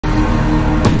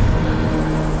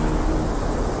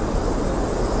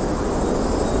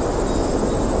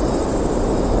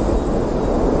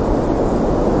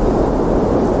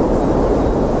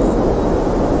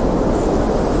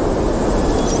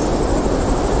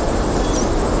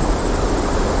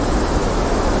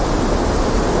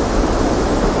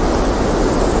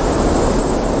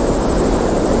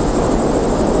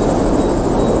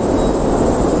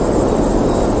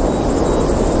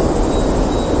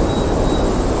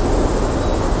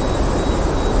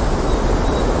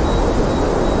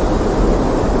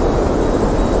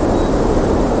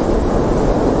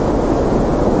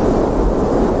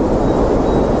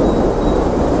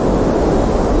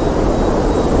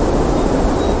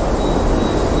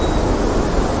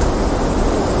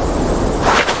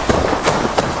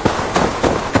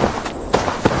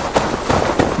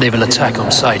They will attack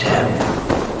on sight here.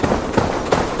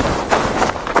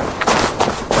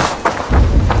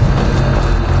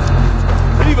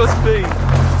 Leave us be!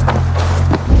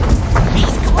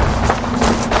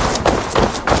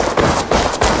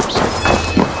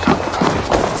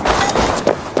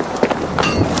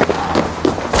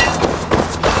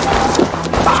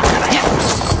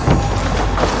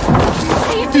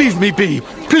 Leave me be,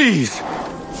 please!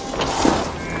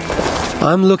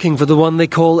 I'm looking for the one they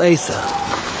call Asa.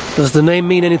 Does the name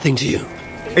mean anything to you?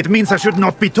 It means I should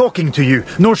not be talking to you,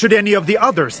 nor should any of the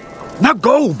others. Now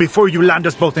go, before you land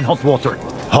us both in hot water.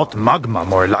 Hot magma,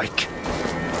 more like.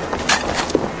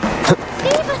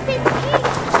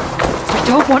 We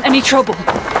don't want any trouble.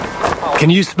 Can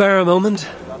you spare a moment?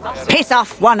 Piss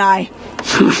off, One Eye.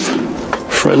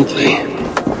 Friendly.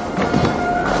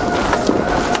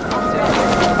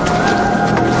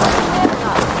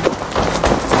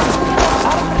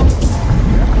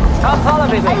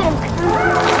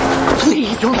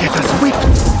 Please don't get us whipped,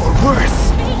 or worse.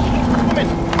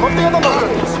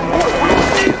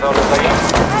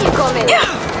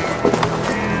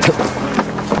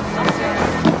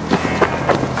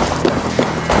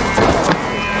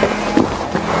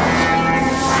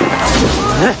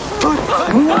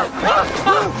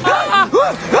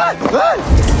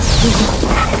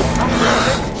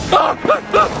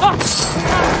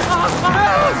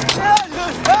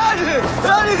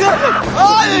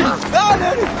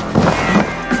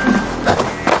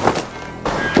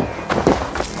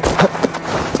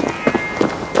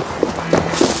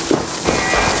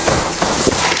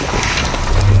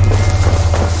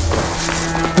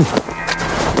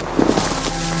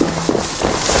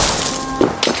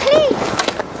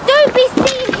 Don't be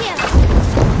seen here!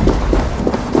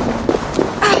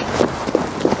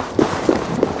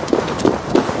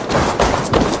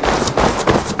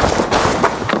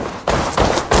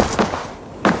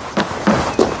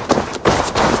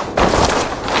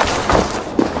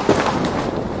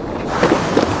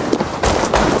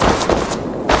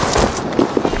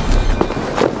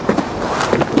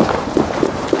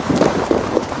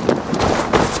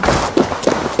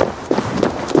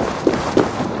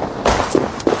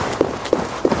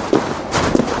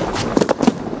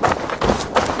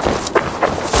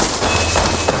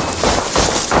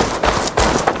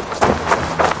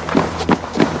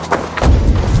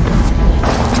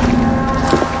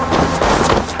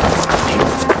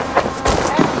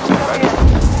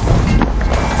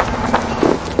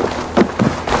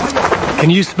 Can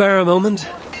you spare a moment?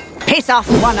 Piss off,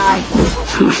 One Eye.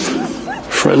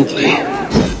 Friendly.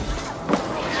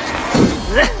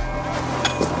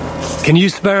 Can you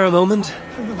spare a moment?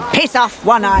 Piss off,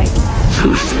 One Eye.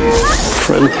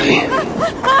 Friendly.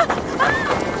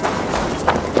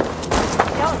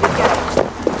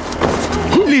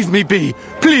 Leave me be,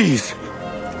 please!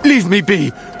 Leave me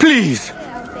be, please!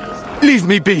 Leave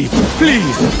me be,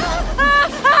 please!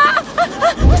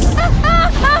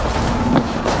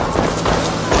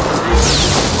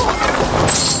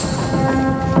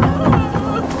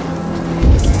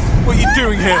 What are you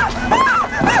doing here?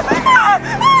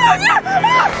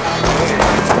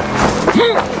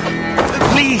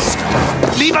 Please,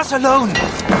 leave us alone!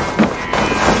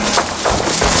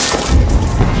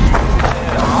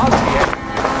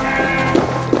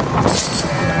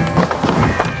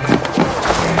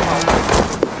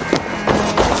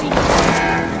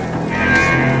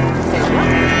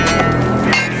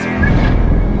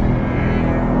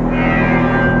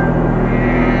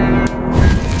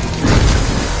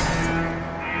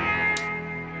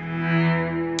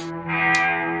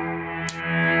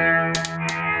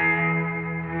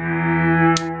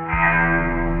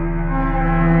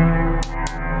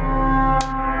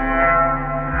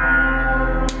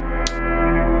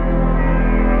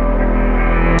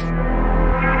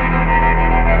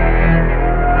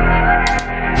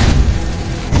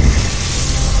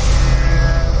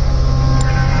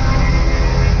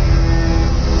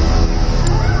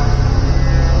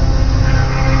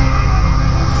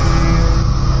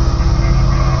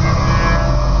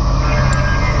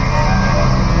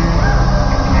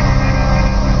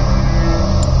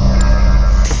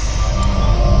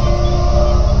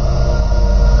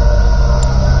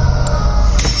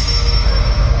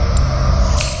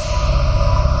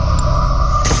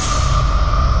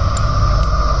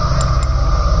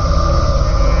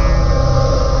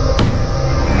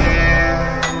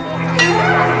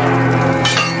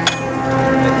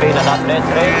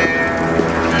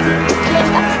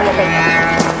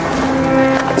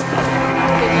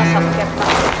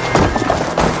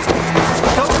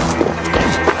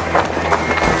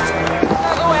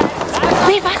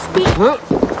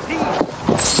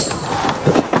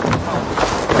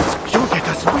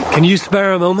 Can you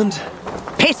spare a moment?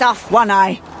 Piss off, One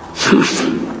Eye.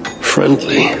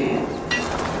 Friendly.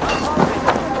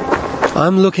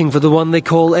 I'm looking for the one they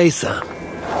call Asa.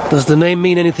 Does the name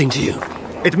mean anything to you?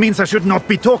 It means I should not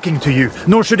be talking to you,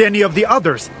 nor should any of the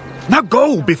others. Now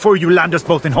go before you land us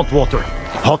both in hot water.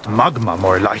 Hot magma,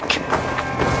 more like.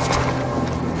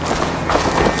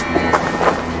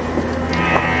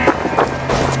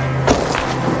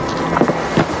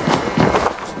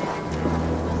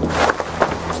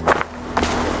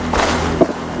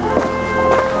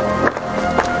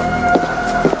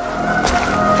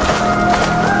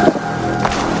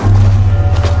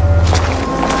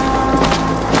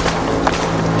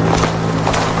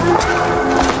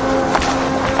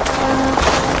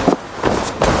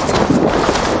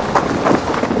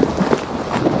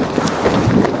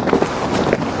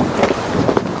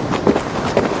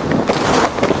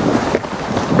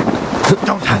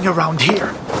 Around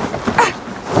here.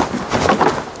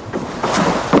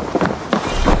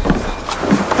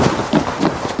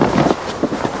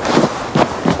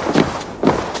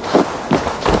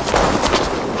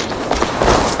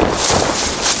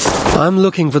 I'm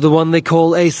looking for the one they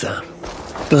call Asa.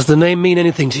 Does the name mean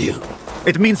anything to you?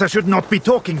 It means I should not be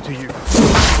talking to you.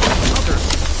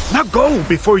 Now go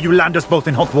before you land us both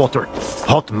in hot water.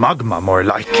 Hot magma, more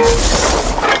like.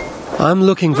 I'm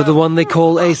looking for the one they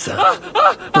call Asa.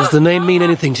 Does the name mean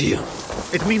anything to you?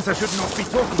 It means I should not be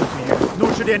talking to you,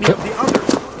 nor should any of the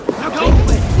others. Now go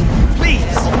away,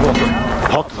 please.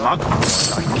 Hot magma,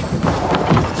 like.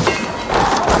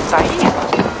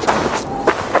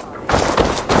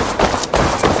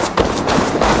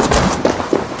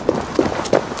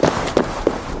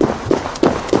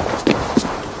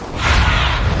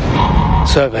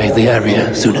 Survey the area,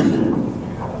 Sunan.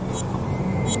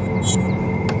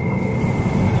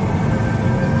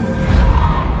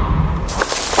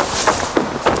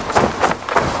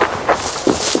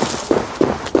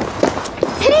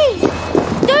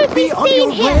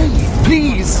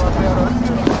 Please!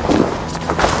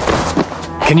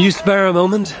 Can you spare a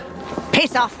moment?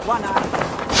 Piss off, One Eye.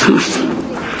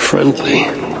 Friendly.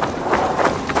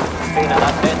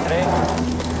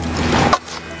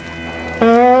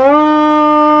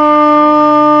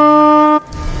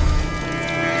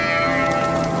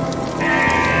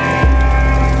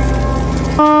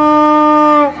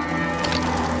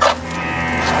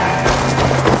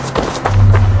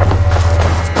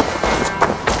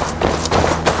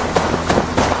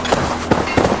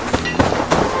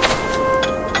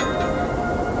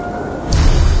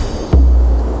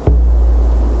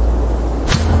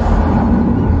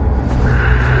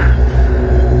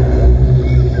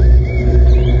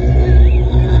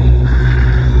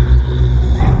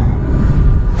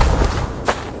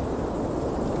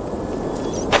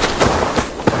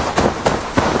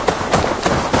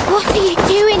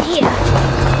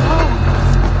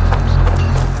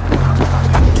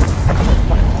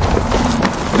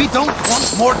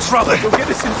 More trouble! You'll get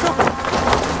us in trouble.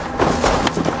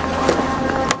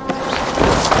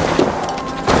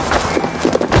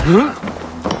 Huh?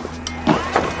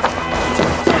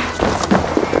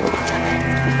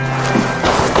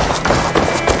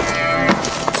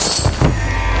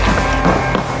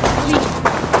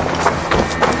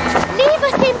 Leave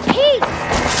us in peace!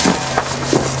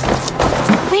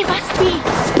 We must be...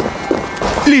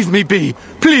 Leave me be,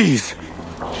 please!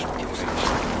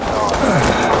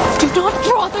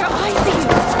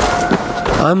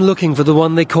 I'm looking for the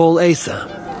one they call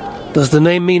Asa. Does the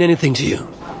name mean anything to you?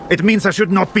 It means I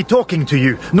should not be talking to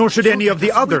you, nor should any of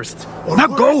the others. Now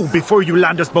go before you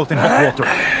land us both in hot water.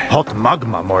 Hot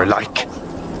magma, more like.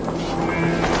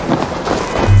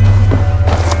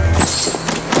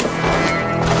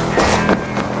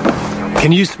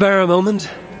 Can you spare a moment?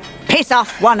 Piss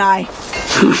off, One Eye.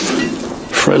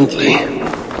 Friendly.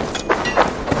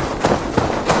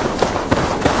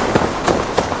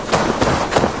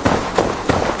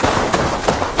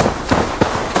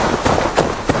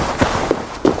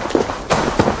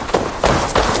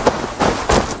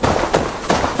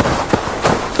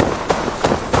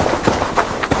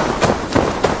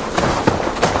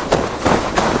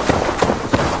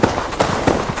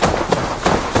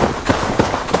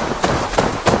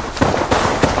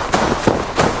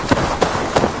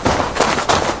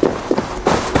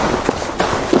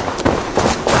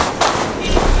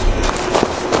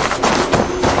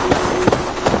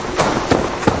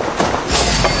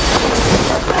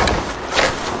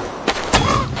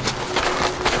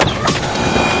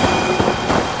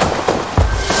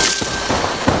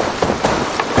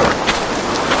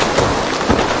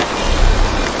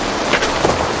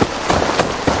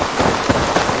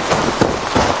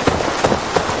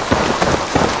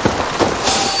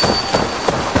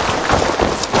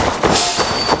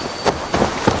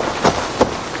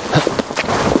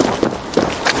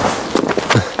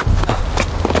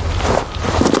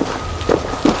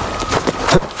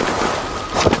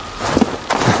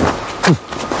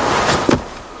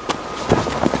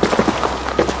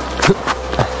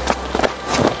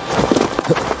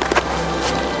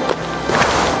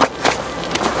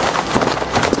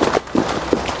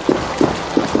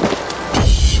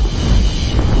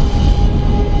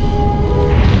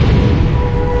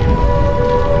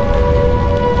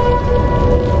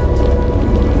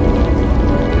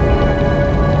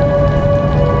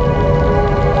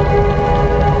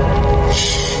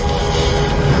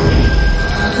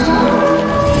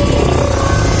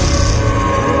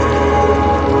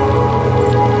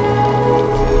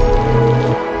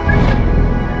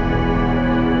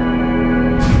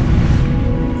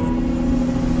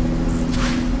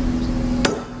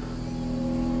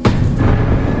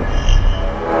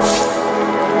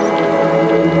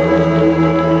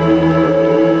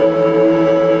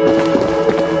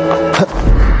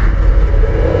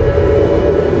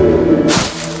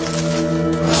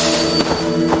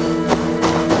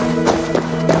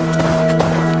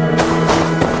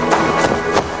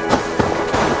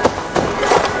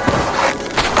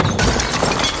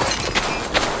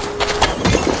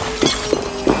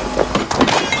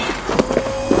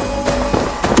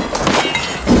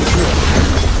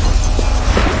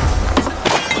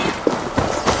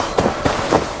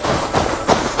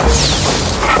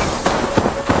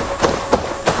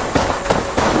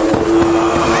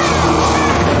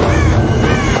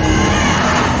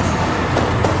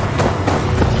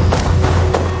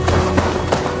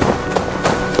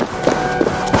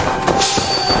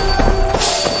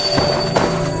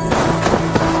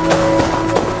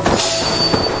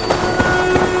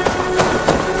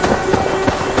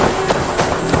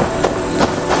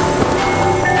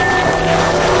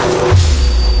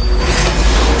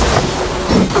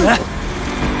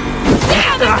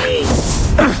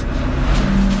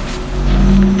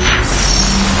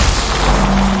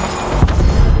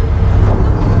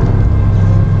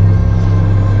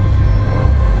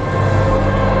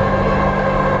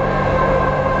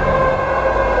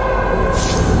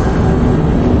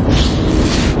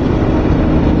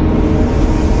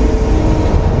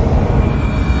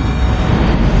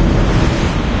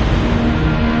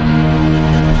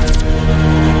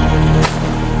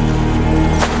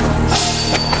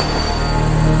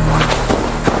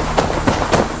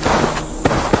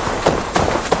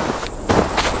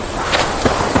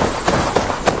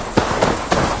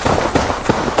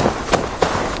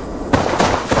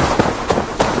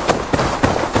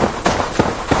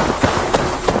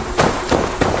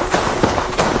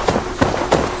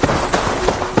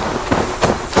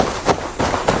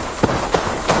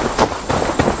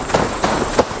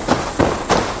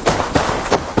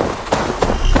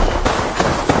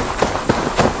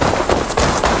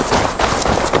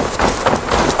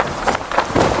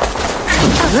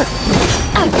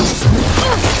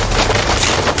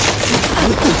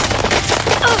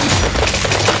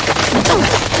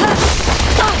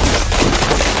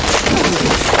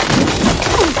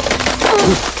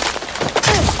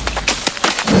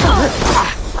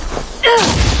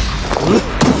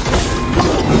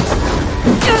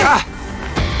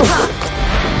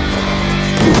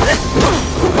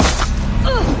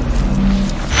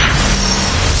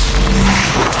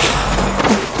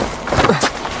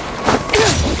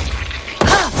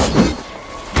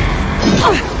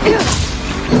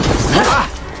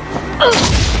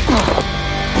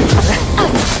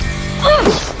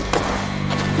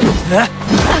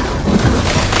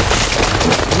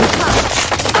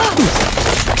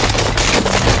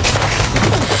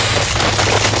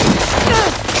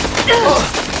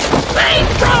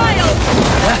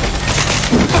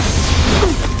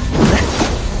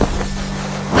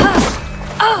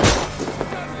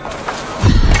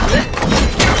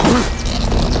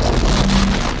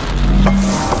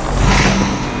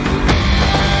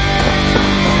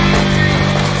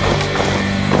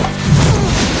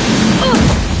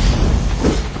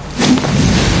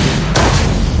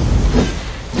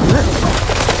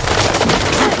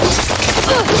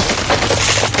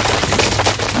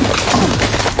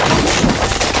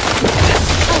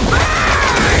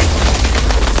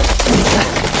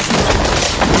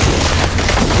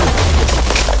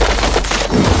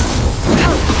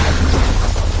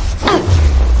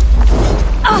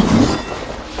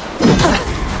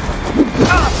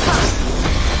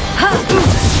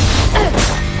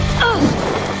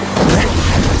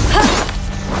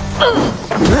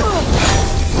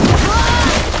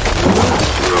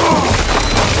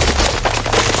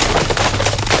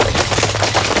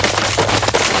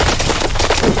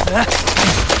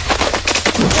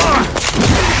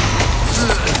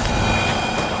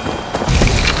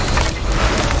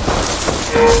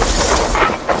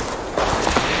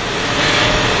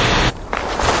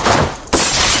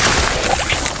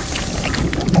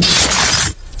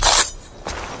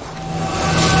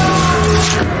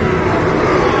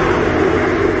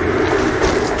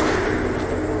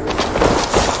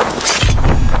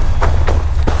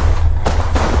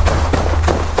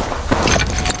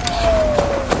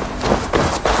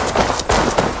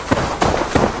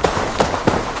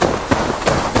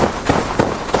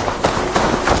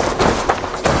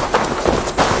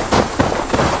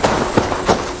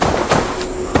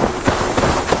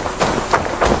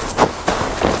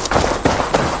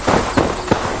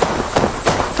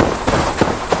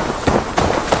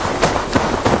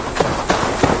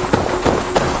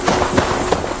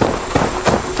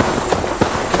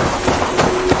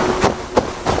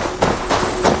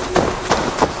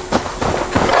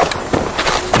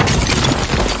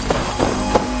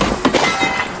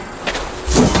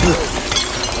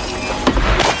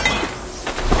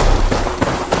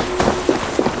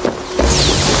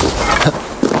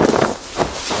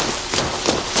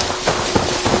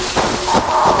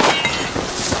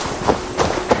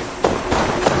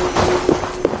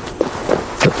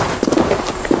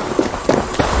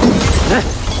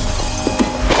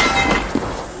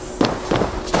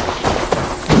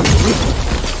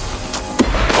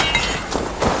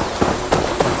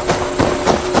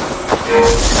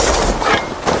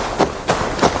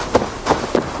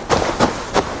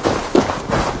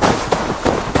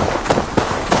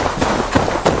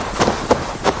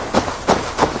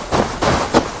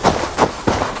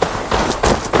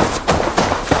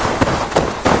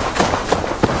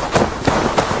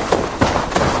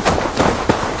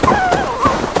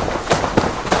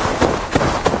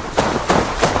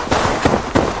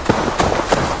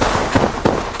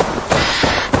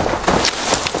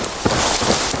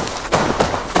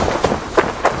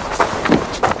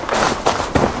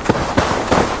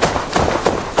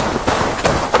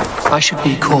 I should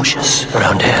be cautious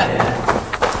around here.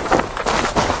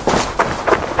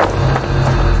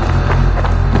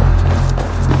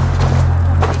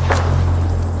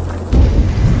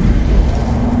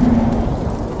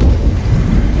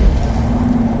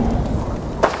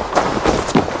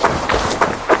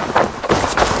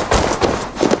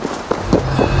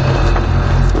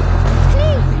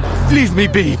 Leave me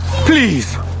be,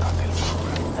 please.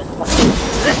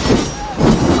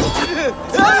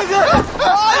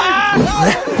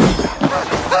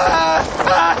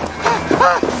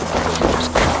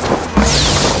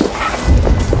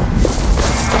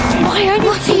 What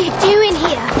are you doing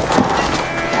here?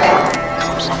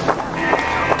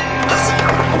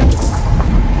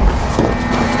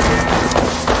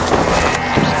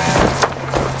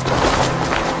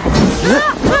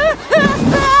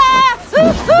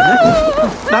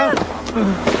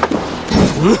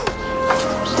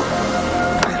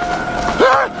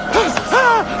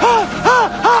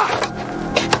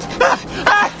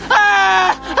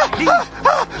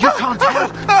 You can't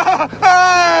help.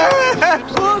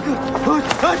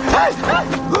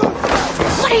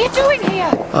 What are you doing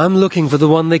here? I'm looking for the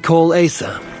one they call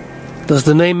Asa. Does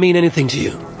the name mean anything to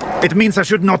you? It means I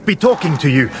should not be talking to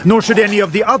you, nor should any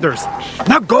of the others.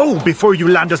 Now go before you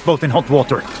land us both in hot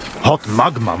water. Hot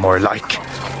magma, more like.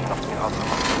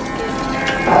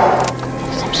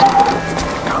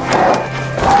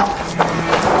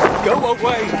 Go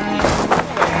away.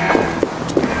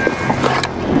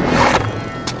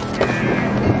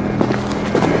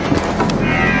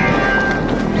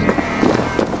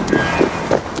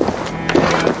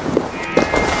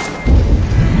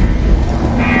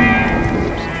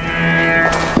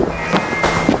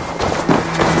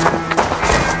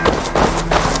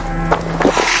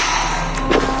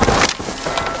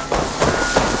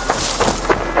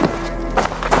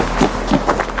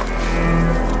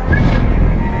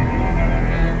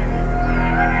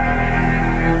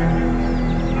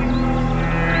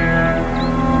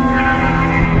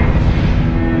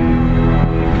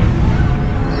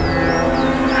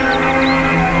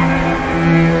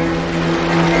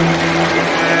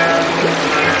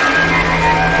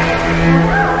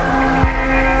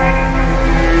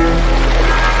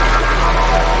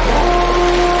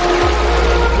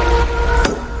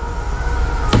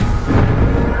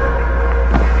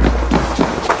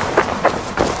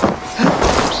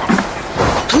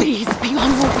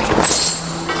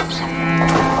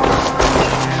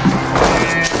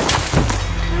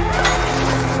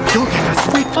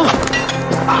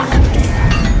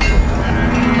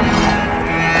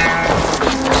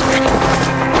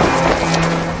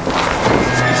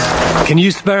 Can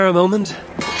you spare a moment?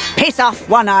 Piss off,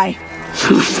 One Eye.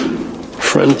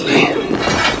 Friendly.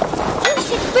 You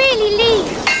should really leave.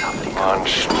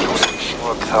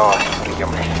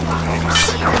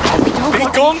 Be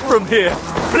gone from here,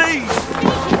 please.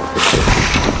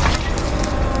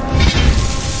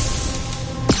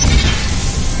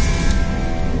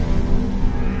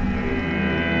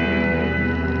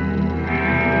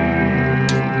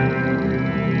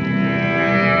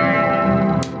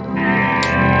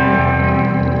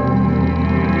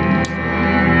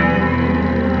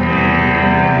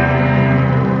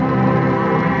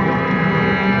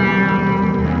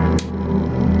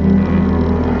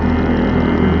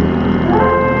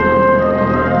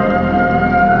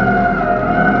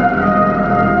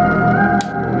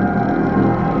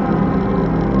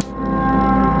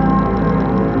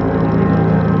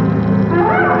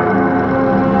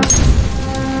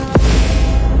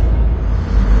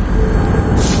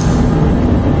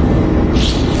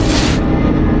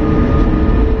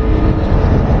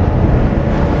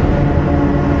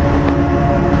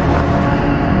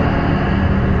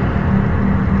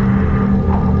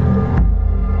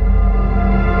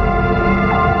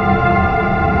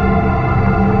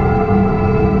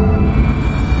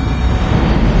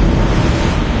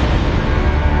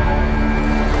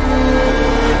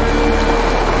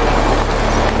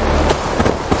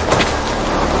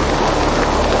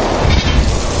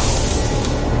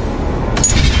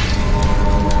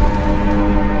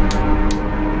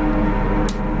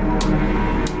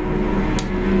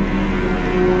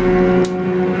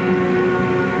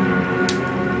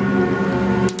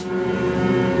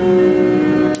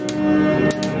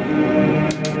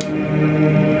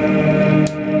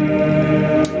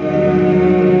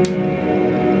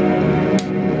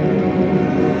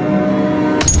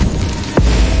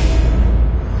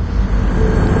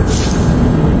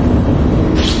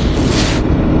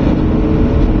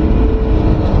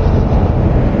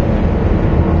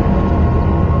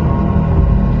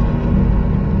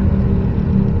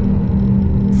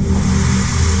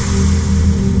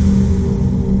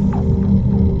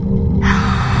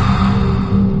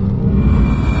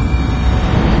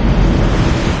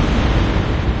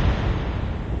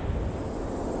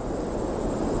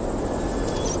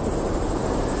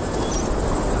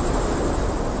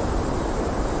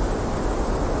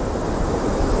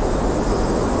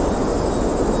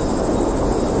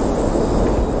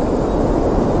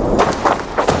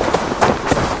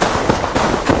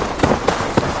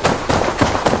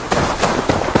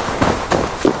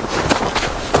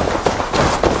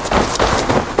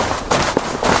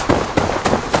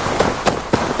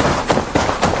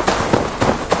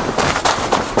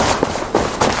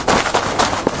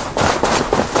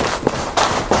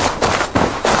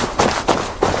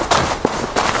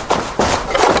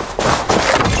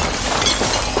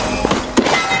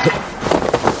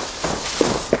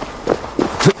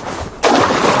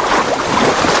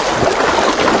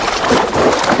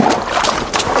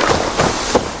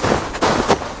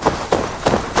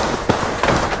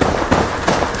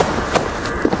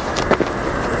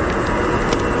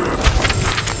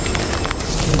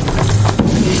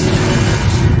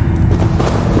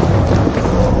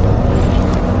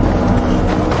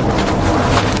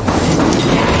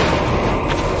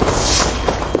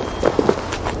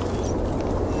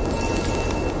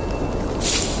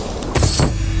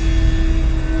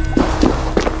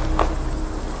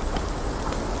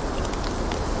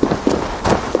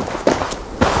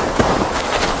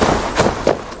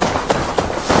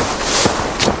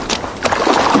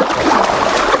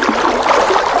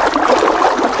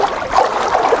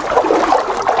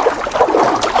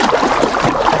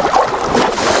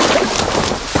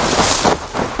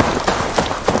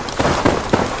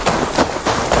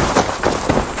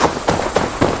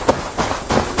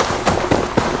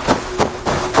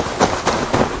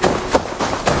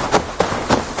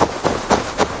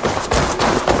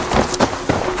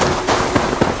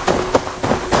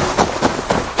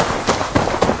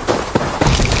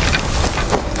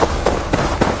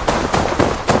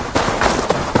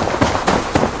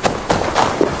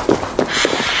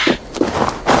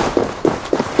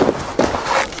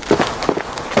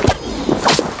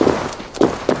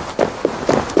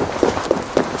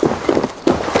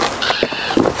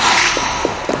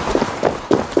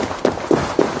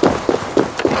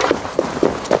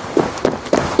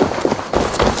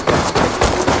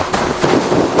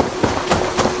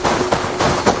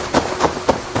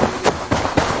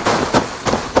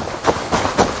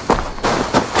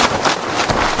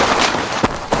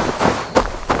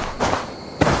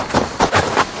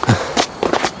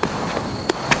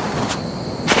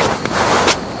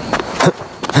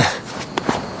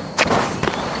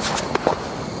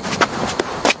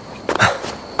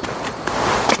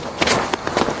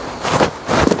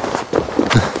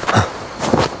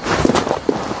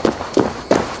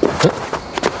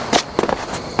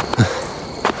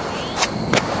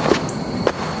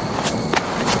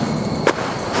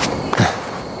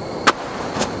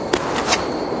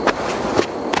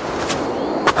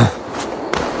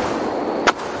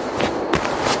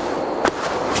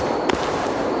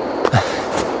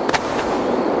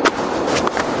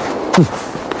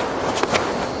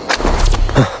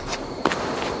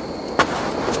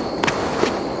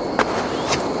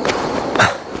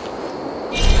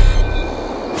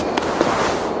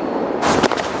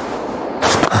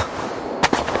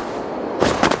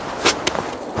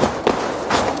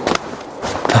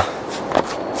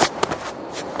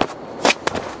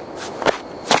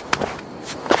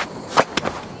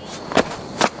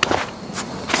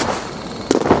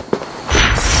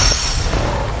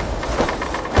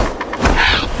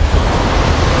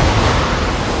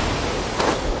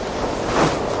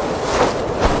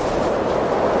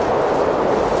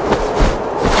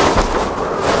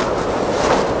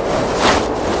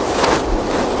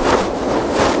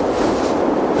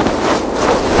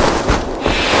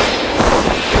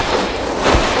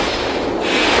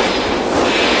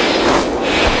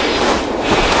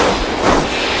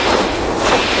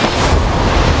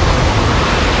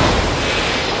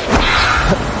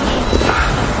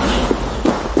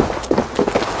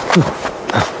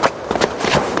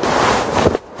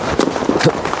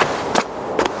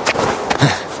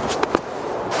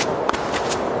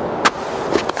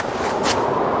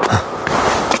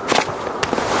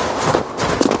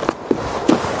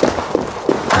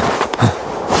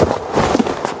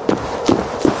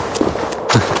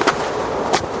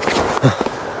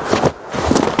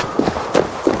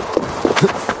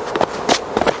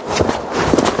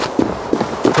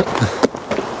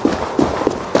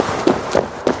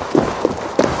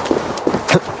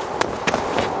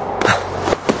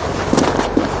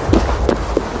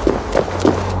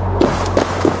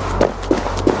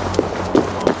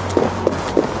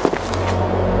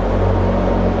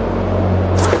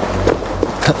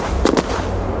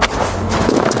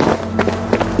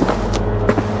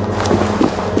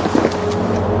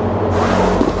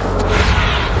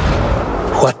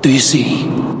 do you see?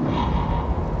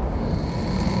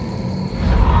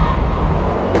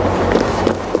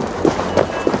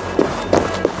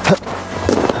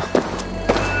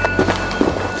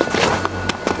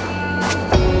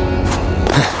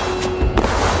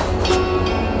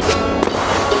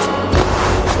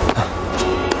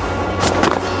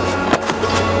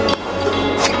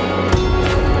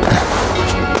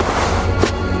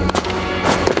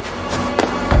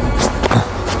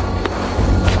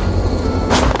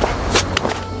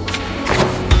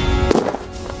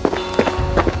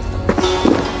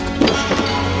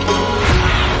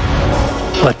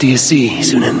 What do you see,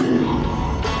 Sunan?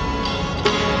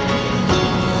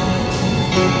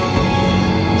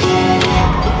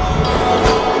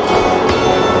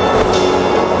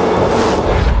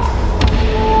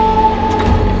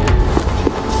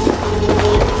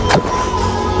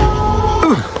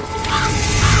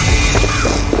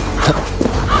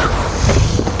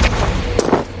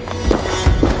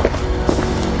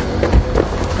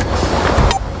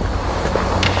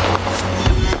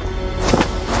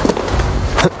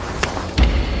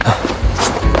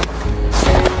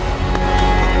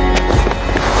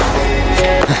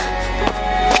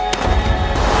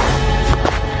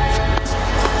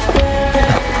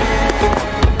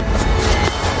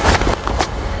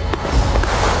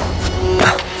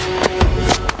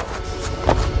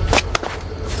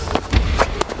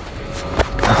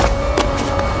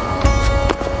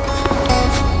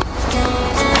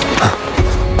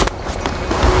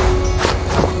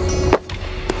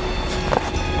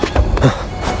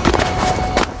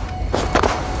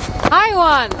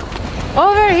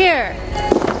 Over here!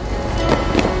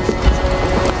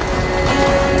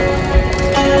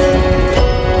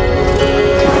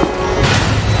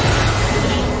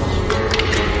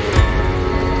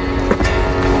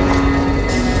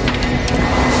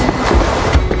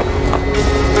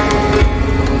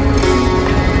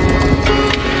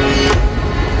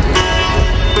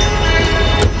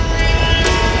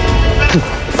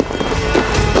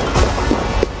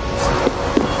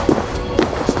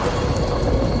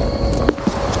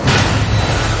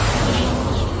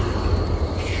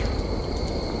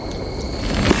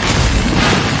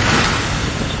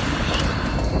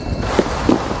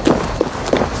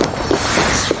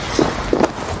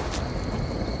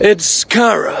 It's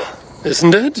Kara,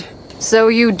 isn't it? So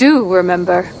you do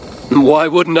remember. Why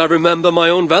wouldn't I remember my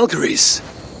own Valkyries?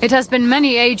 It has been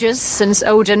many ages since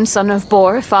Odin, son of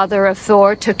Bor, father of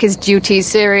Thor, took his duties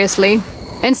seriously.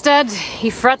 Instead, he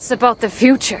frets about the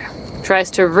future, tries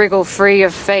to wriggle free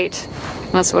of fate.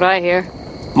 That's what I hear.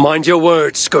 Mind your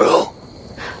words, girl.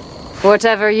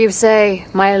 Whatever you say,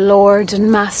 my lord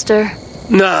and master.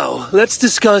 Now, let's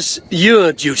discuss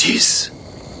your duties.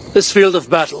 This field of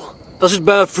battle, does it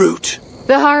bear fruit?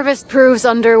 The harvest proves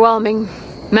underwhelming.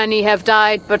 Many have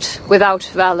died, but without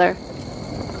valor.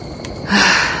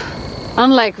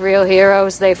 Unlike real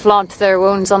heroes, they flaunt their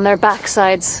wounds on their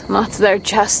backsides, not their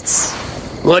chests.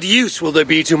 What use will there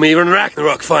be to me when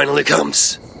Ragnarök finally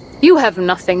comes? You have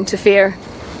nothing to fear.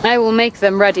 I will make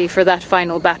them ready for that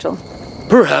final battle.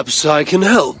 Perhaps I can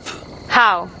help.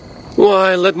 How?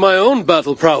 Why, let my own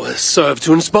battle prowess serve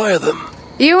to inspire them.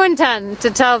 You intend to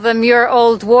tell them your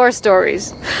old war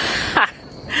stories?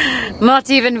 Not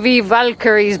even we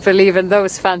Valkyries believe in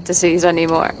those fantasies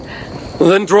anymore.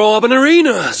 Then draw up an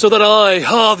arena, so that I,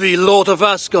 Harvey, Lord of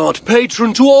Asgard,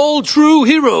 patron to all true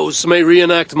heroes, may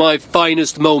reenact my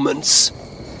finest moments.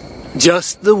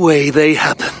 Just the way they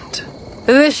happened.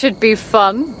 This should be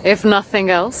fun, if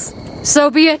nothing else. So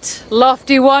be it,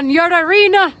 Lofty One, your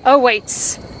arena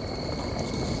awaits.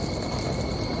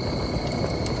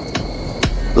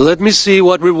 Let me see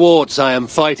what rewards I am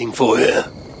fighting for here.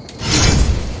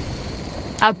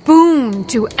 A boon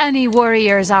to any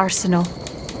warrior's arsenal.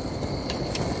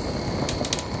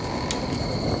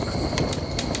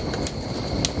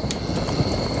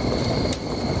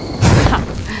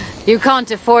 You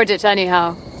can't afford it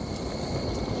anyhow.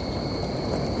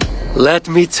 Let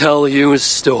me tell you a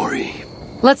story.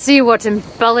 Let's see what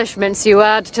embellishments you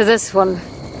add to this one.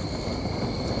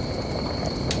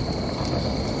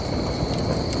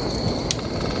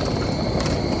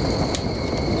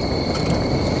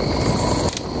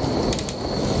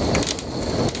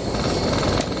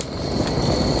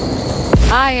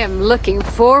 I am looking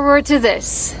forward to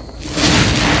this.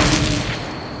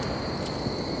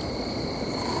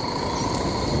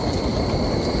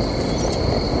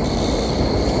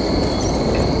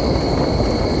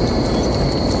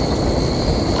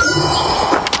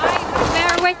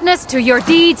 To your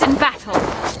deeds in battle.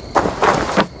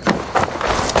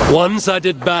 Once I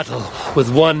did battle with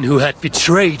one who had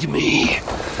betrayed me.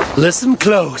 Listen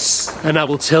close, and I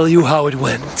will tell you how it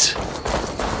went.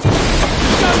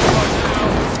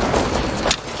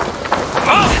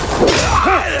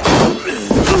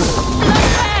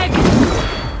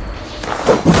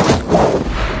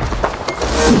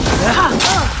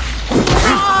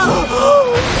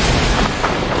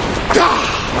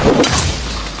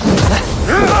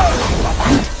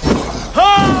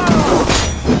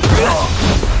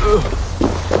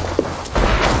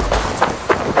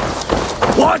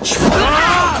 Watch for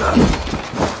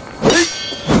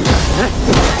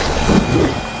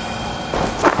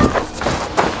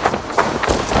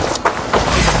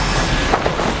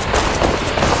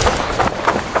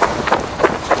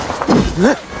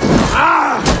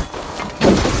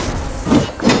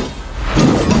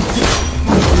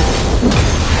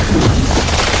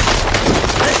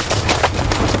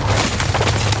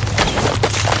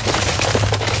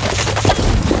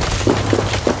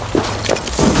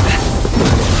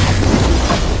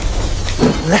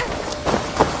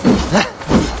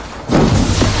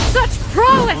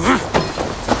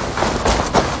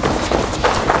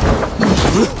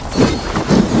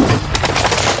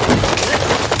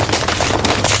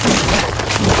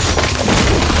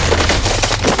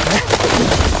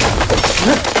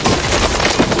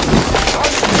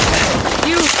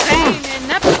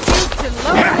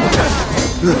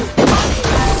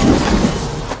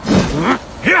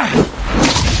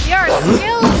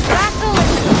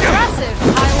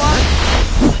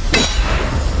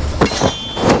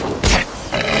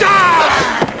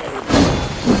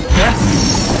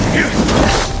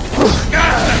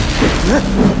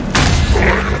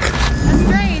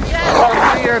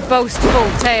boastful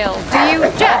tale. Do you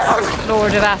jest,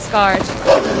 Lord of Asgard?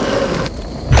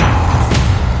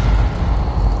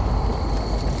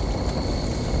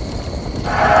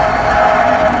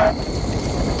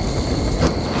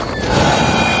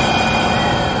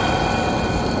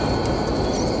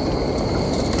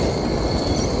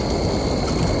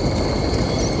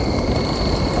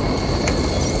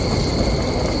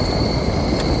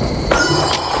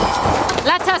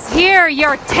 Let us hear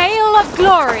your tale of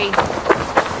glory.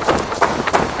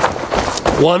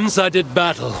 Once I did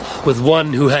battle with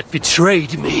one who had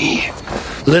betrayed me.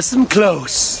 Listen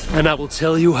close, and I will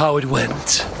tell you how it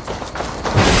went.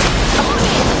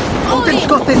 Odin's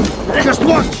got it! Just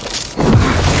watch!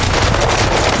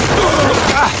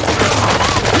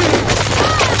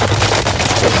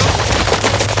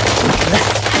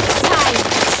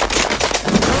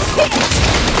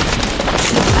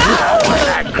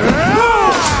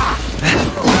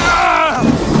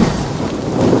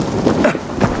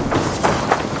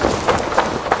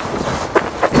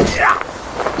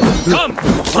 Come,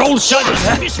 roll shiny,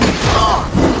 fish me.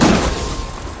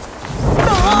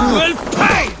 Well,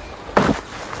 pay!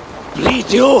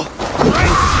 Bleed you!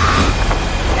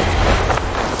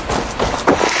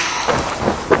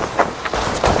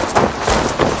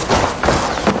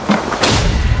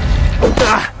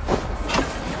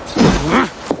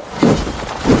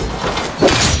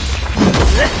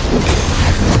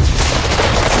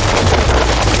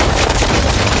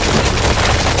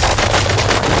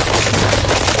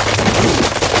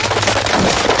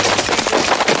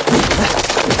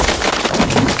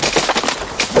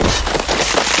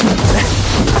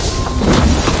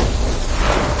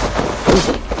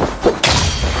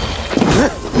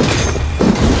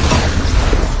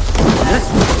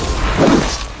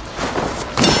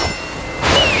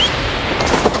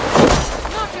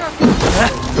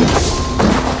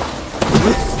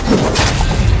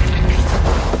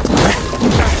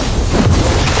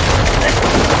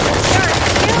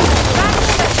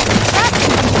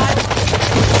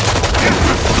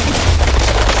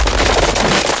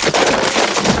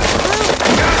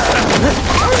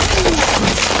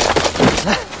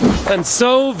 And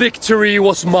so victory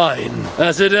was mine,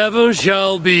 as it ever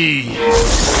shall be.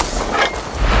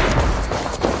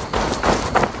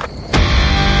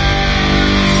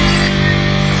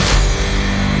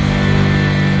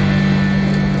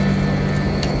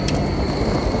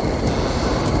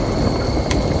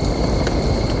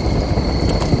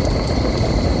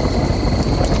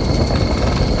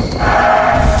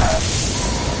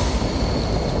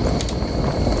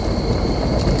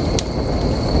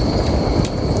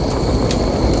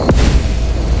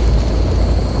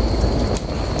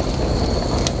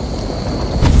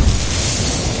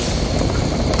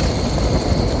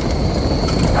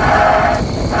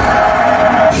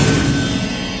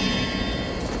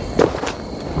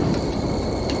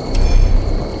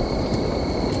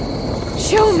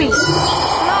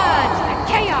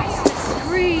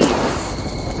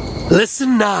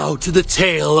 Listen now to the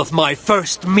tale of my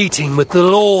first meeting with the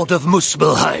Lord of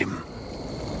Muspelheim.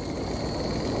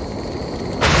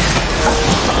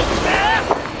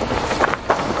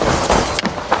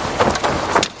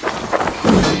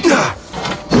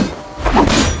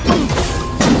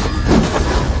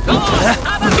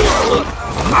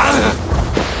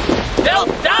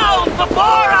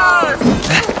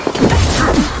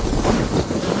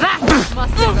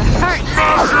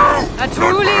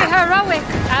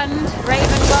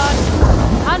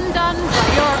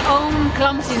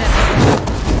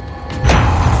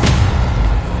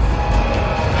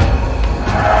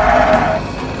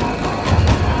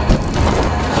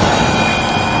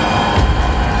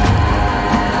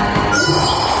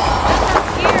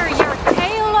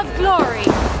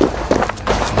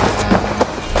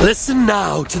 Listen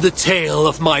now to the tale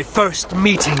of my first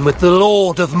meeting with the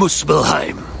Lord of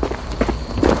Muspelheim.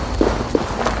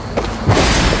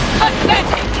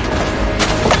 Pathetic!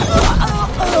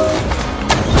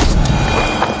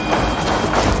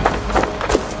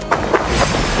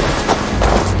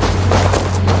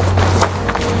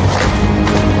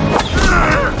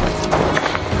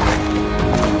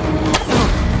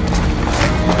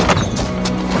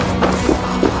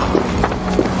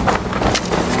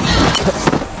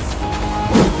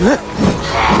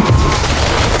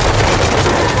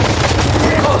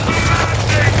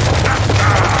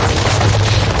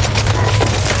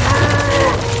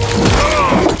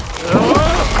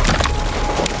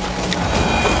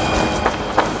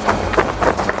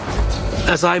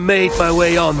 As I made my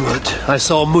way onward, I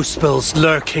saw Muspels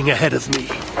lurking ahead of me.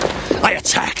 I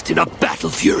attacked in a battle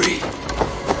fury.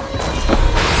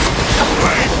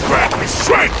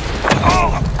 Strike!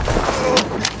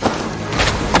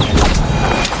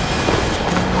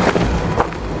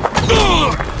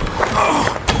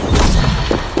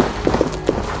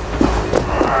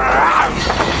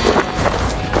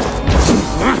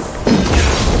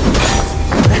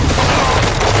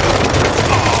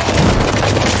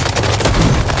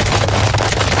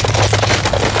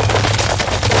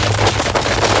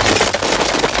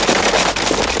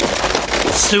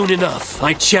 Soon enough,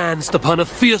 I chanced upon a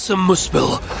fearsome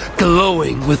Muspel,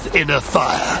 glowing with inner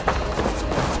fire.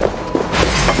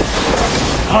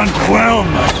 Hunt well,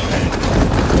 my friend.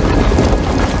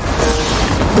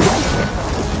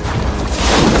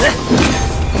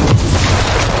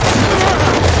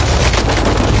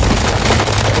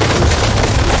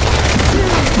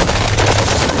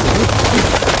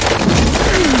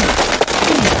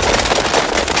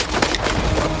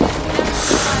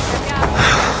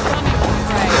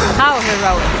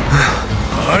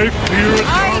 I fear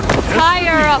I'm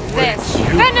tired of this.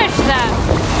 Finish them!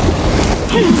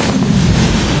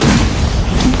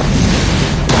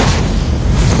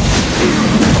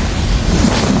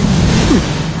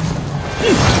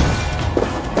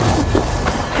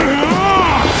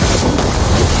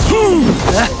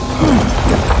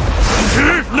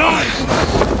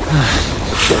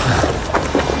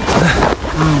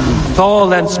 Thor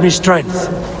lends me strength.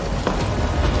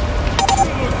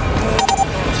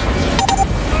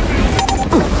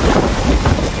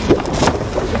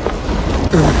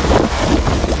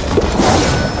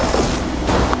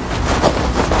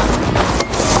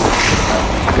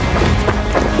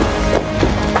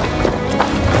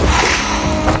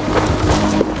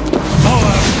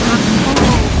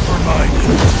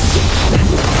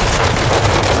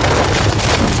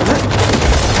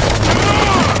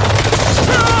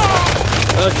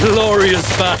 Glorious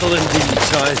battle indeed,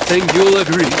 I think you'll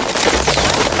agree.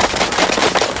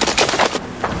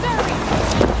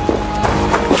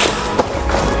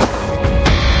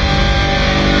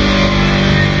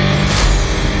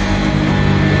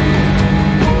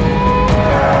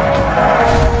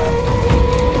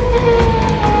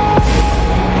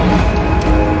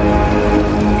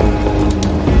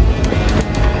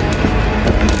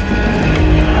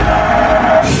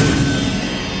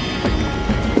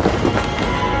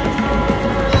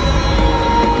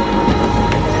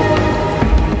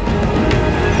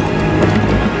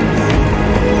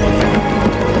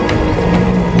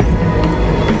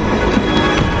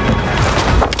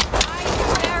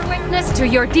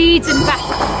 Your deeds in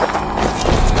battle.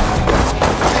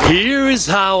 Here is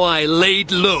how I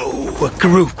laid low a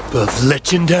group of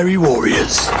legendary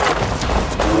warriors.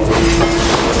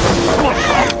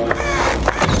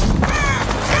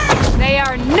 They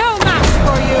are no match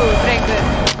for you, Brigden.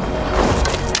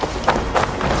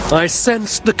 I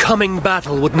sensed the coming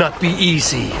battle would not be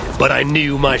easy, but I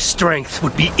knew my strength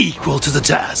would be equal to the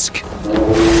task.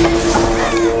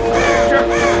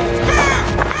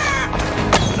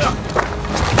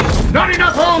 Not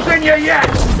enough holes in you yet!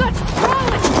 Such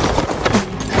prowess!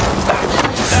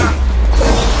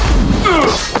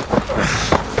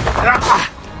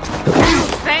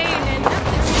 Vain and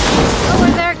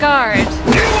lower their guard.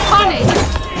 Honey!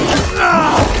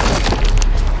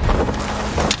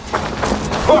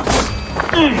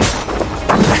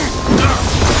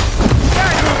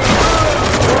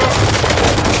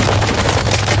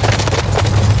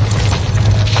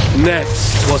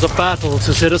 Next was a battle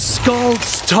to set a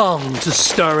skald's tongue to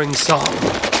stirring song.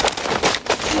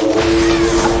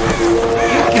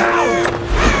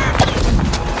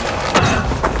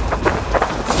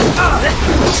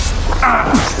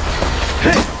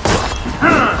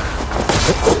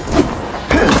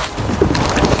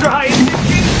 Try it,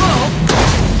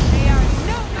 They are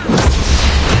no match.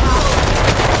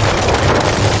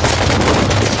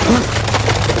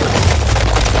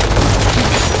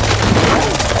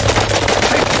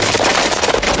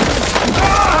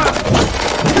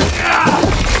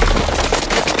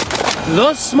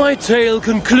 Thus my tale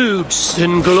concludes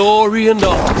in glory and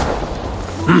honor.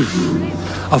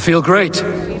 I feel great.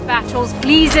 Battles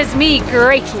pleases me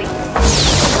greatly.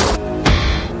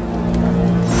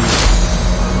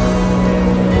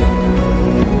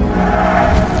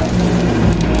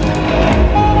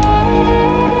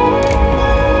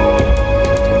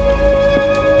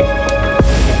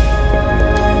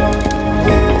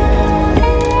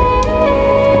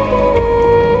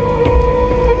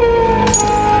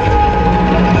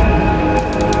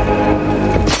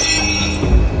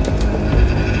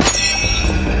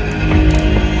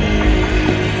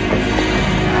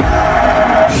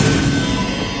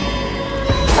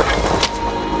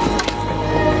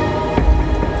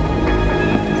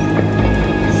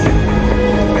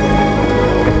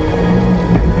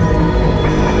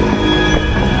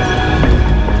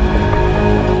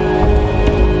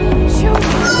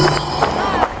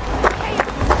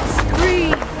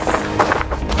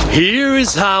 Here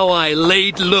is how I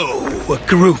laid low a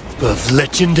group of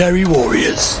legendary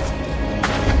warriors.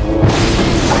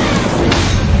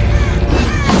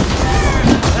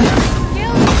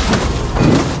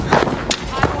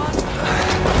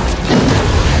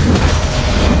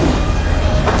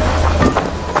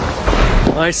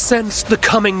 I sensed the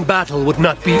coming battle would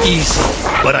not be easy,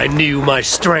 but I knew my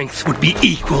strength would be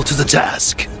equal to the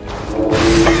task.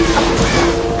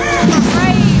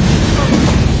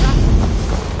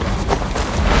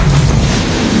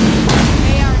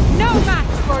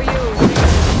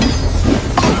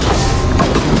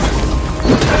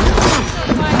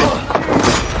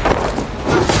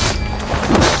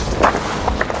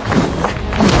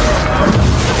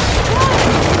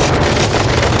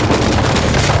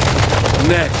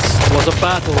 Next was a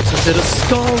battle to set a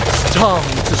scald's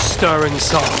tongue to stirring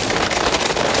song.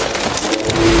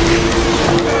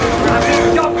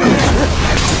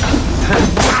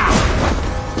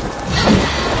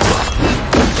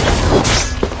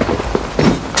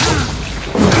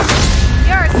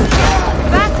 Your skill in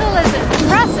battle is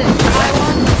impressive,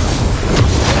 Eivor'u.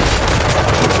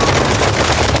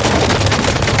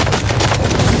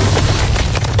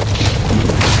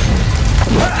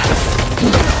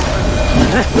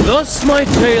 Thus my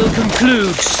tale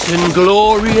concludes in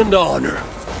glory and honor.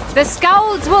 The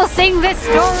Skalds will sing this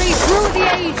story through the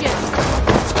ages.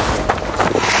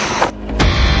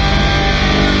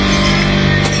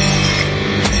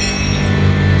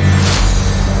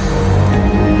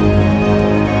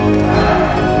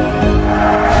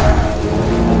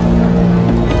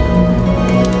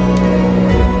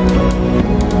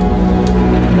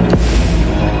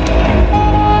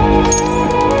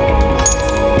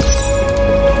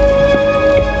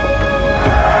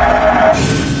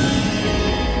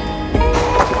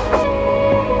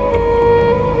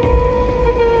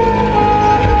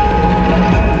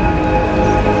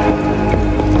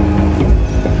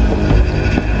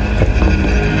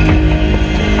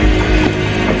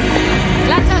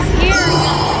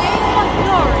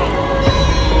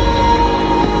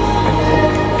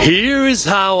 Here is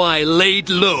how I laid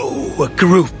low a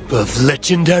group of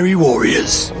legendary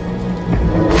warriors.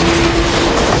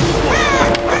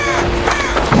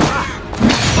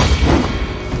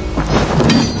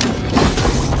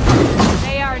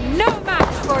 They are no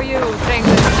match for you,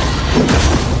 Fingers.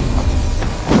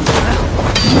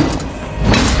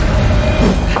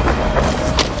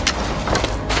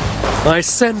 I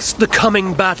sensed the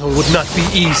coming battle would not be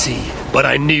easy, but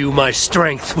I knew my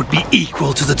strength would be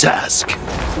equal to the task.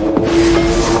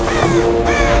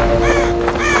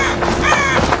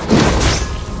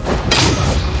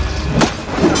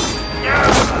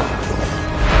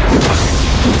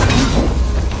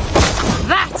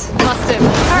 That must have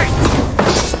hurt.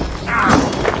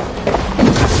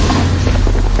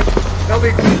 They'll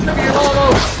be good to be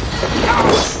almost.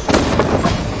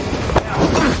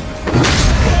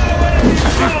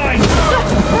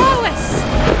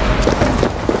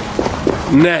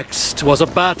 Next was a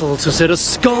battle to set a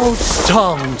scald's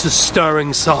tongue to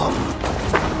stirring song.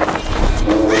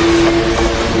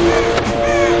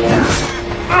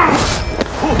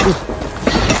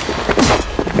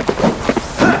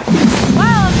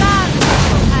 Well done,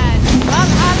 and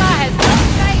Walhala has no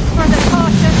face for the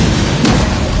caution.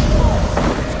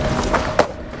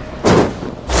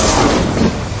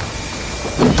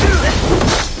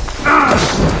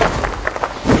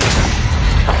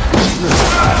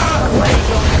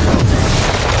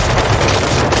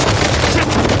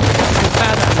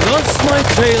 Thus my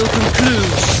tale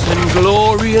concludes in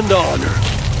glory and honor.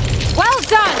 Well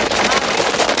done!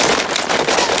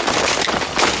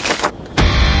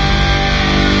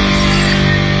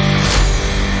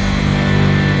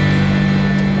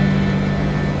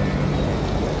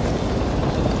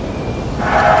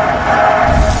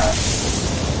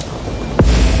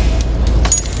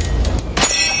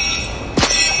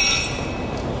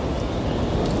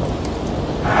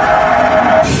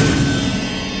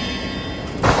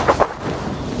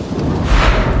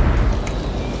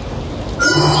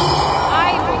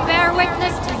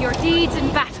 deeds in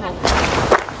battle.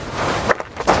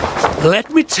 Let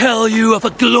me tell you of a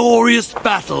glorious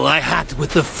battle I had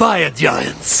with the fire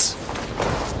giants.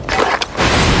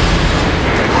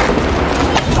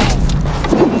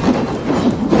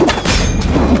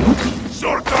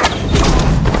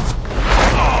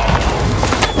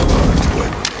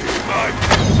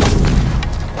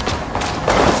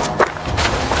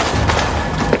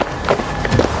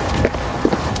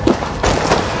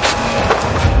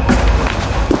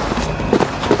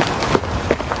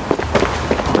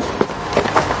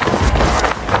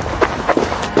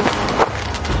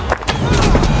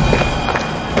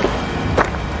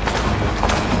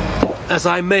 As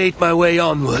I made my way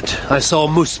onward, I saw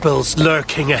Muspels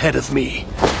lurking ahead of me.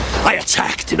 I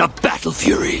attacked in a battle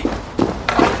fury.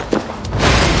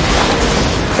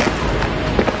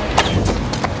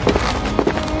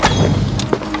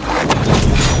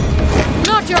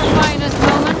 Not your finest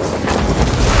moments.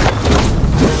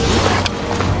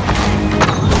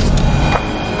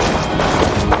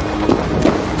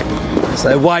 As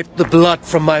I wiped the blood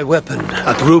from my weapon,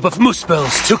 a group of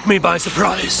Muspels took me by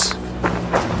surprise.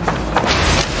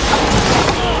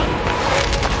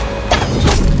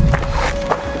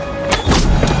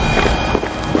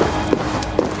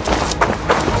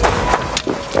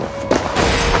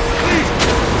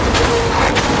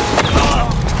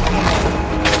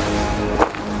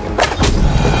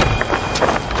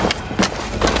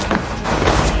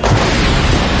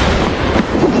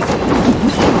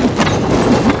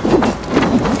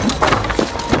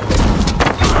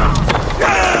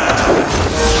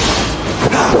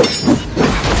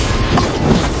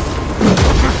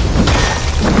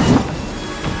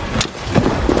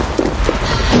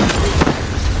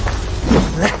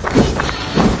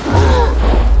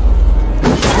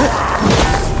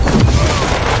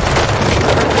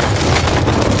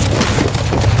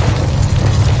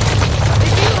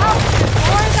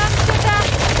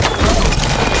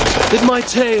 Did my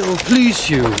tale please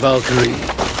you, Valkyrie?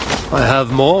 I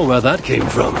have more where that came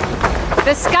from.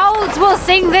 The Skalds will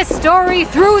sing this story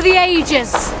through the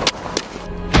ages.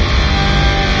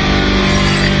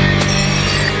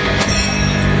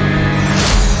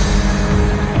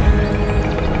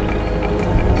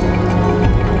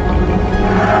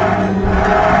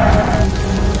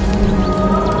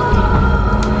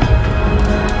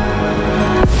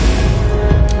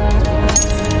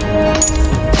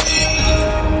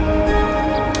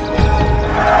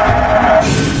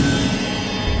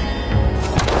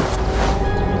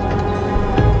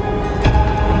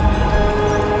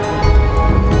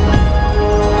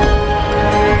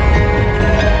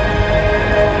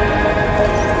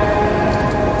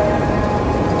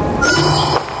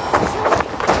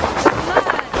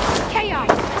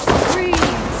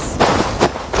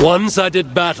 Once I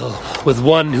did battle with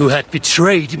one who had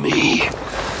betrayed me.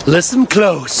 Listen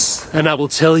close, and I will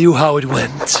tell you how it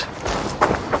went.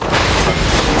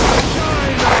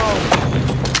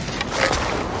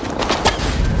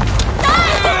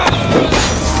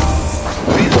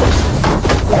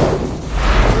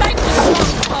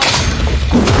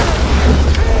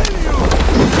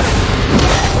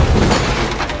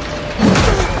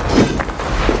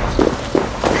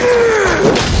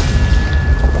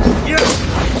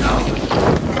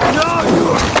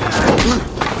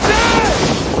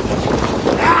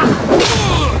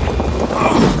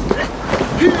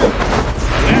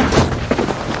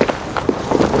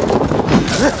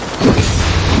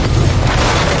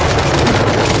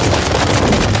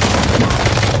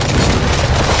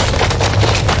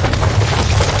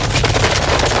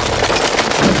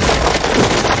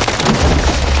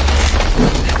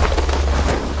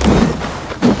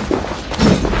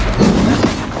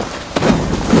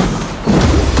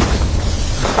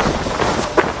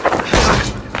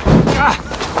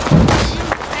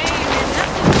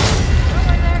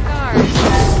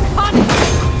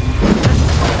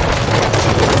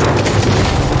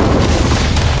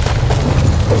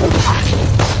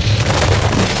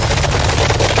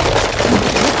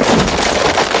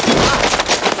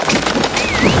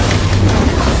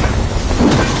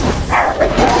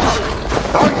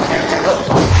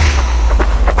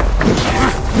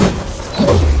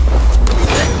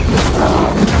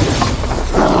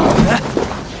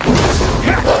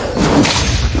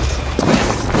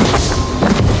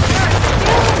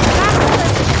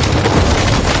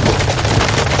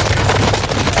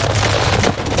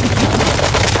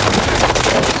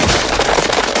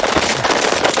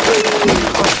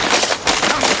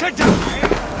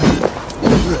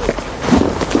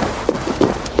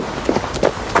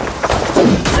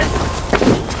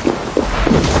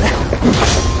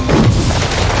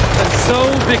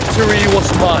 Victory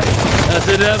was mine, as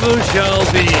it ever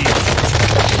shall be.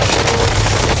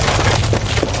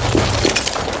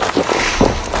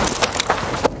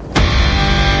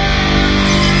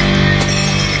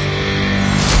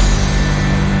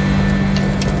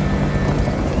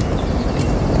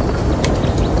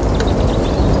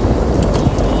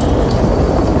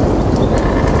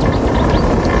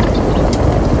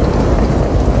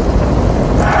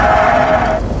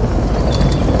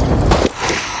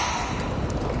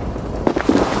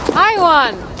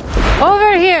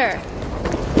 Over here!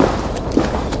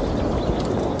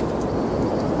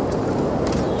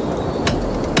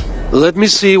 Let me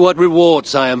see what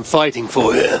rewards I am fighting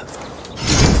for here.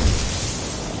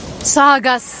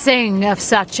 Sagas sing of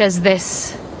such as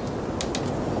this.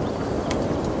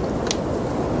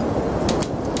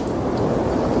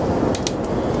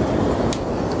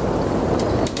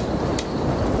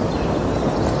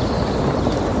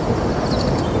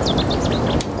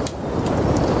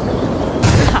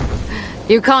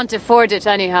 You can't afford it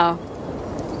anyhow.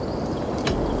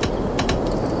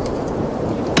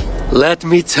 Let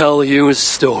me tell you a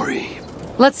story.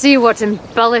 Let's see what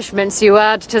embellishments you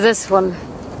add to this one.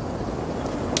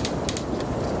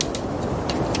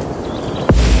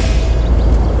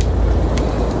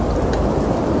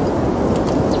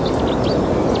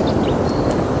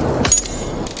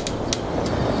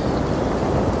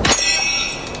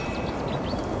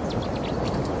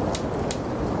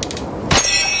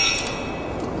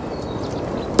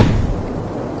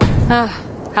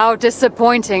 How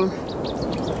disappointing.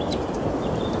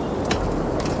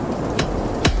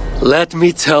 Let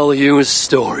me tell you a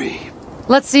story.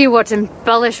 Let's see what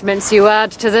embellishments you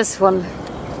add to this one.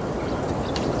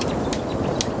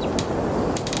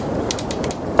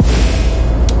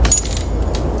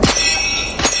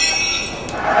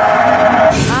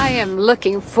 I am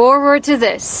looking forward to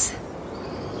this.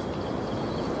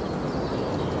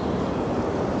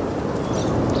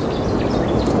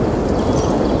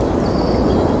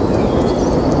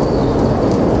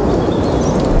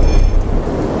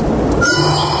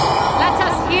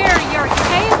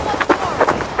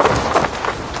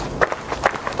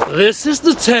 This is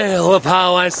the tale of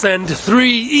how I send 3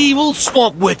 evil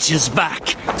swamp witches back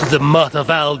to the mud of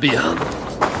Albion.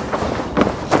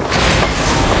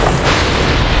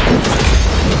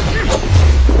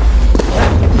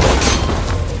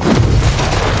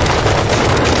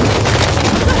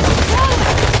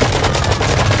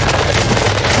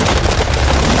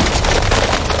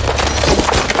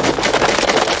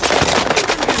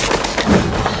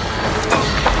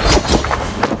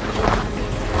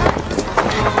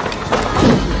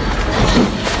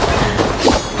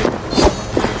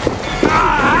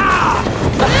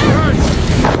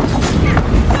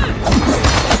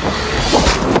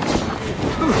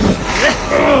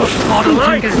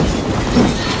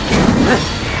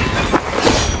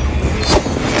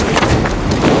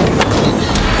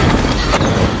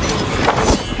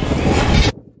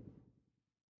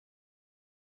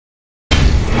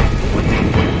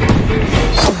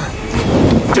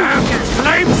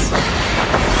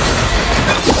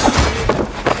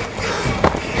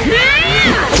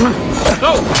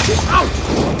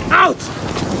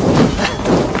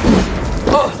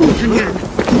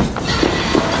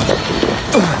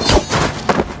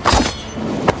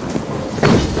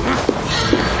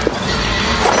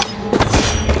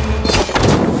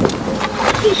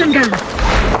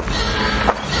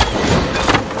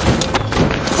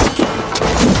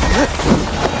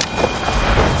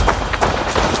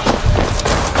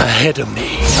 Ahead of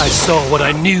me, I saw what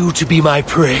I knew to be my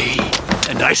prey,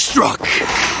 and I struck.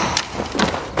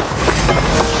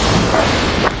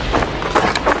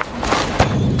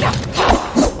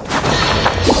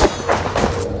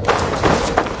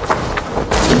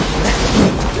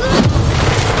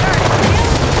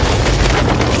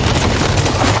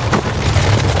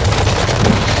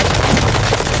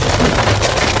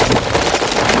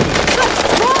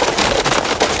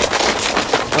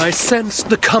 I sensed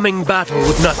the coming battle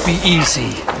would not be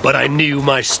easy, but I knew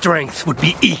my strength would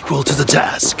be equal to the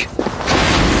task.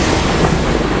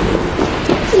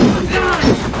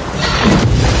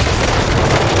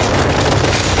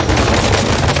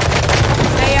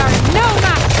 They are no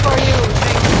match for you!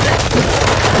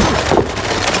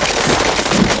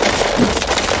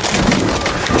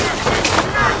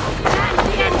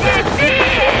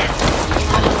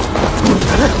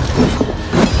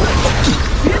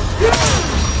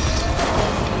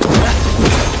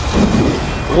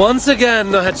 Once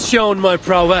again, I had shown my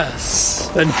prowess,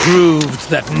 and proved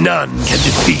that none can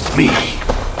defeat me.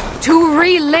 To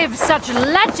relive such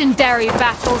legendary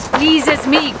battles pleases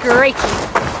me greatly.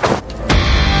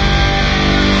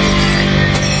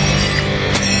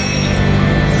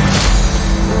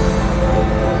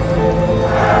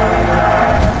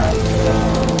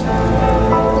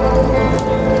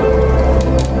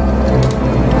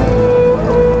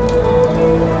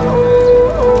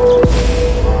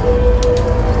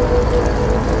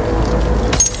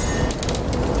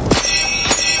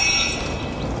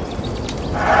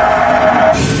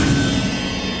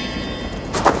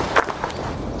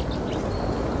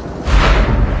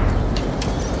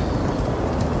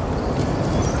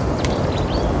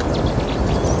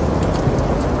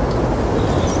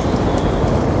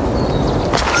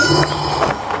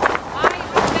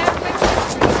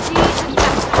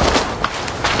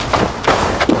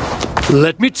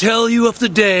 Let me tell you of the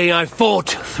day I fought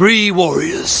 3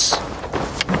 warriors.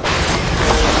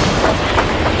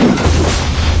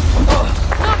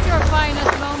 Not your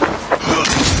finest moment.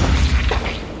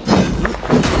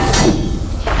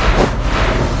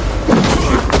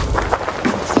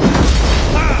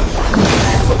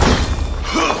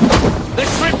 They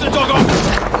stripped the dog off!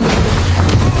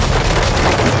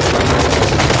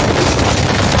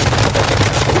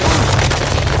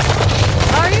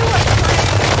 Are you afraid?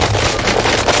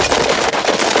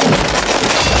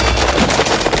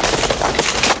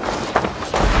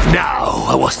 Now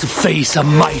I was to face a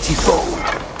mighty foe.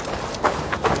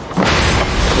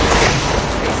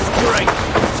 Great!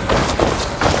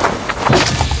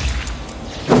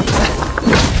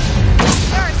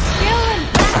 Your skill in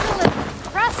battle is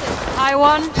impressive, High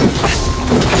One.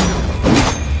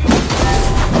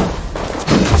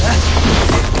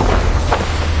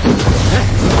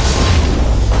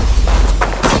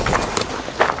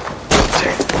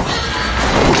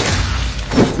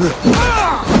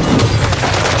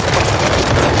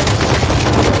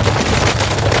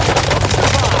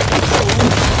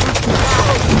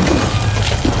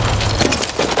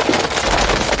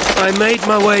 I made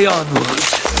my way onward,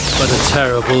 but a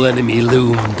terrible enemy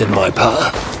loomed in my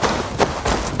path.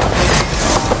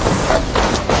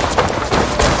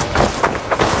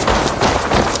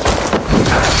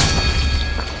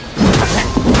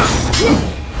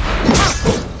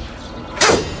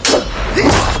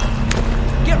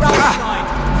 Get round the side.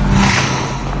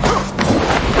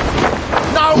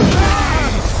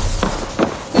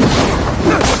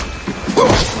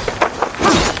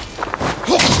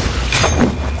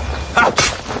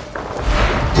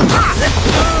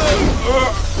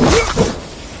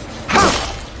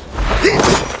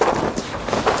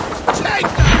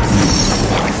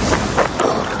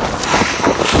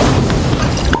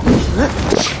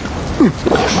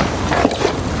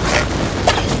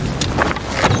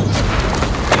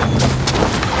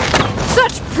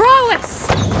 Such prowess!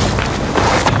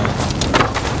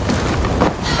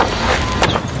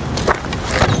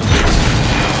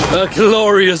 A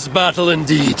glorious battle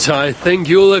indeed, I think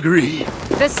you'll agree.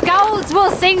 The Skalds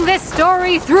will sing this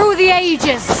story through the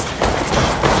ages.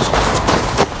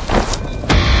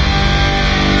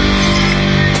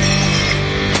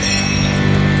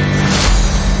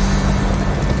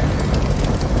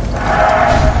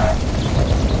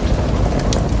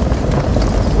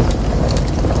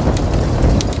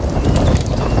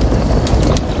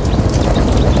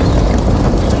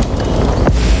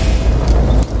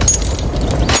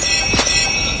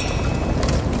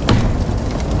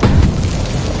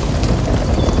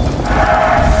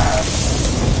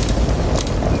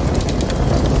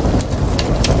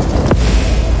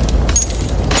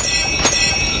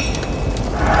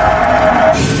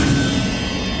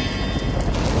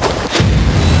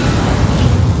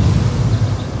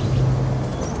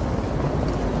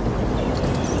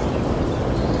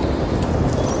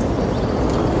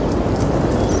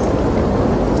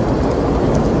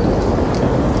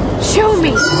 Show me!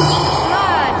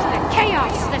 Blood, the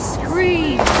chaos, the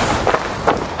scream!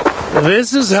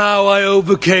 This is how I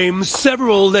overcame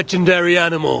several legendary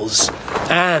animals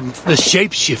and the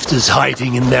shapeshifters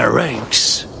hiding in their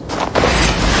ranks.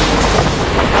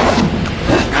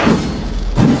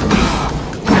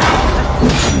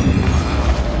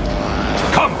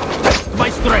 Come! Test my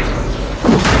strength!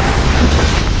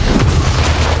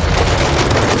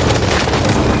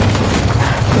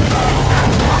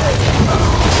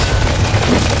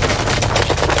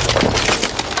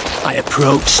 I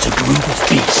approached a group of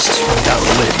beasts from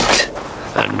downwind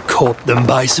and caught them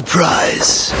by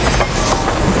surprise.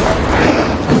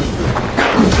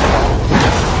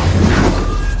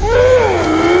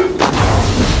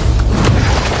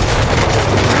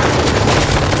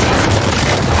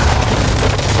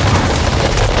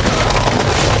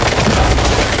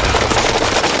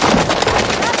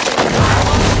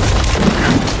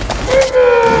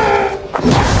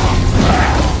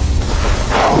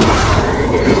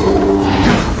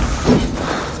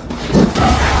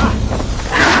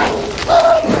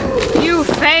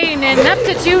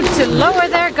 Ineptitude to lower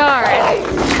their guard.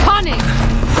 Cunning.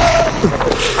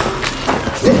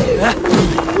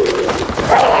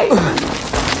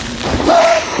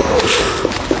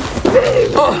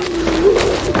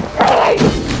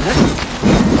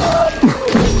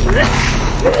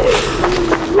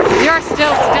 You're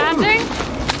still standing?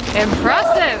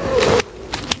 Impressive.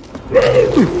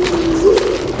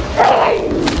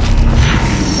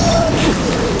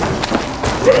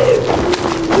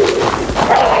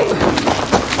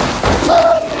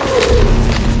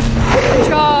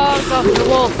 Jaws of the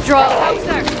wolf, draw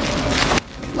closer.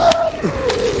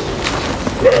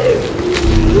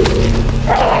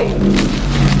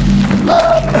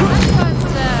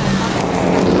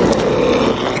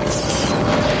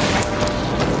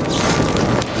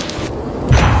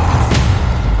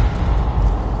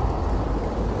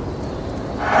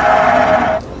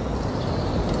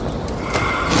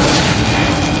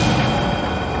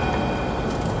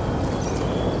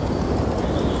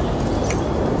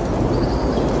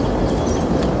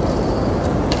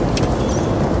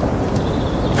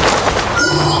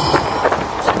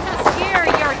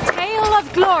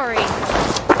 glory.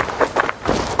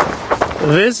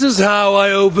 This is how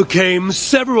I overcame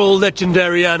several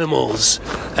legendary animals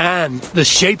and the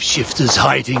shapeshifters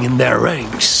hiding in their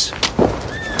ranks.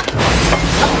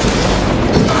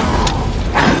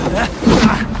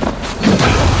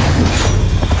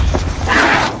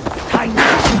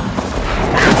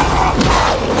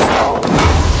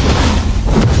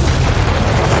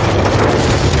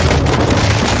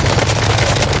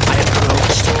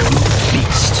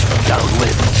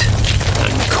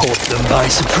 By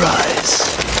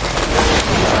surprise.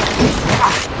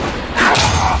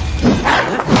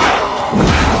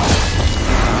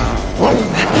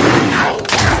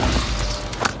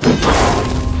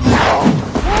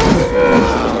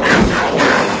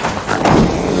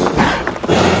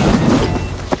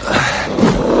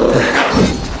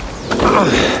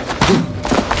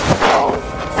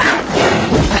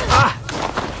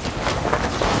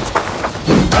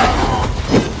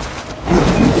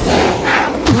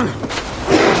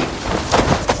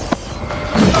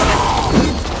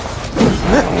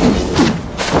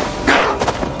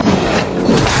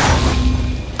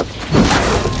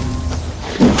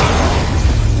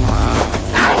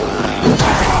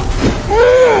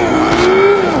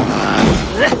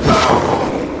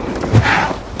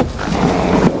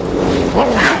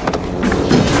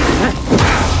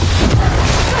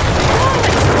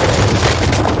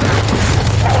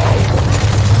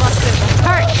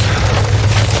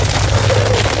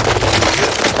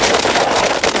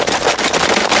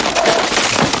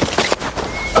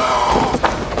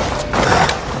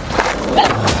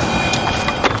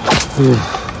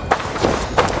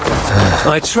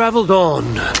 I traveled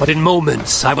on, but in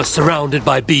moments I was surrounded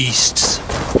by beasts.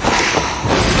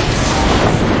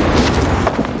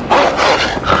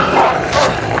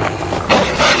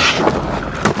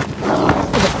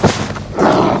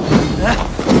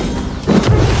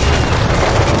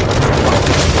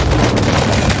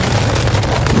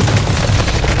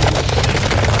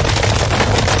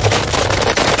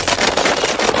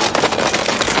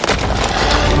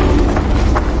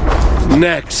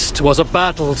 Next was a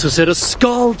battle to set a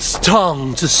skald's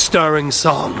tongue to stirring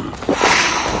song.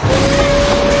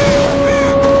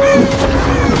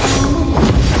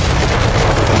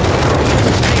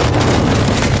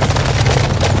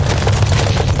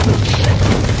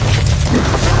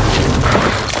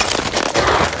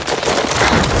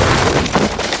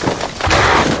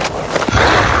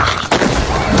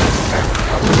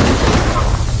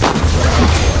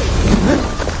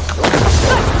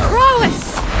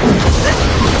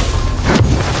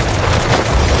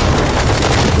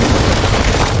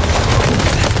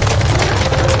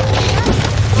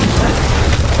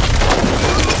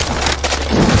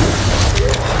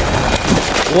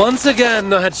 Once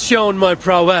again, I had shown my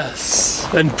prowess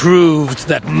and proved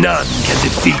that none can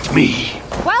defeat me.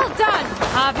 Well done,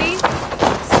 Harvey.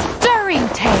 Stirring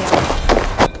tale.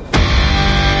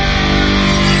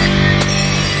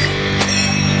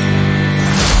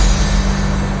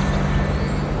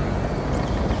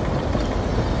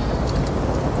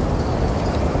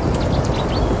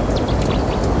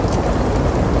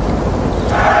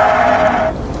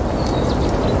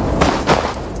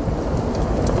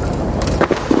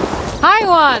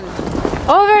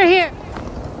 Over here!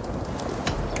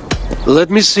 Let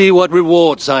me see what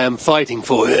rewards I am fighting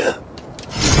for here.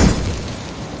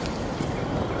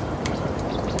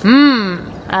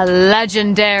 A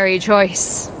legendary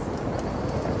choice.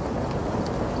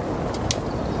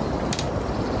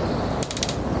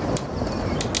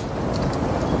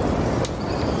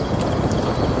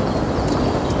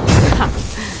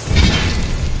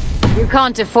 You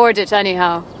can't afford it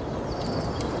anyhow.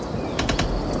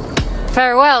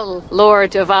 Farewell,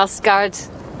 Lord of Asgard.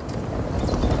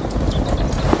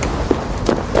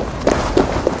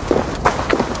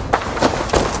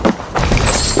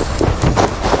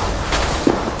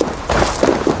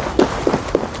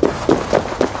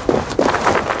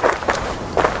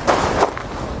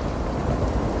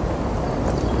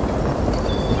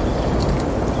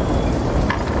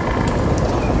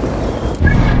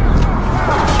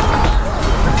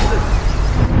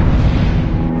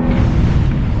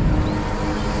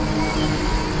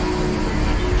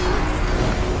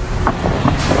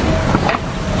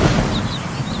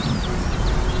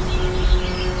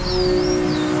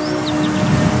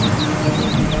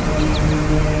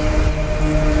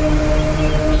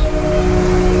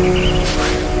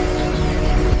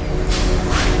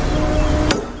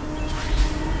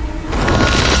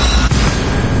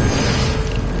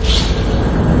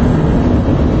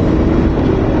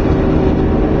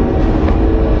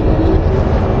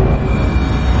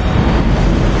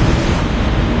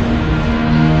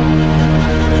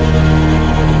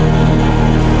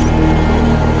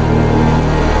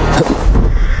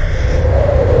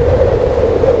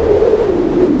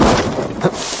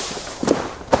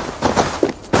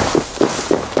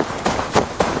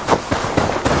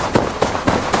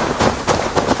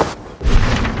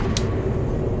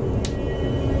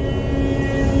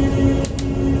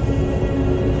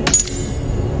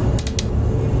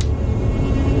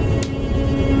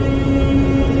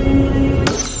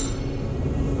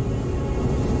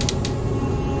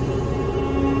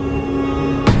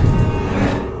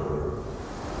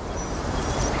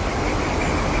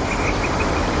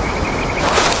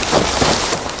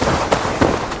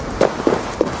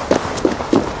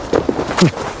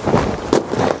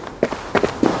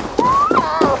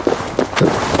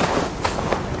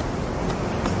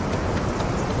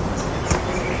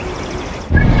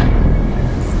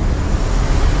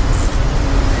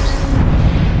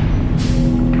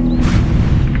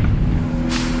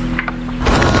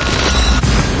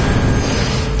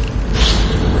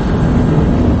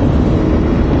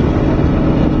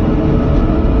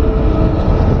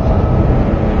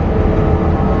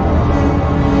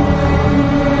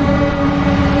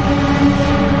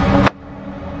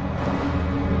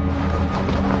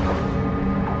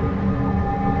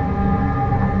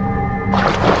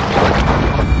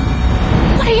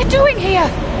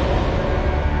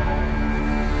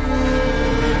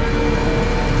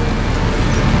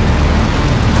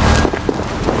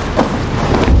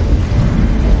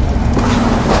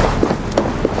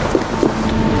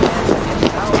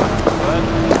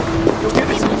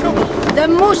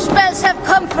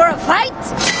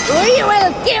 We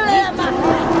will give them a...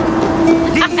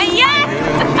 Yes!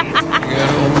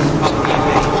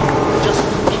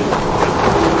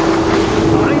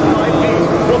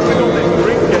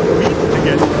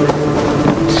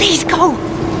 Please go!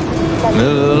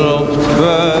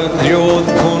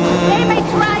 They may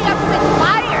triumph with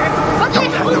fire, but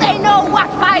little do they know what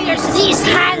fires these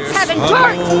hands have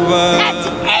endured! That's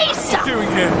Asa!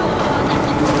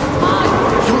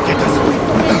 You'll get us away.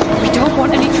 We don't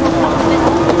want any trouble.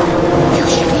 You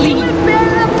should leave. We will bear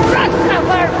the brunt of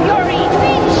her fury.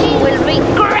 She will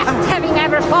regret having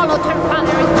ever followed her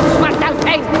father into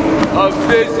Svartalfheim. I'm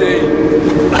busy.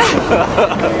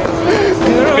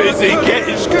 Busy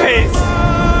getting pissed.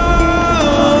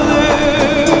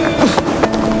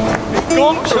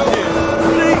 Gone from here.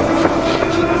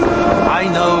 I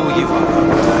know you.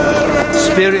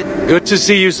 Spirit. Good to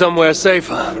see you somewhere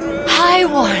safer. Hi,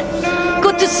 Warren.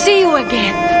 Good to see you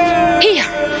again. Here,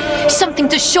 something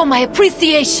to show my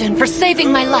appreciation for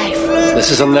saving my life. This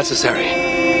is unnecessary,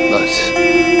 but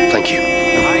thank you.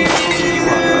 I know you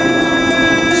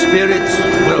are. Spirits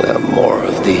will... There are more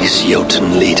of these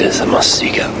Jotun leaders I must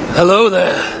seek out. Hello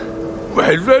there.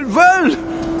 Well.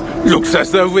 Looks as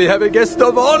though we have a guest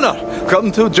of honor.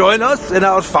 Come to join us in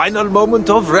our final moment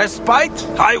of respite.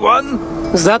 High one.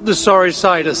 Is that the sorry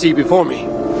sight I see before me?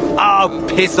 Oh,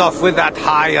 piss off with that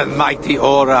high and mighty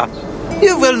aura.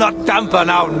 You will not dampen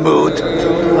our mood.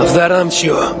 Of that I'm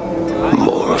sure.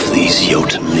 More of these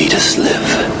Jotun leaders live.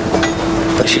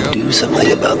 I should do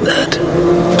something about that.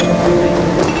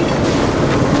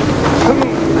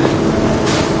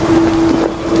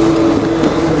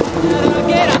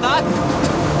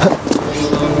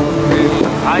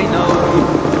 I know.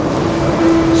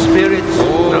 Spirits.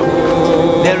 No.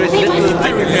 There is little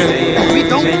I can say. We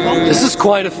don't want... This is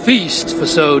quite a feast for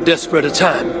so desperate a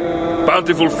time.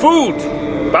 Bountiful food,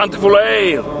 bountiful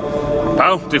ale,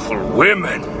 bountiful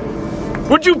women.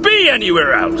 Would you be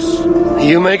anywhere else?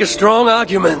 You make a strong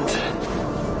argument.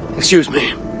 Excuse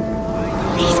me.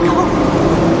 Please go.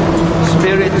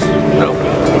 Spirits. No.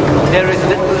 There is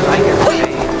little I can say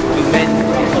to men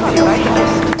of the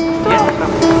righteous.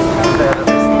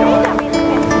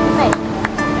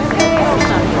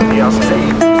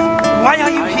 Why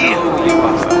are you here?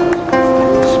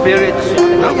 Spirits.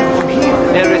 No.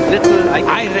 There is little I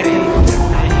reckon.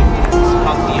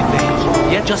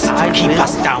 Yet just to keep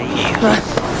us down here.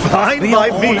 Fine by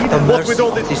me. What with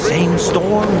all this... The same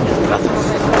storm, brothers.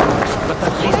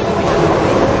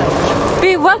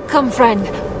 Be welcome, friend.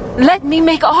 Let me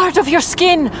make art of your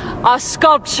skin, a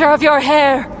sculpture of your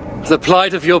hair. The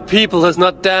plight of your people has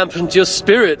not dampened your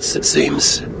spirits, it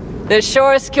seems. The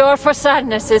surest cure for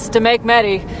sadness is to make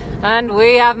merry, and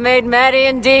we have made merry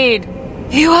indeed.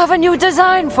 You have a new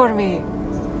design for me.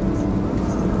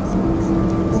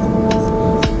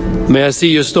 May I see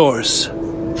your stores?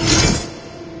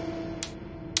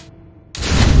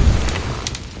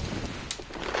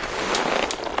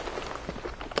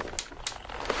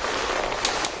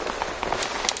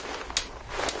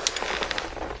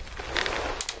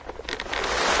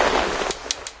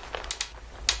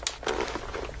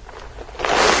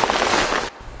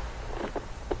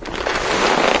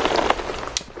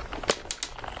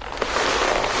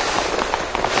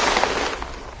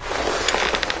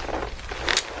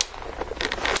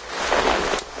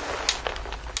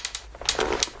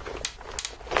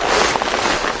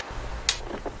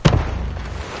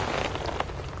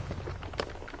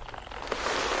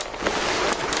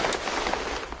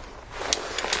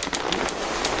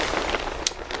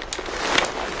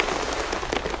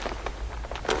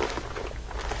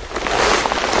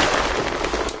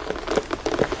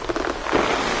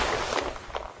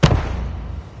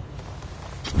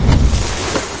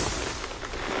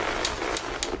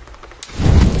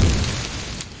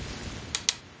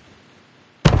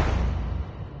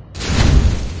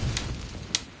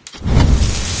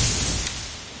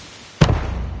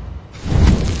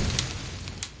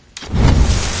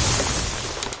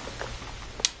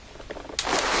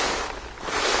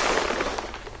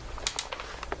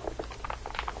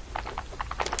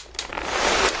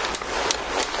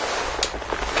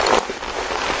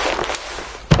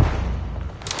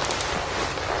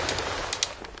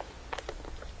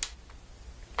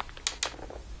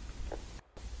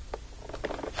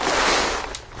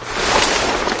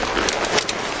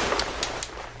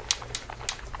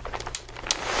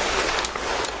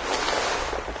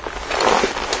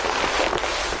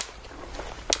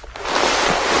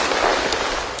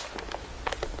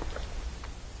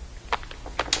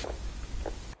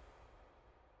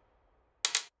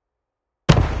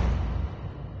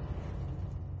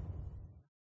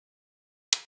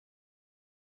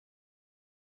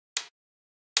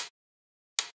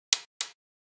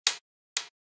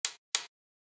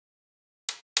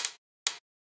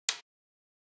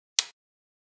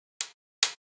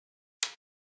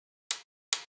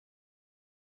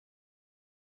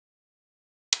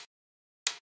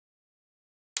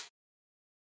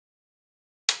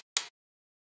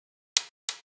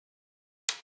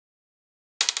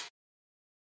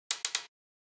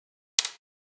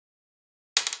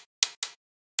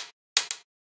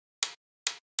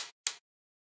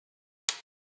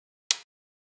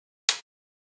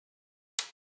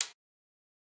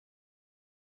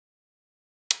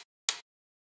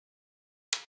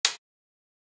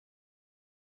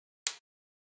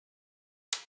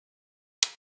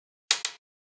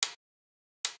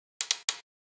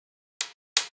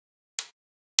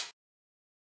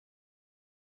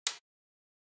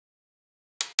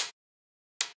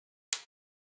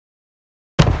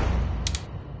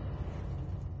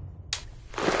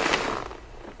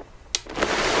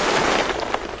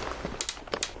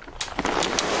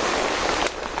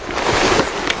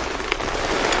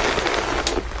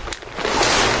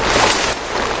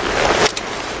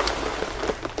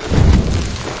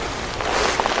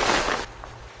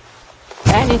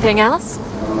 Anything else?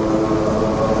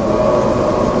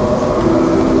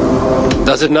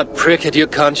 Does it not prick at your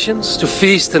conscience to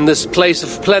feast in this place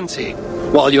of plenty,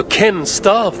 while your kin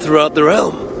starve throughout the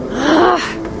realm?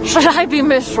 Should I be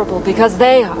miserable because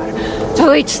they are?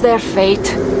 To each their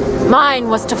fate. Mine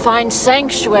was to find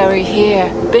sanctuary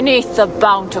here, beneath the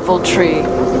bountiful tree.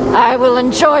 I will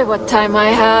enjoy what time I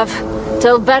have,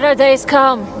 till better days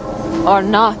come, or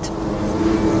not.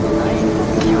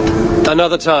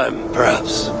 Another time,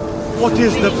 perhaps. What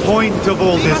is the point of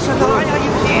all this?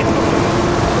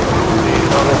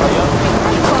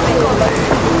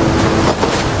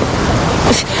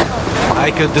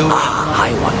 I could do it.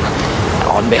 High One.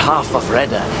 On behalf of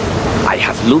Reda, I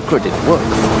have lucrative work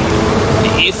for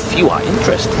you. If you are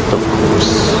interested, of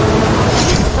course.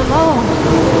 Alone.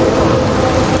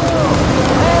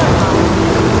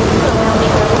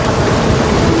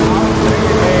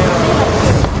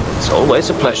 It's always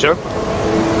a pleasure.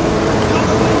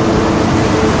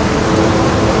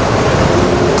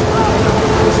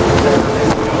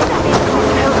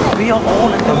 We are all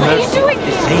at the mercy of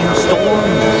the same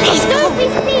storm.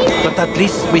 But at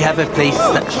least we have a place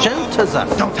that shelters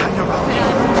us. Don't hang around.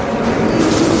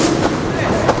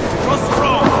 What's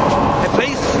wrong? A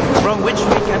place from which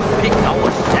we can pick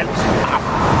ourselves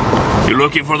up. You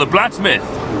looking for the blacksmith?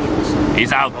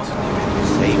 He's out.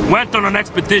 Went on an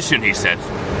expedition, he said.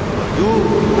 You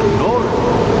and Lord,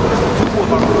 two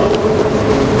of our own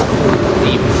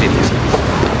citizens.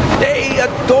 They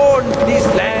adorn these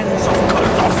lands of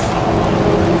Koldoth.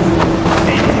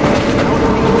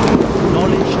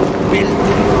 Knowledge,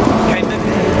 building,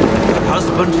 chemical,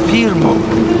 husband Firmo.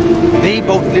 They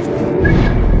both lived.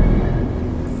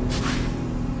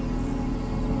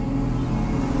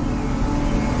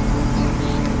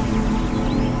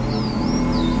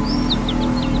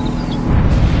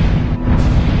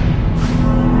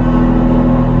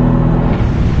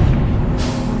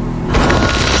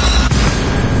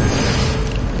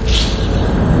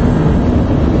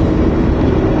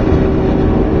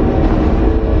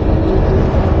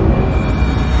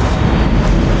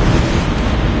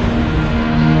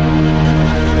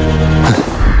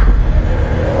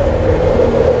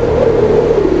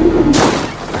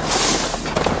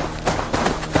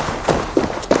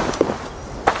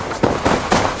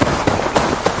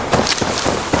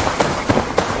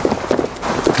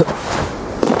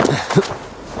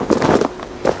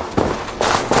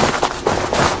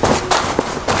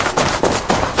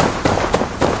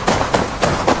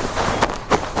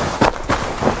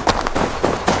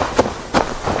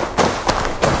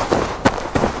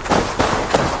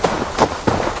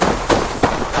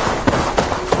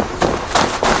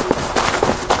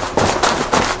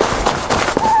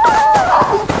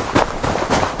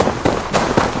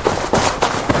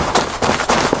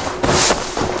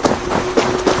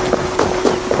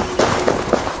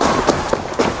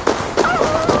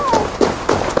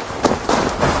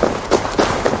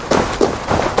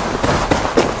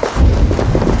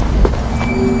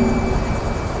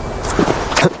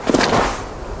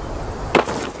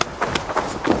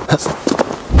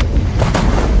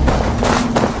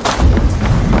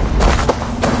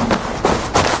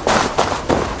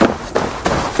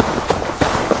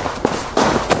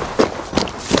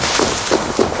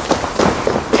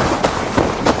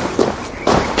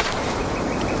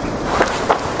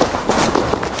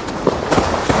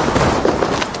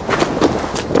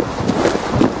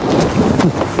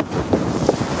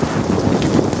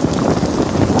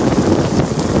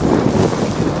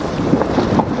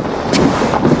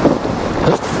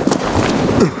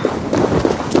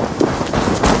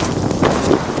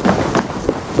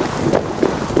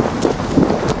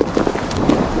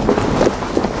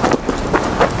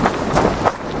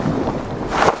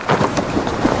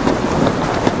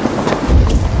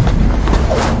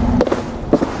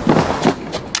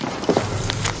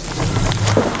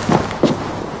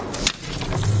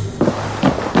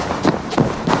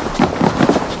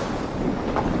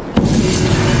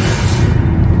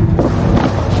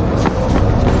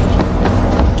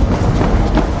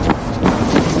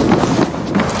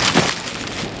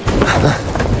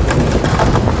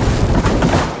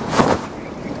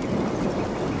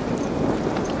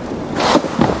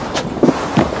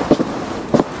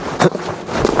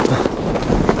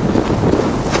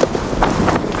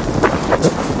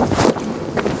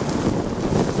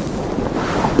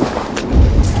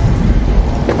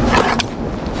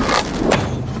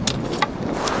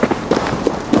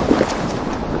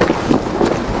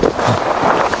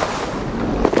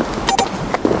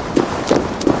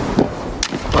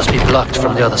 Blocked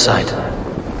from the other side.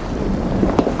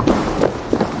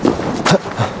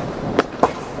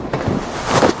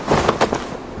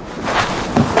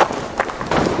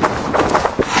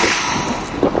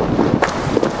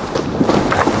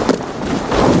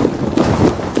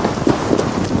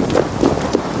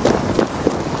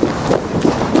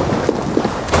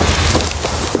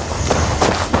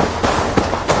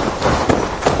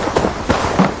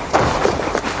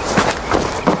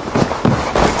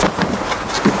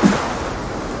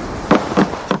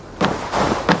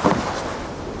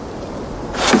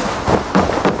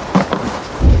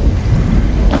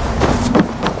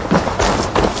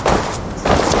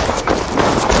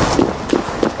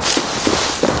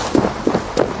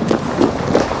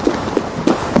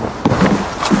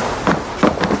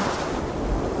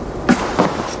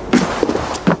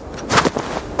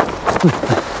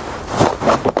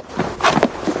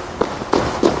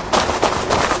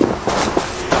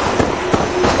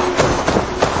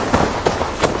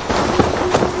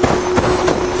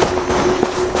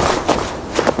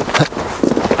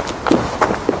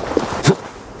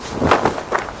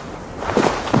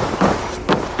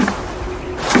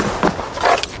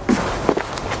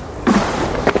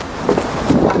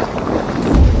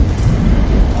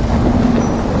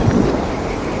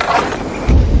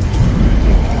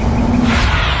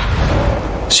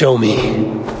 Show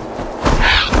me.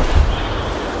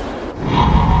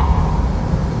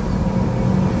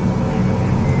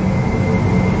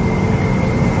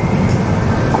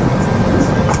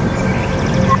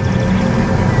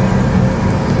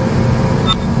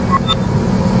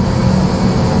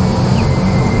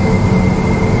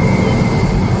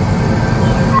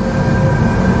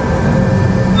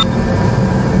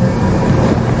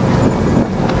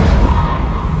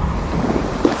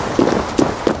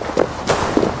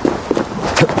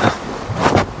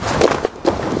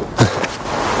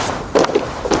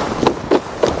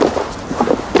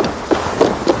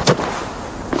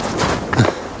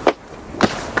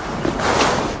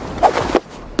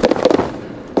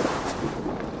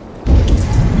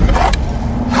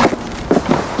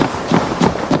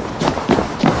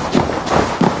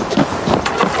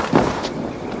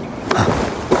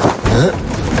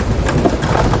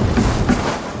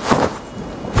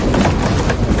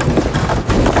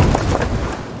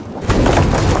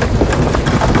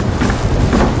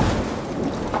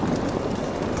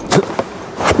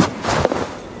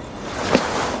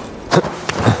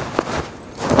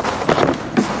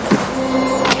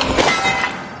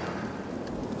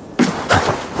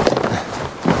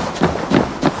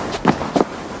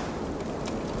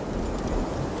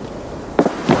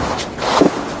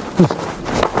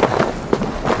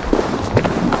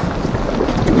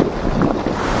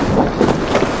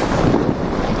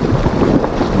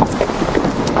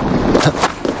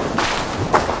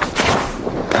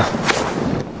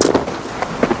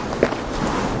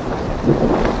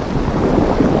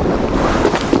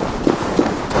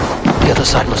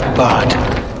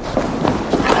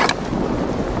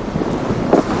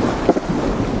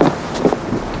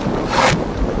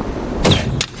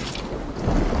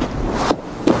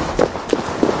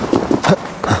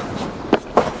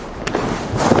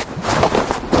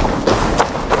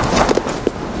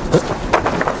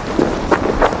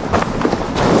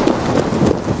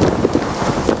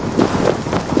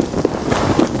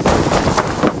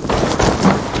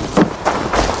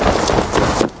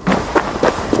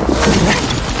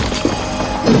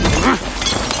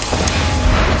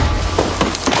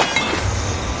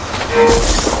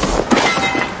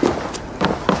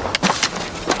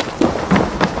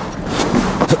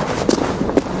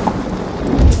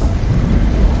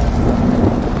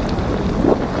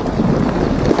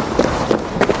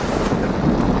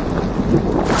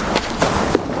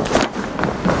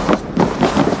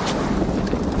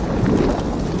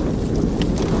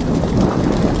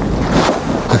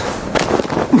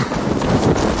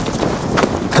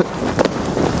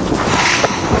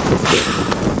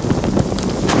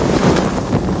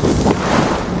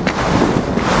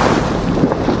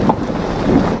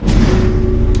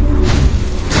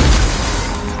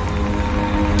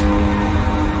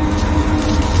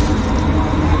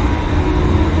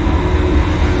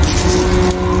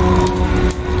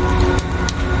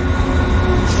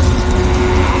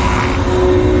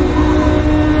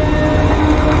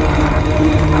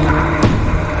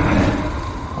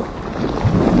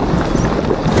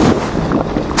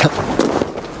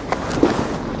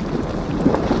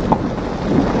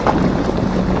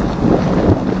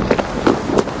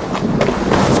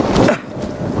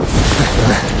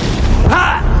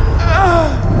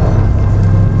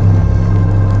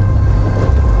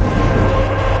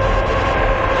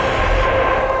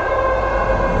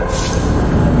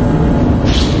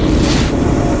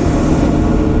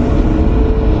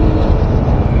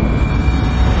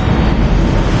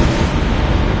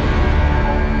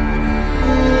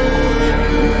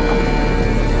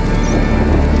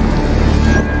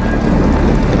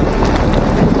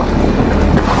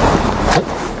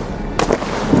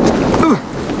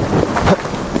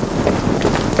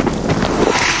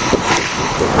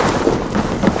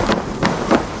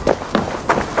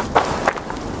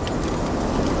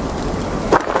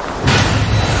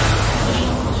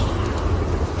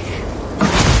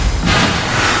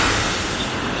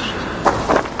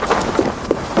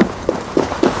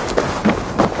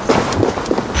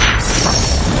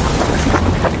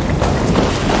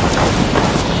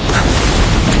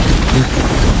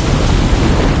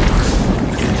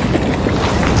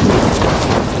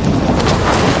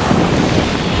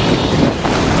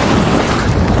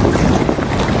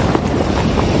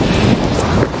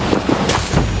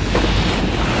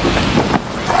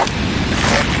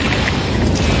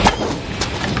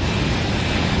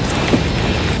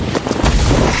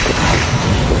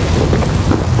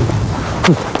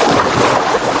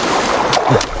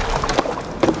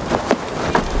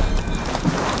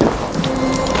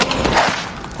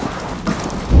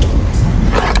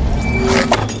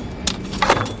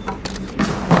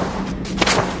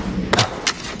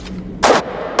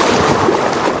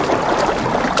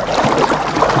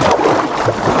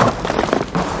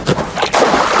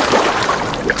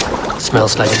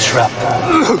 Smells like a trap.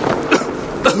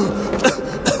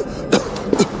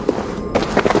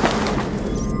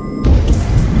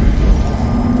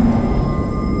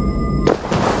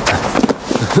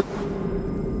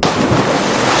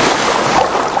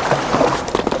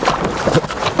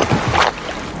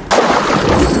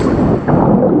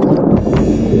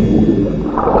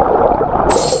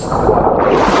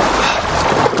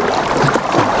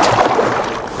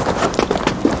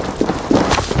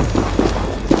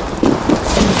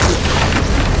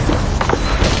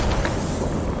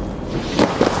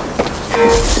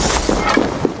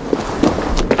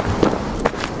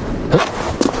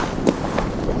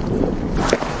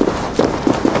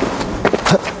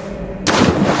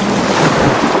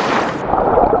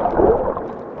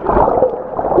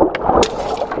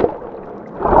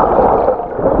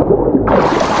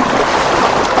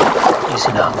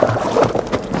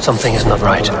 Something is not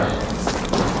right.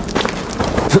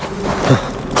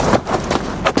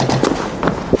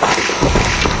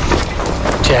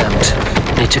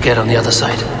 Jammed. Need to get on the other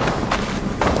side.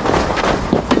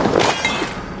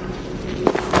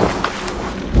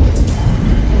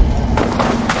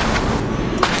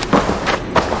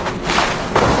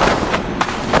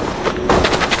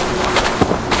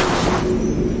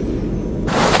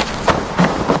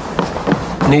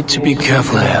 Need to be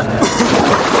careful here.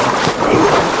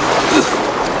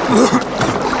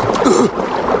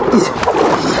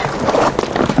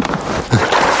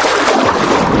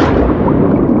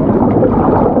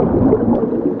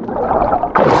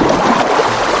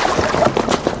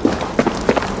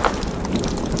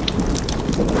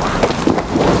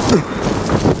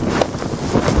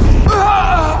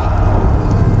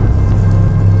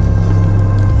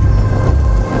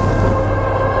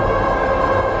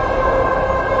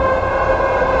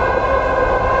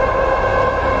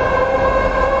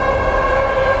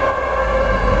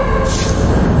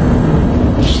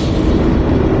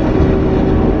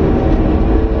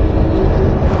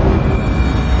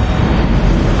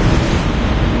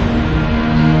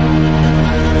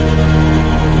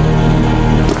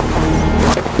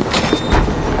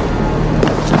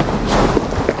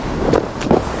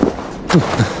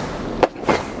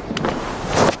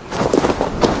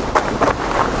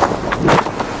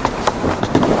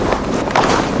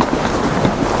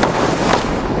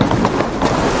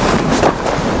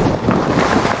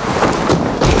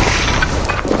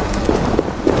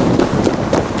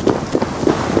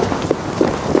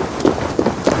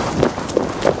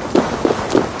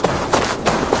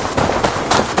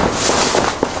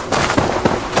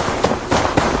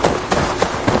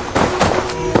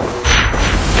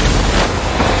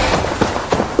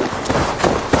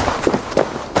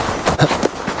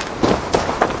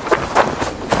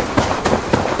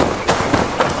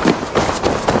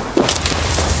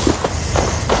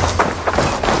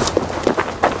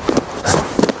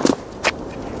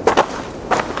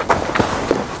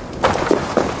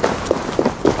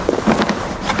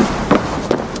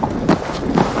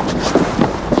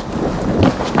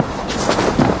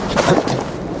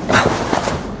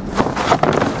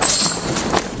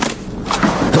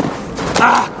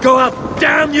 Go up!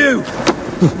 Damn you!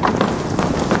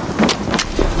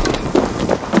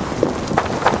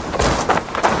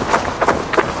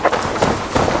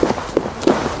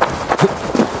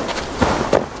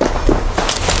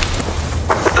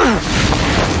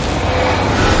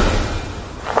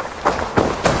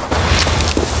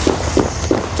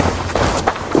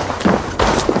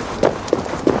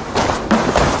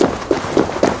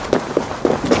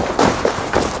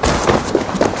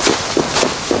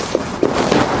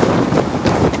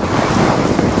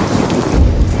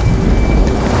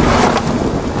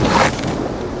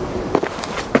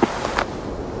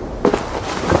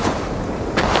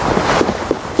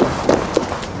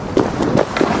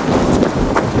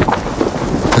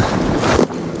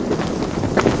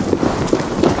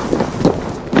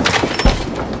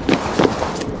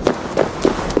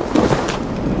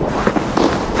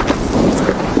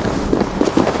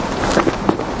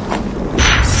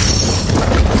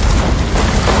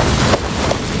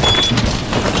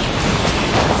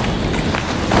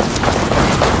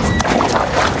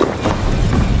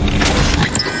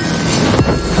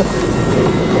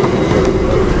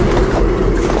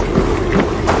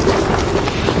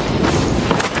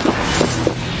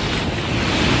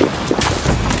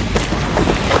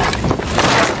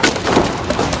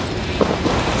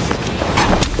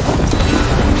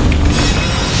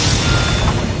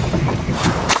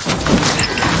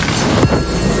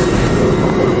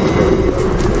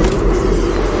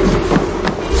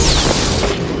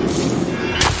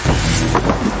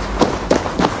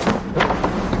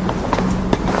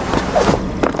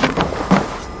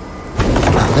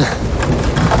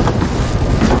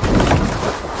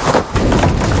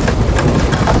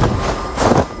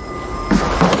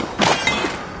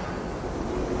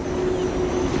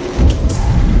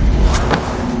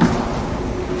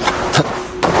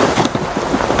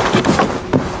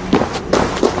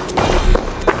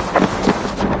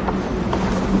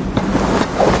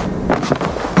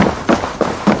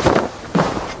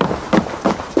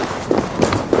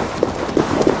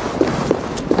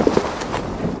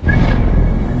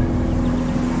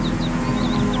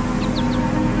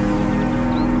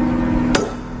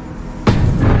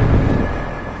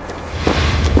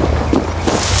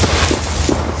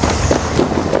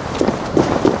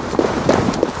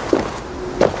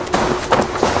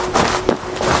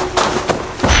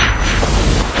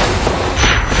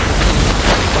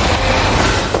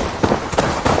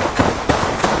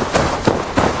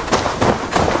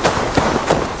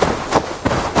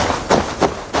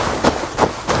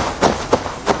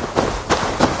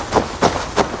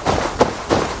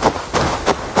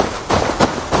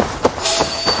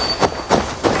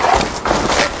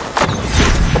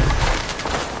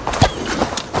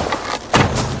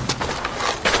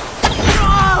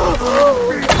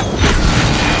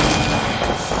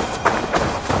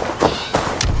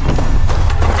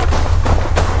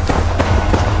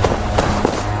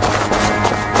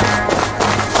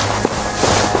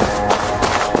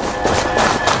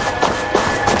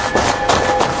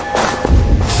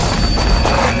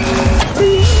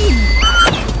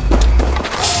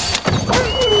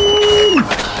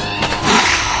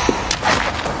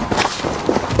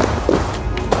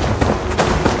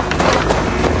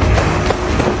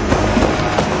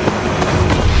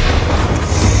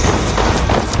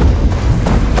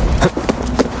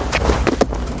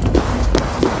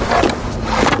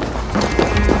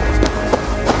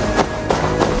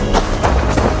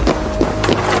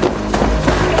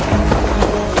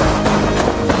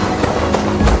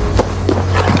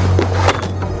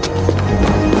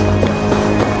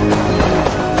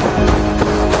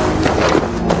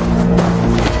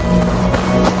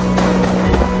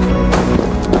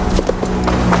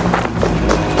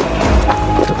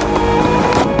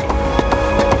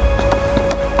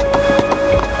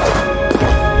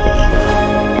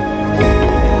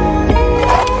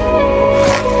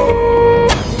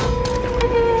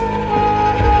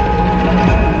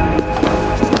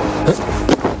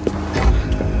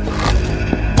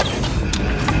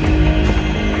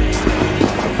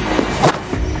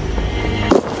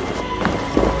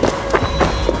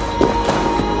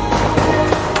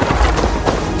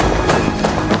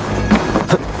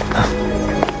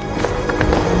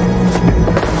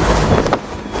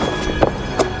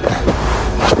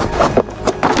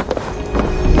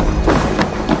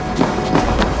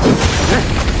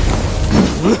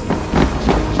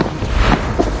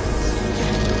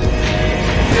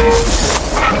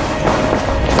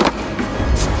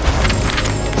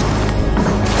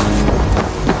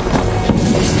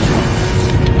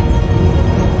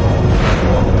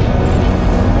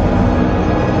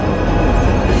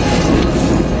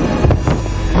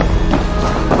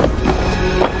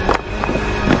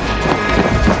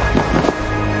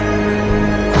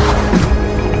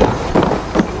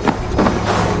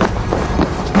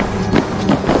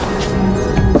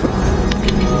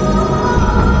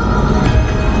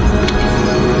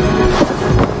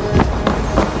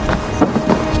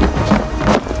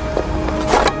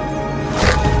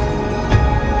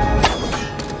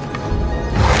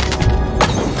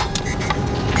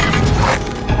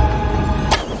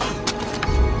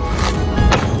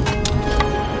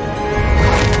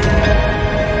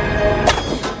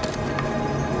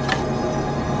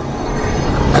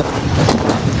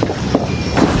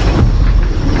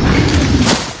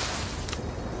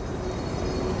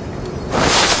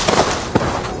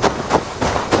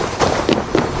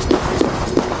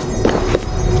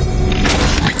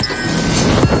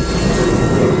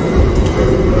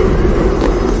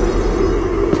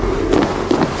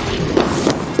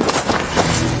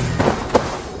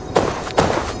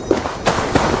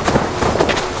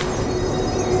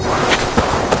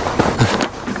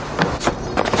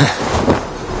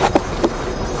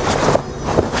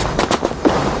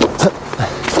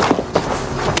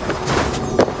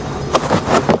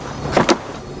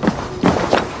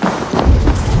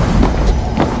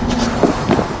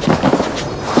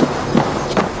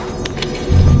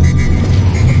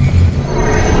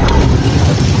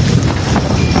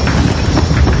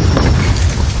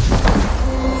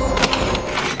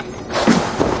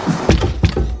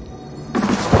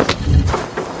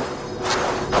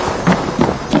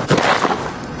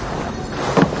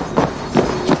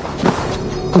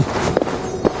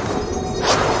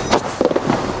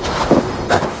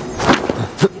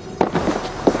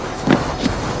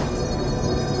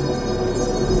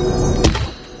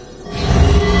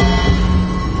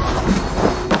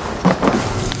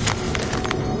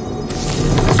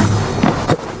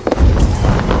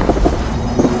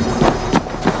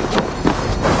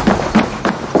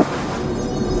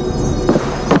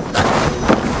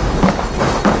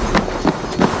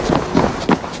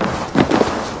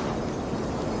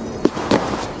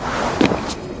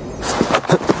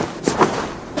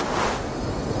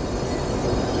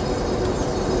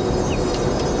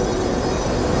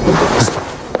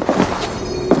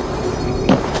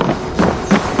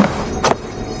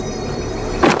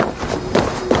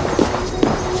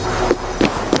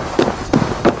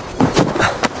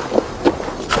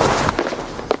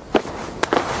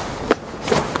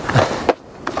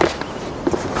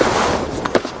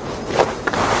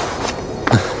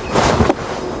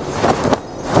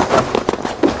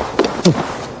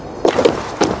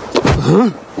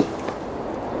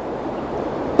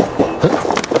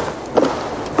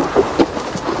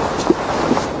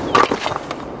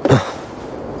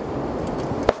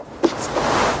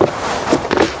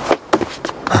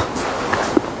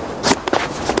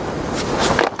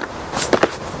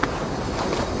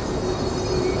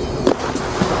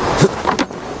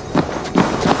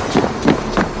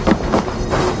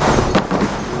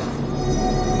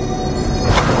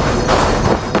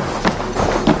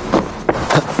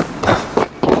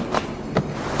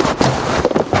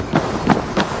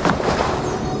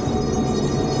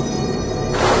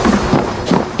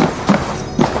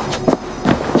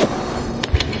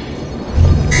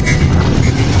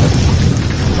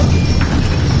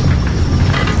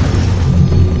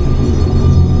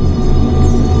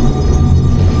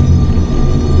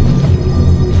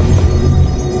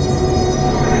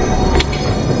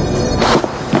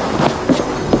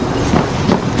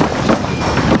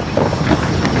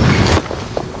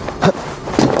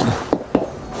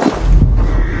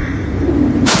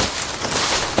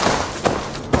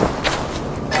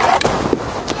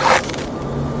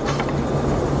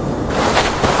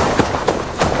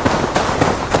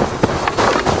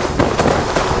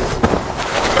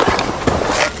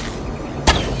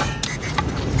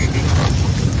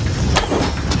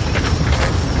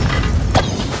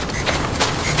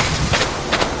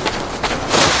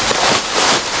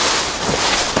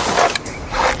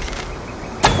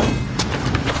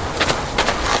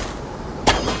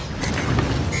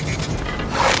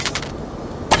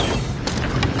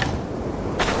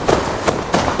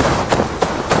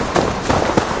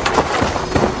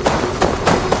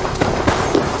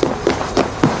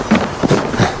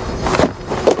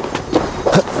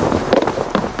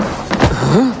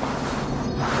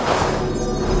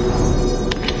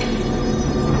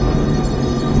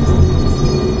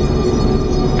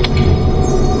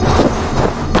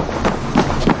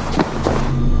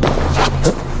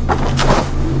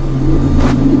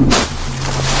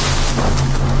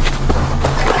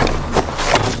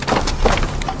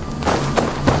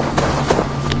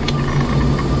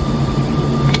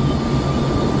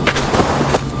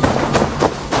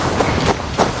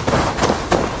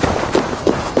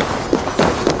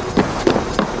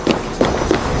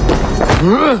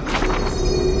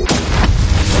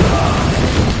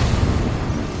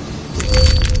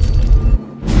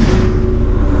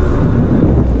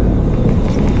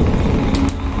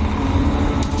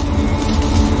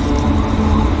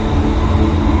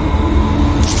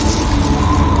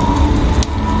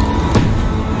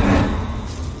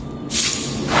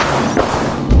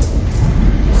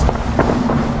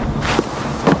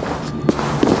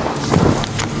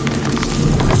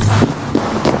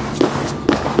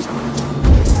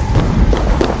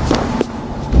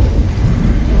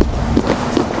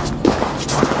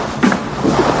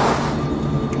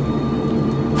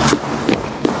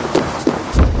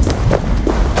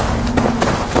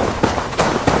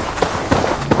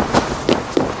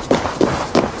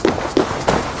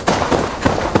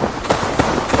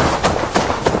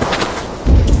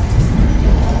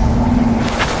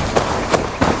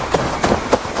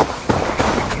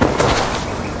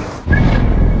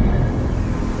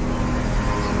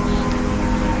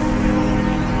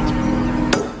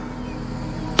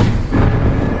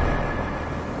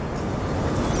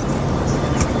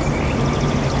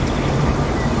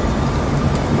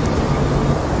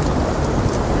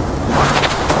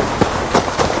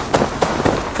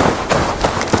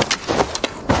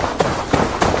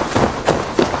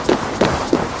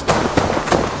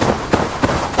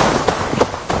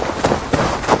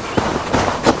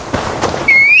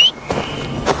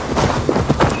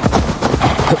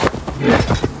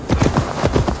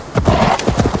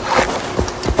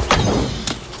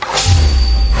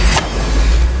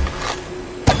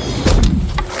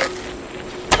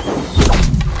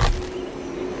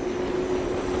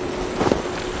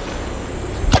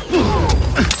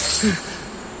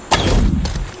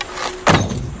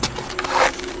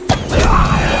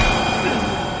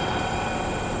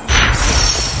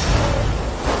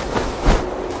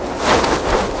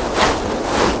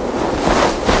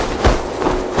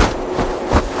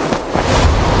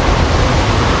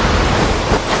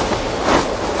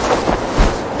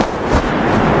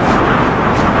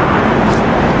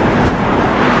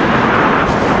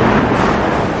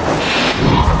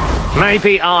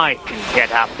 Maybe I can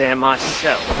get up there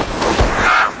myself.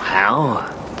 Somehow.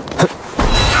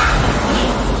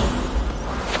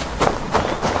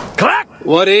 Clack!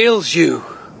 What ails you?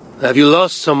 Have you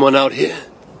lost someone out here?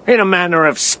 In a manner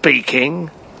of speaking.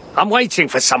 I'm waiting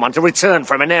for someone to return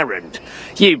from an errand.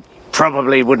 You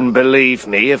probably wouldn't believe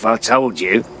me if I told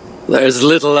you. There's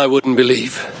little I wouldn't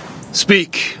believe.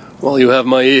 Speak, while you have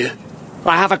my ear.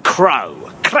 I have a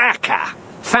crow, Cracker.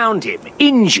 Found him,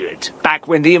 injured, back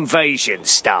when the invasion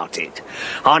started.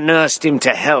 I nursed him to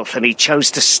health and he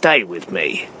chose to stay with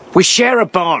me. We share a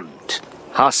bond.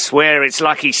 I swear it's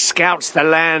like he scouts the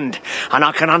land and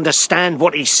I can understand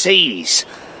what he sees.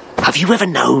 Have you ever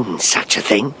known such a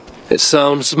thing? It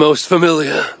sounds most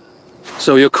familiar.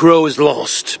 So your crow is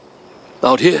lost.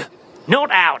 Out here?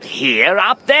 Not out here,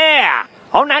 up there.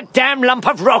 On that damn lump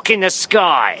of rock in the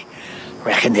sky.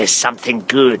 Reckon there's something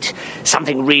good,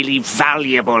 something really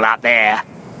valuable up there.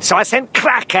 So I sent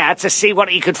Cracker to see what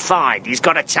he could find. He's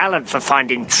got a talent for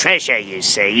finding treasure, you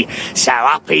see. So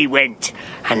up he went,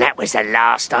 and that was the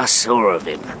last I saw of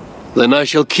him. Then I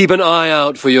shall keep an eye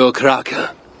out for your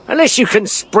Cracker. Unless you can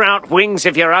sprout wings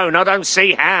of your own, I don't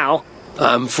see how.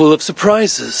 I'm full of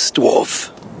surprises,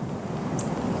 dwarf.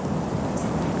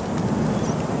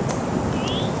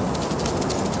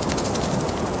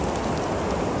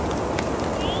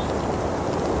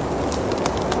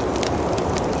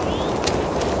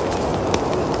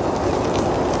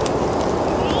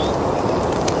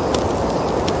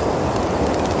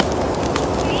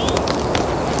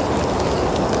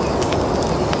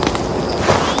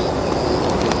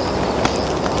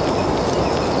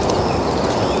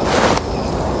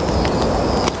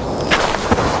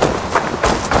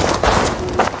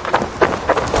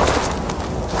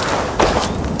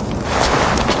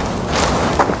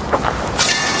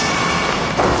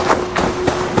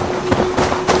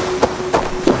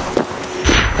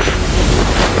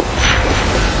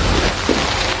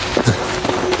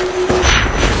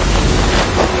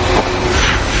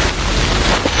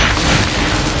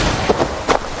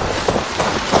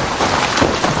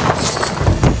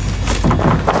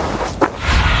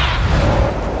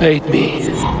 Aid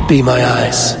me. Be my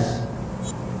eyes.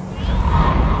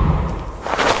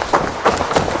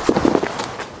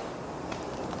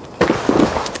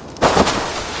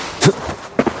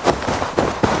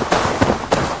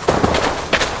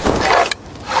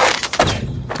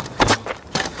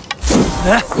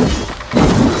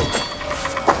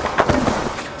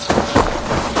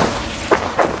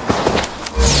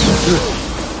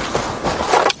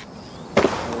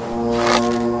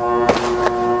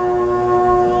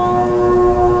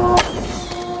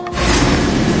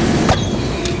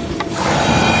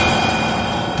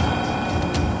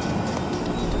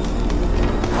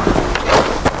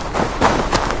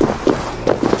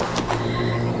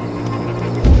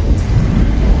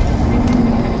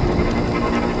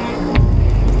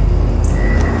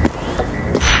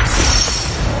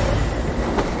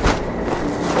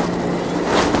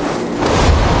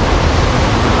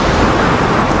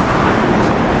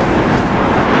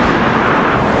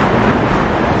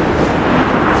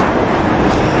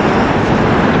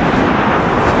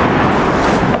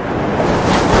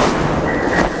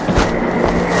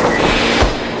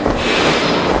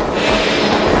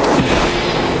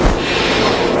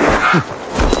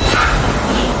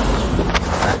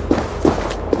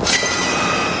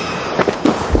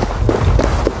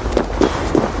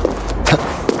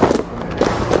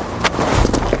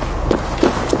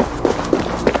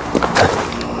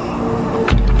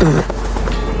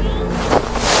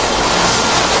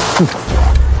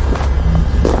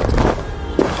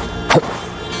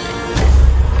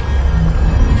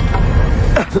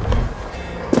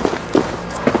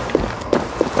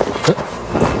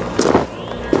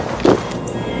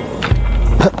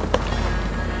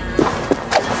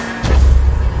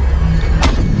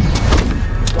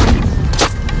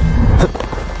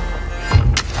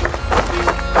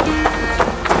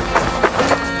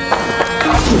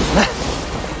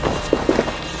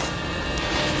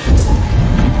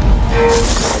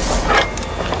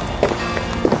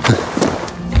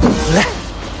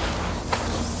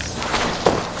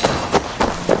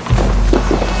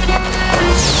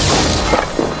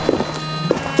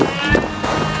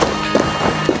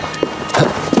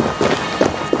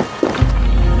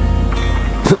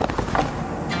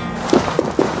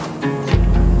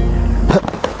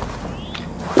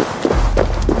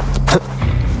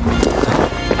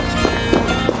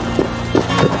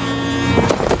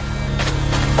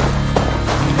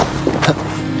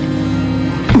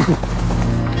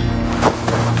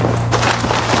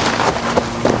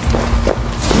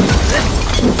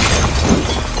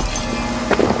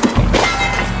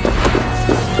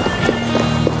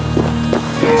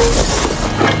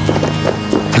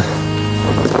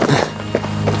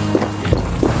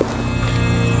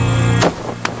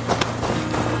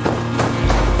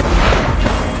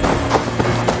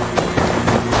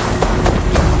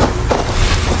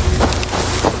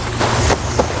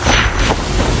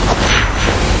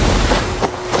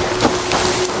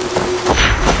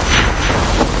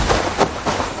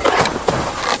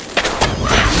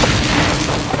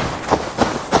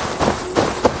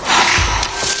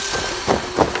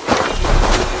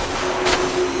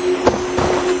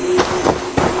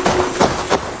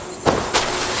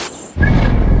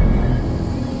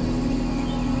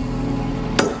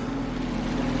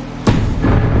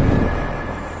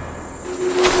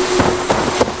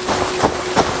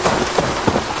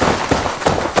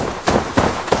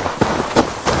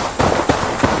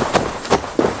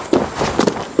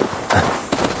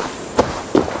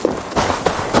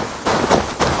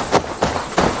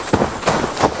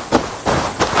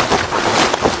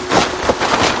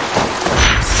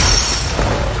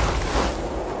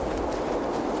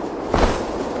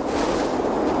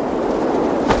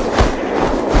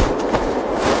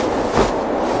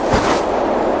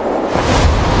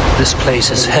 This place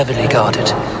is heavily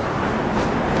guarded.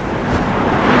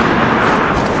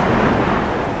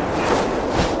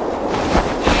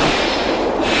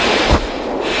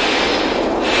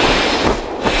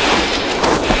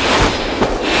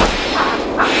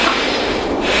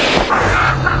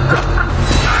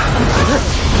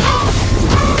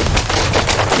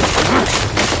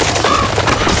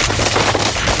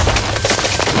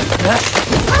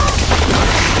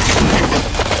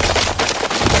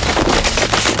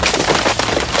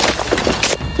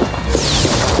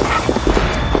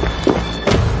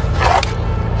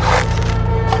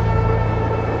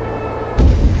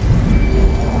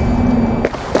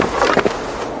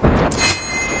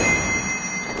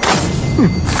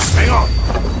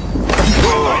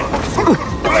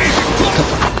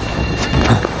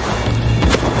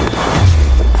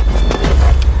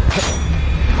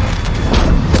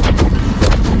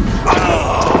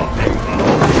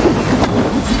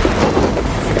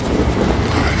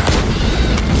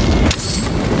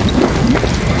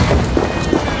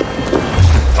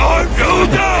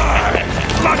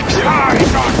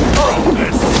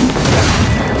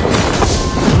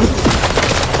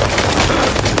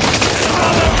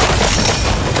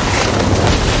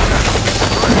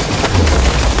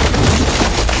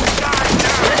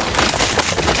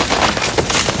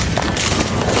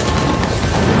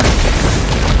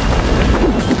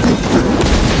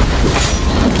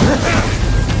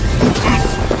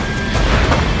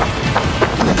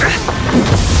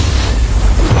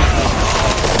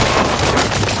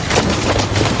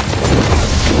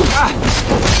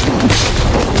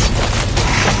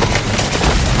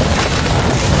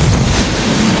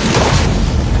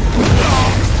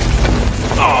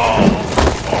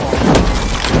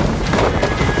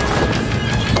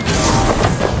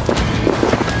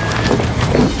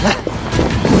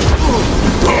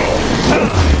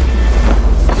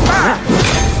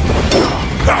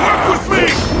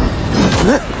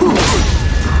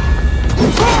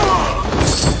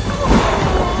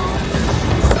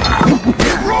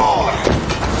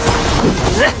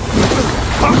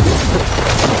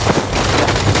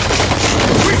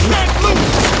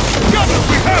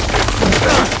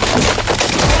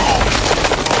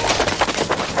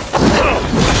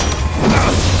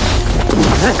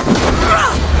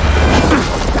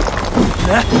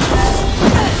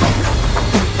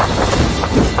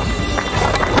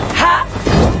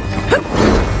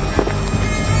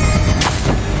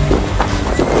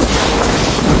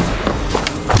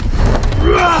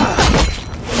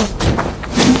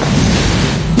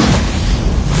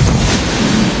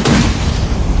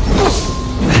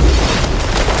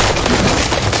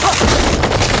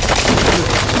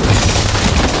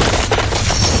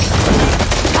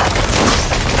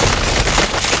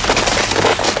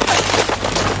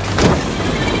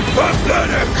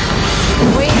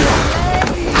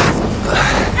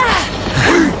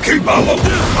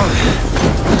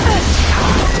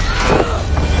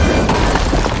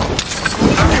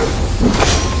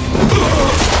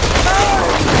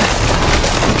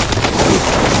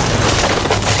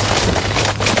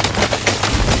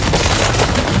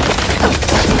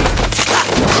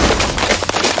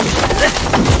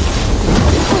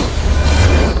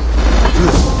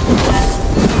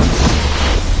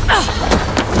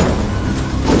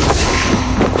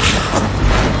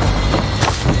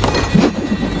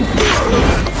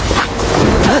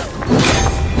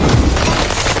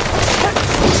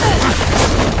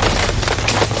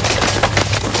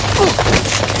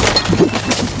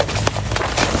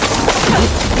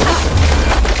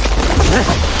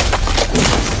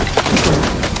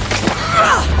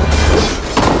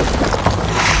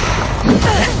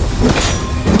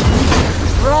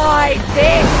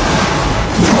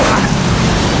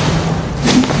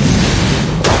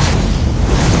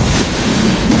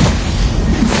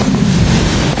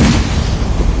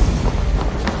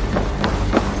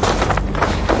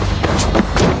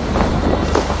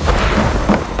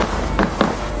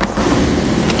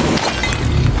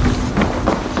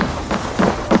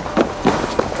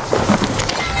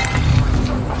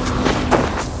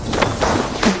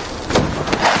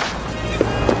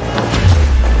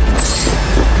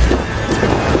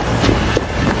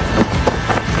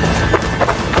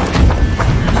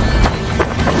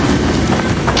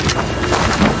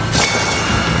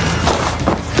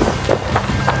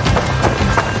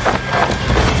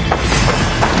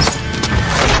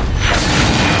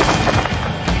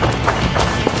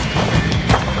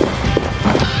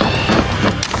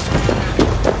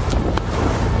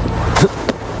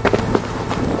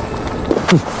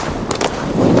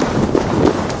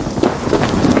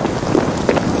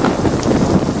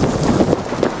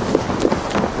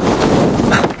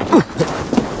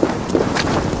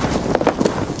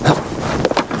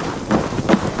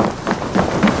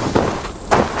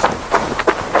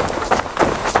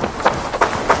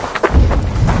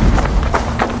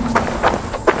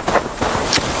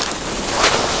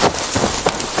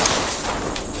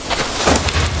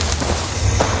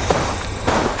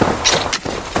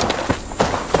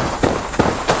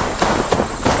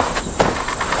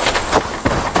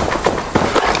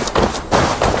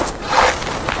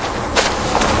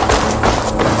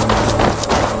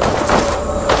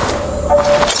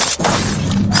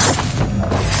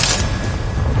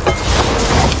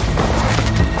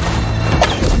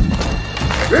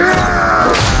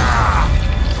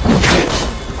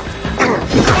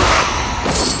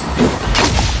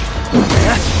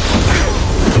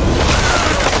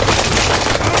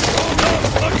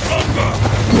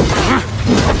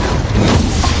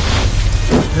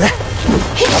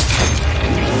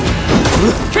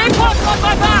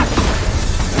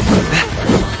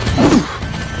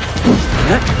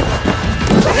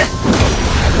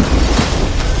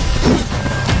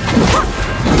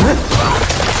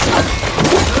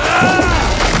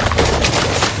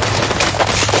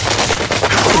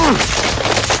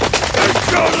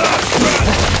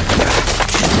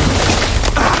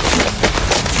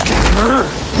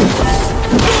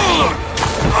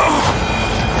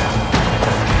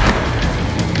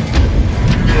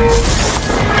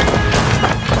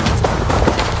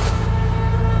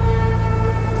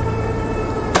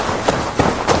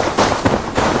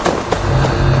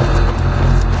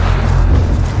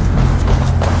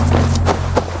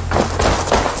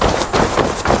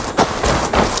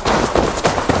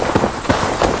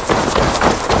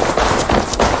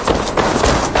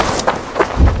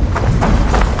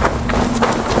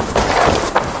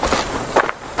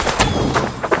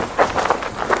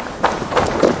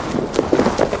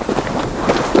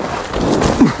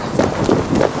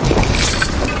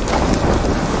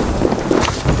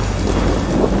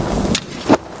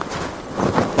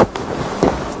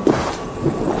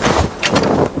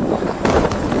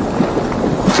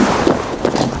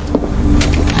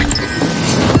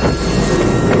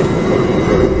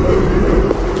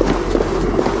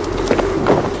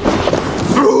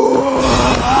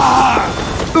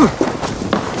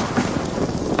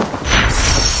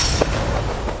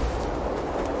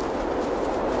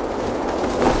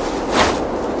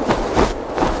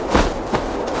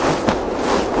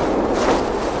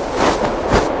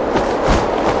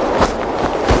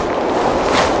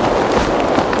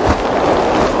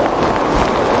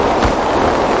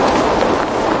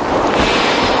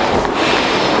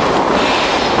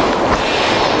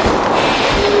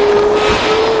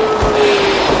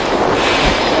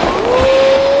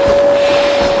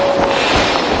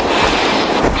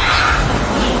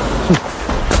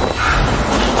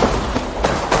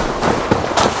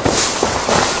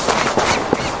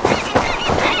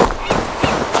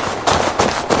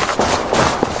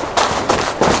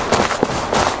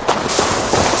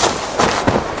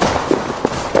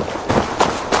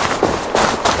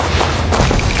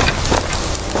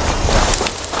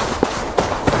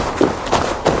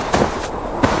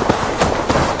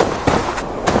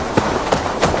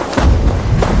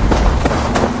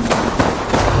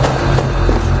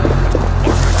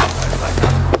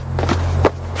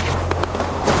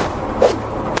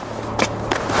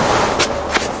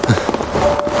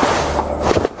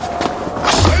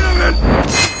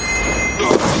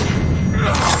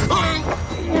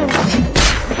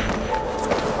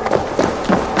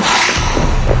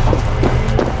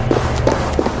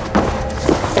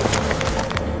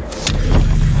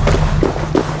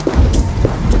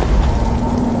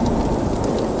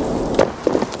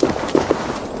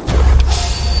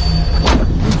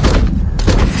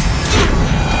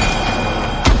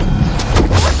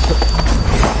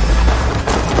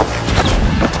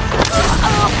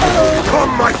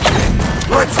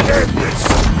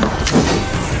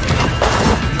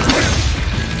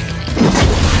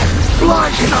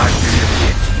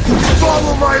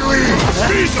 Follow my lead!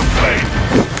 Speed the flame!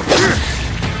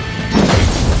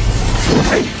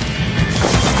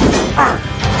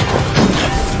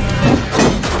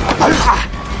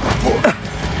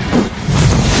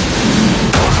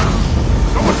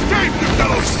 No escape, you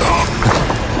fellow stock!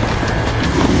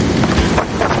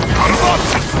 Out of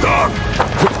options, stock!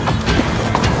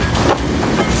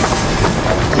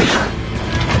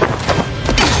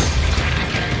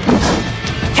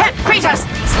 Kent Peters,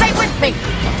 stay with me!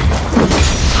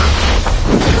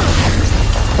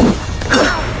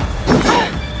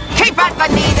 Keep at the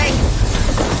kneading!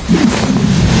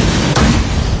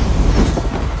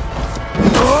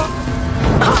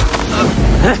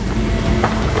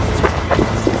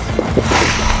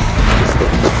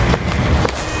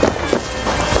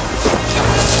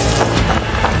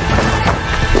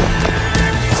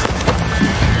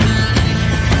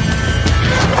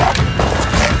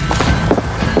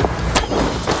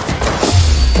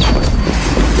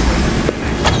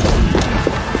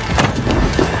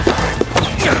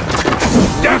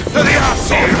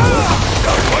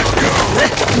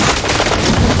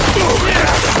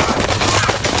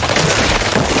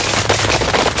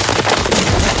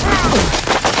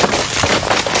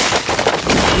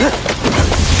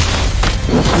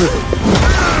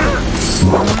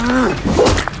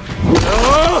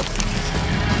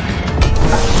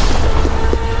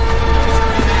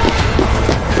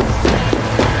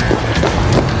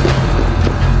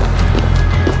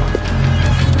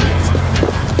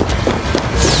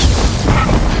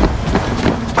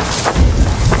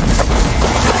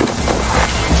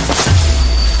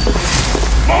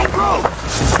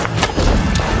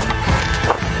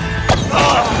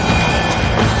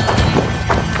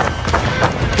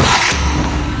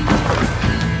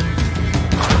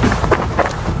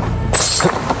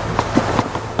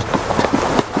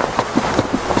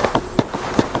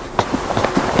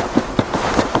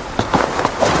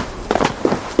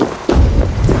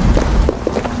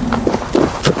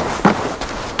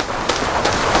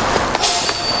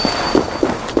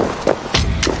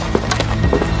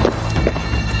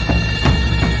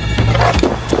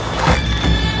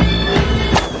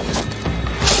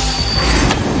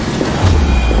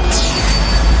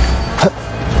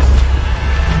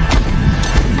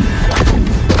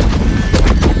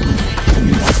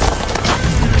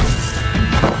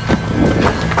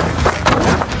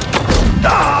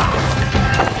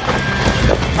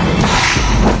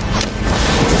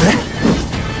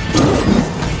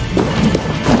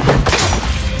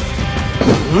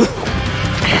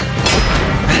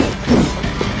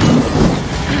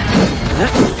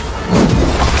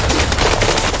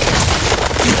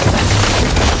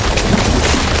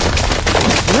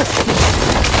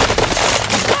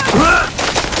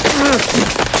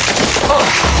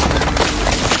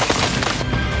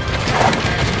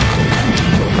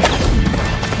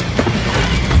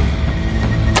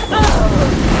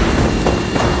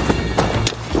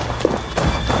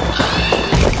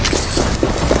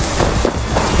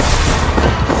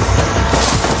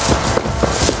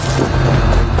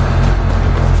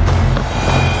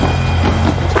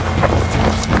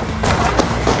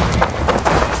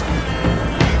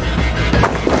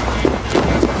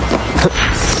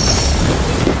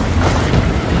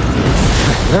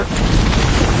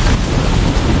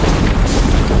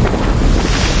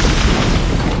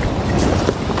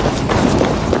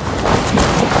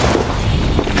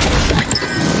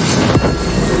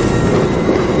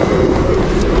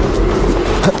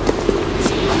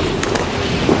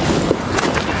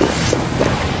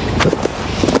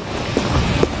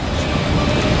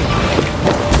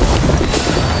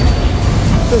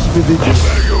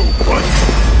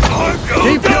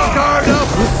 Keep your guard up!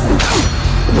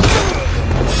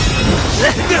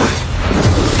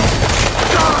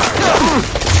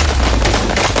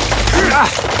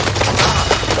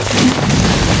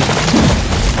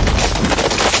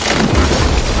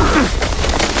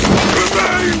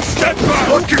 Remain steadfast!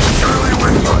 Look at Shirley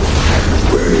with us!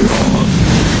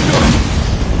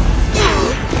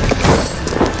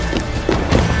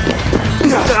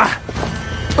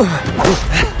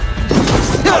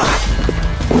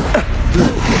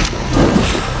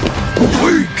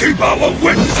 We keep our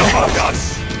wits among us!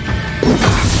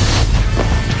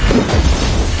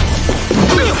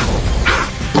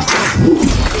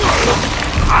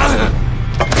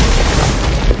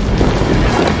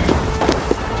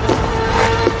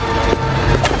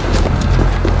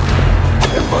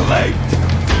 If we're late.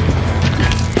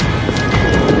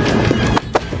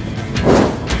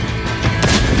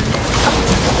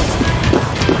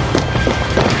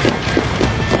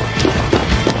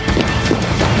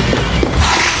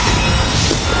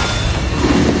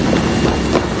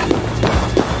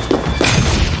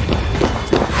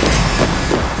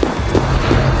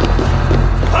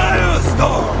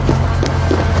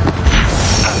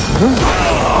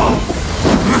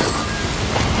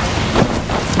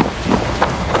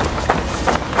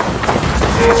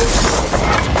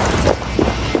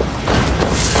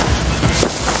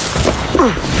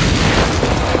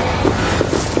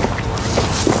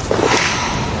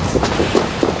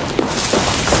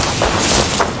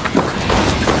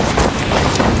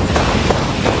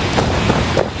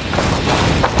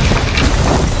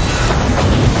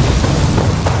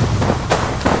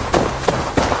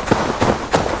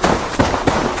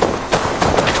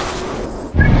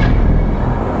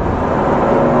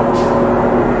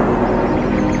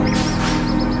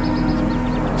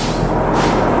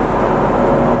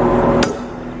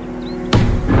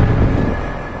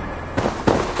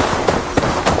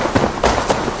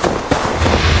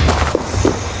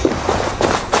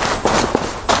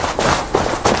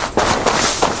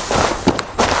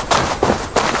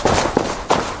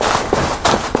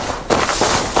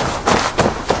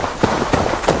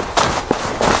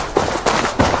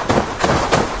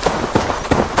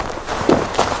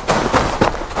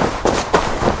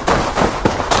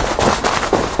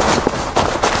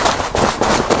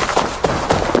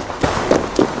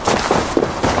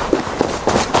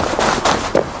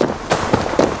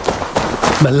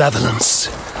 Malevolence.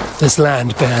 This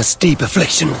land bears deep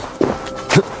affliction.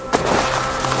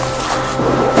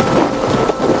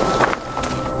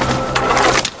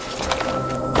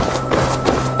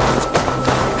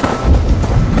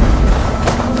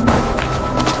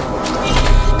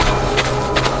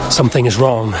 Something is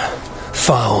wrong.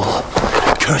 Foul.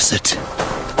 Curse it.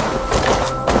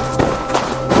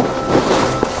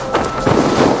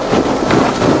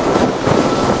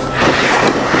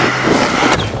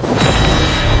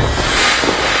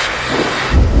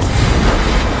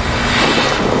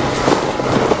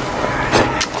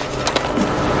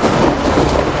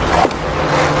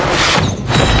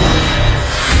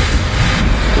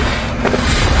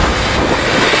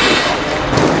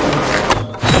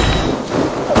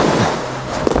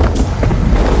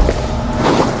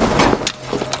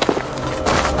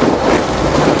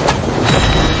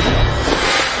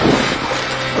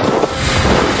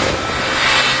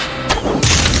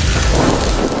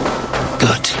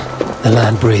 The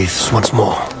land breathes once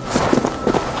more.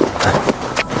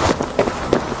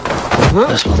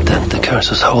 This will dent the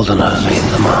curse's hold on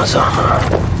underneath the Mars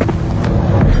armor.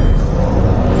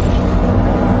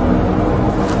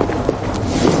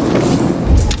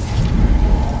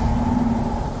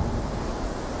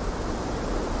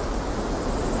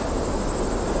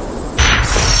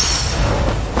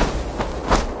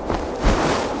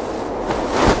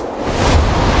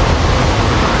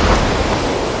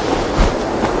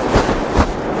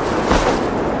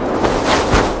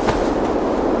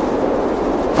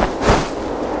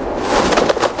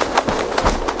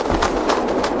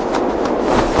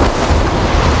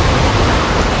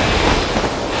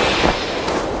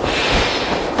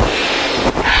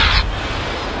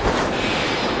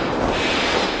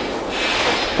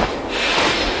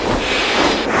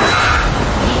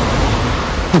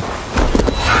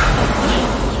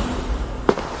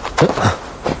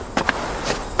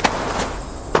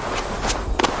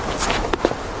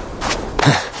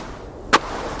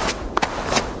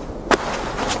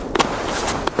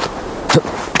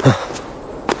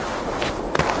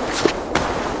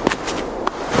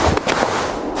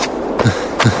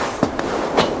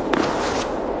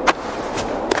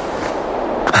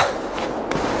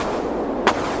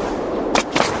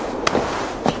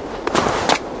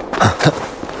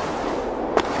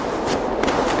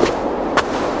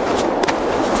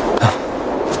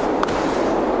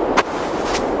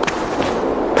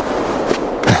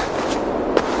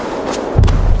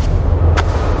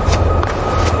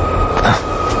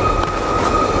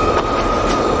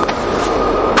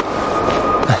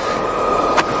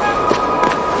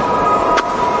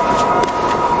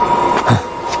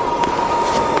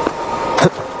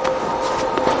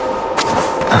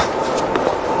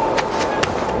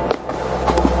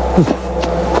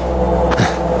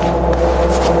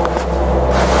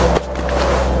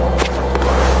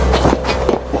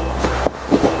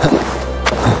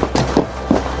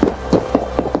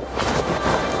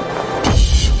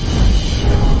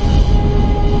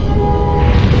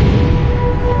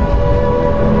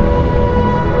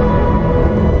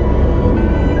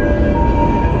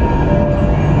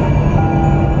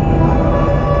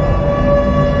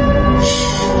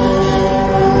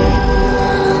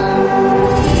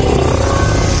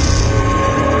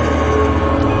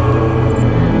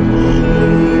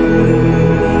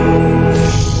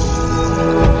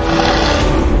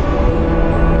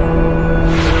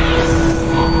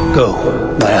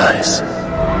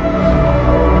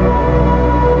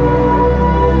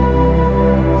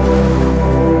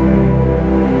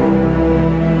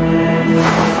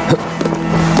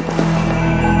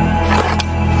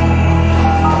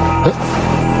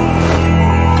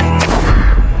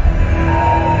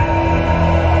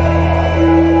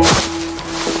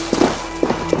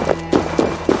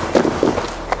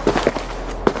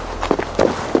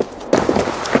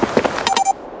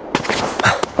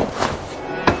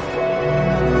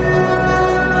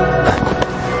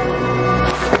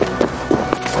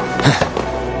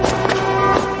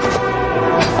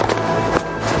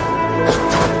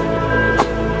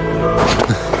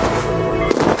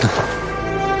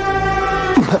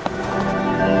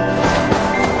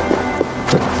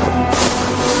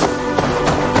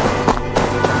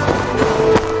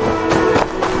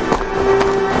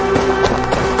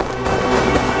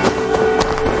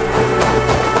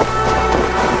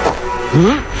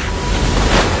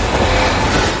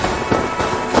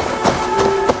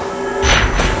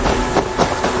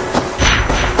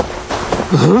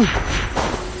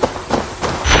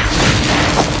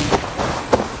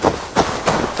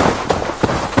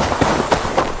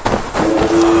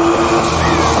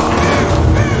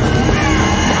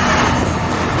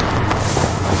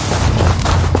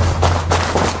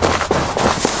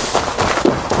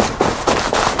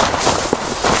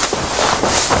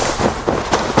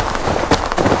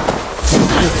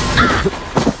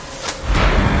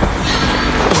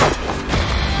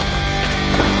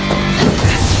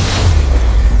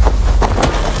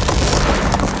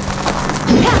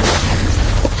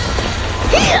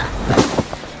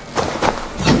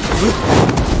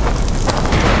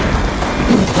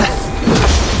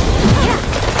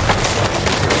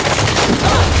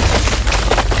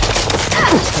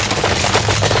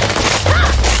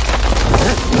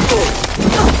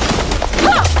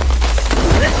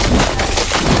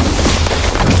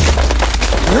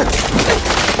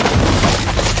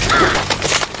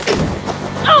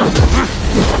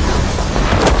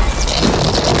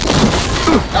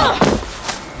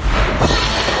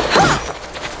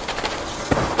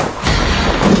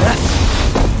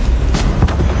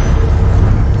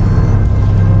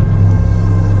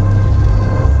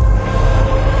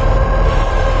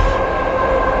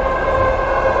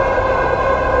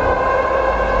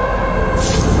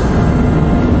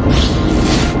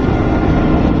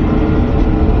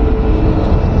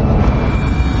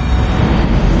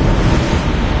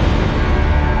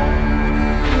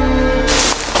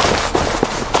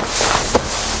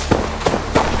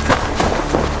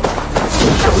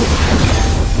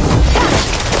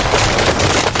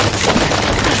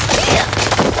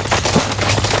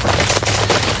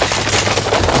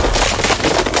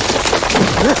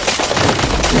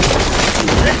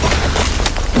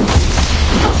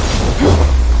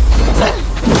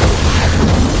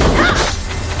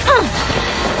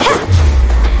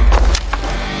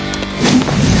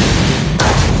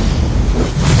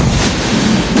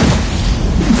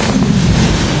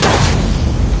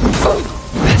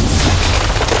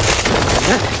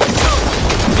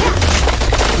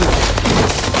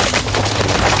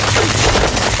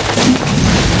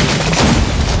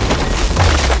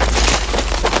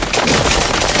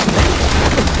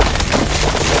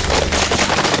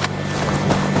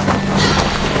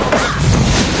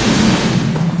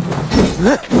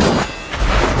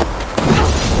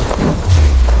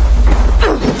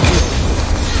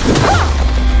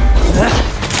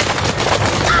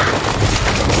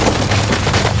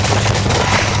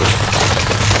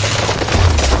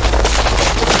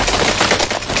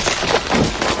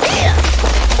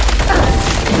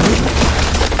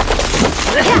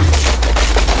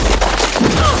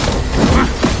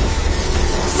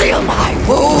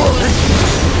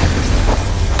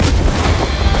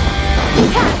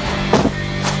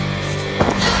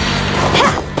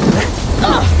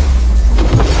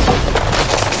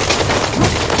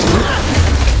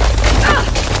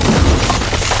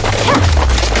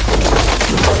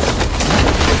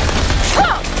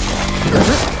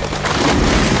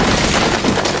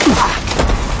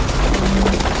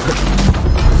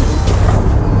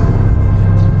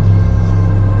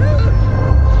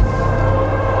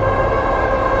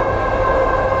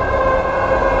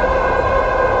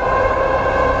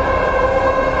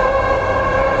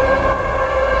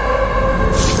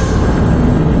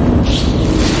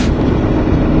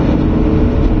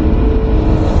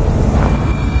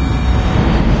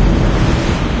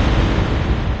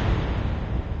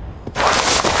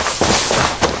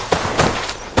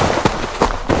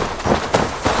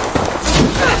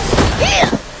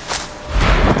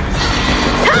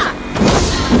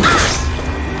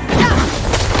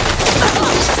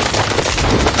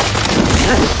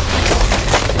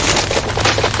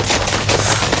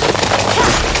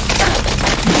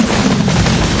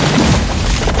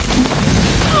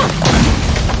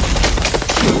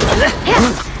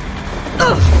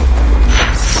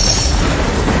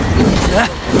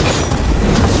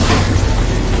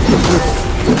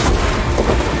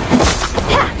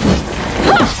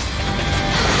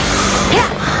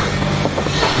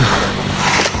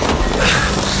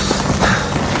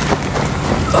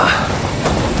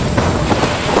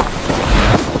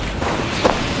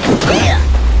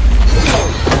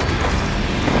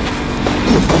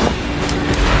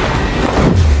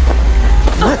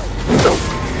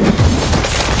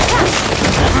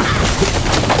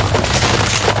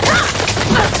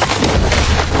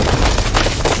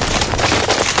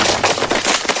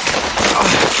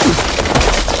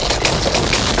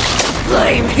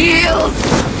 Flame heals!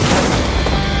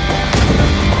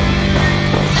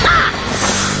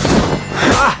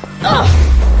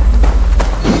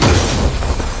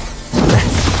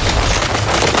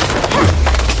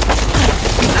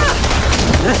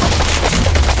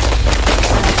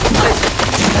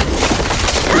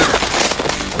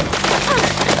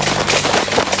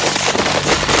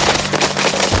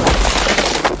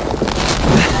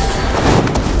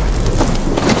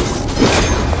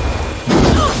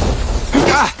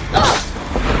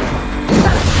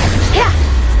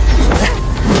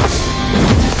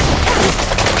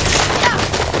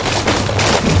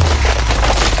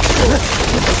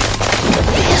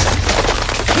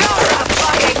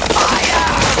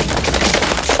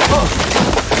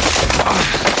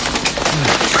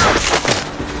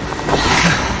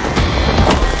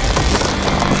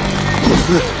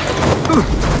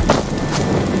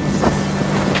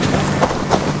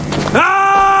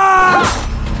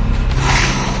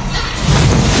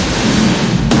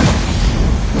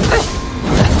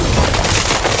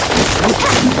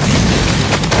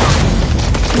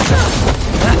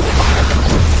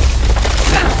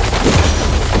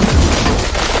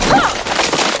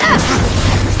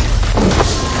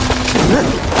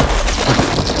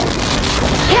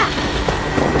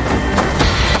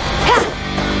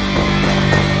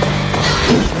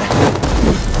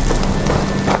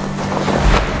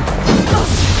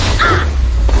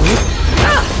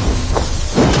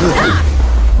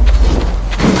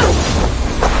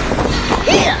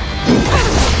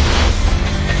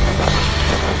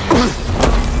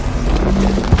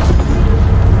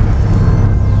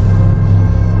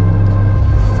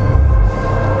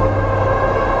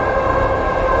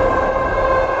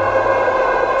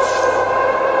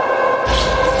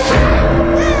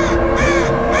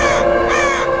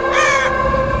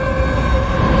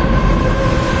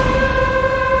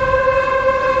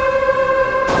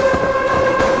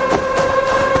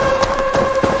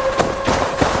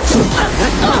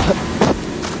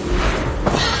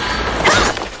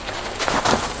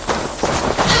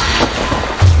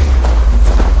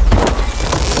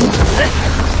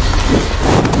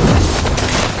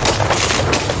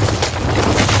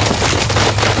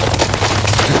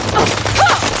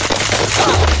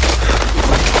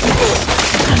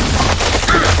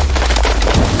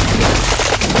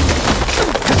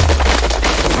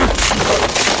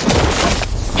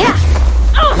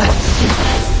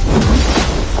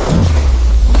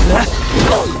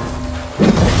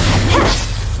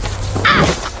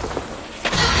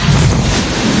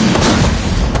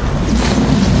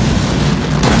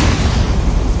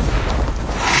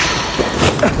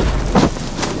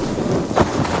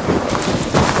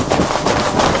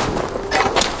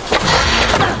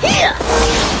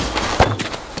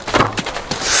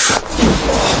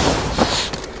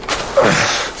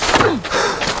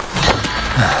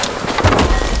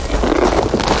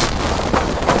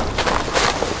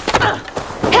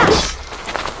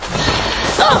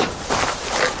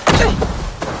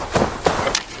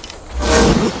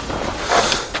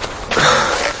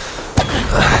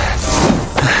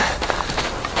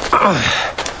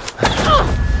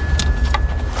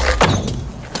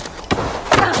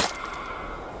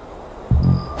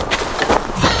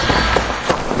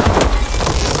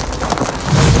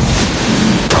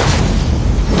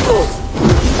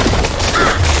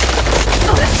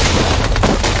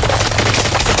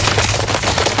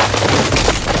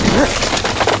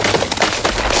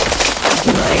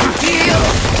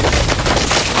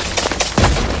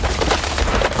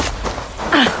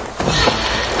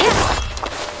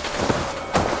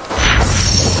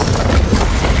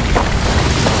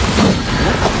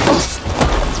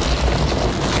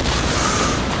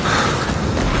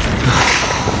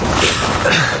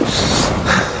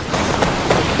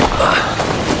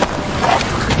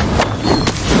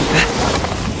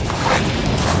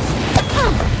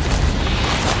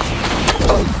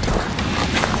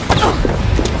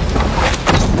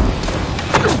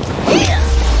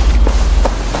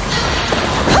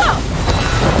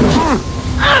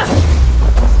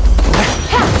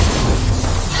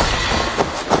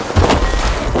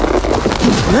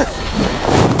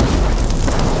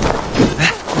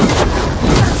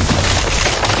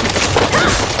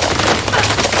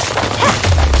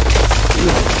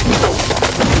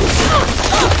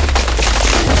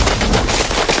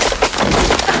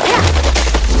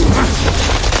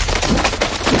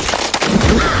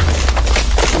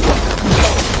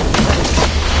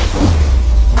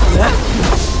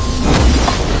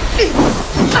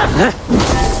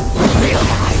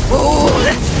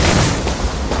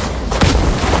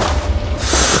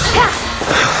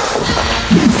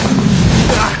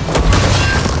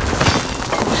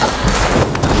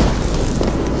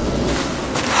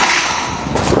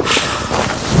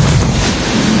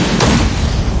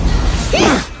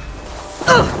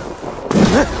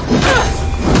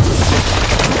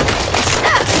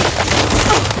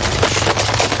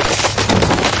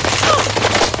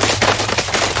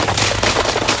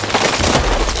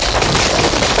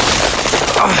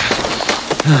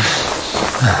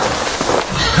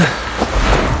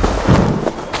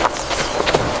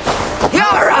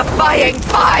 Purifying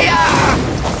fire!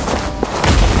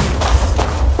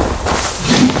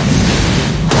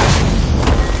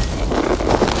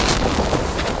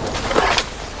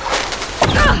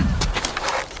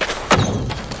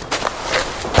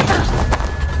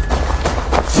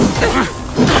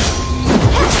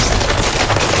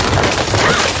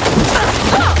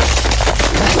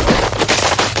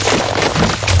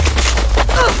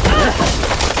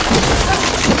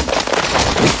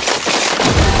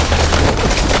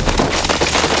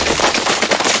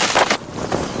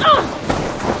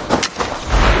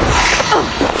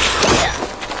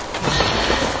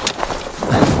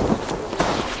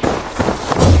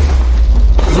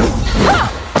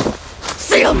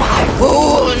 Seal my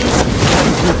wounds!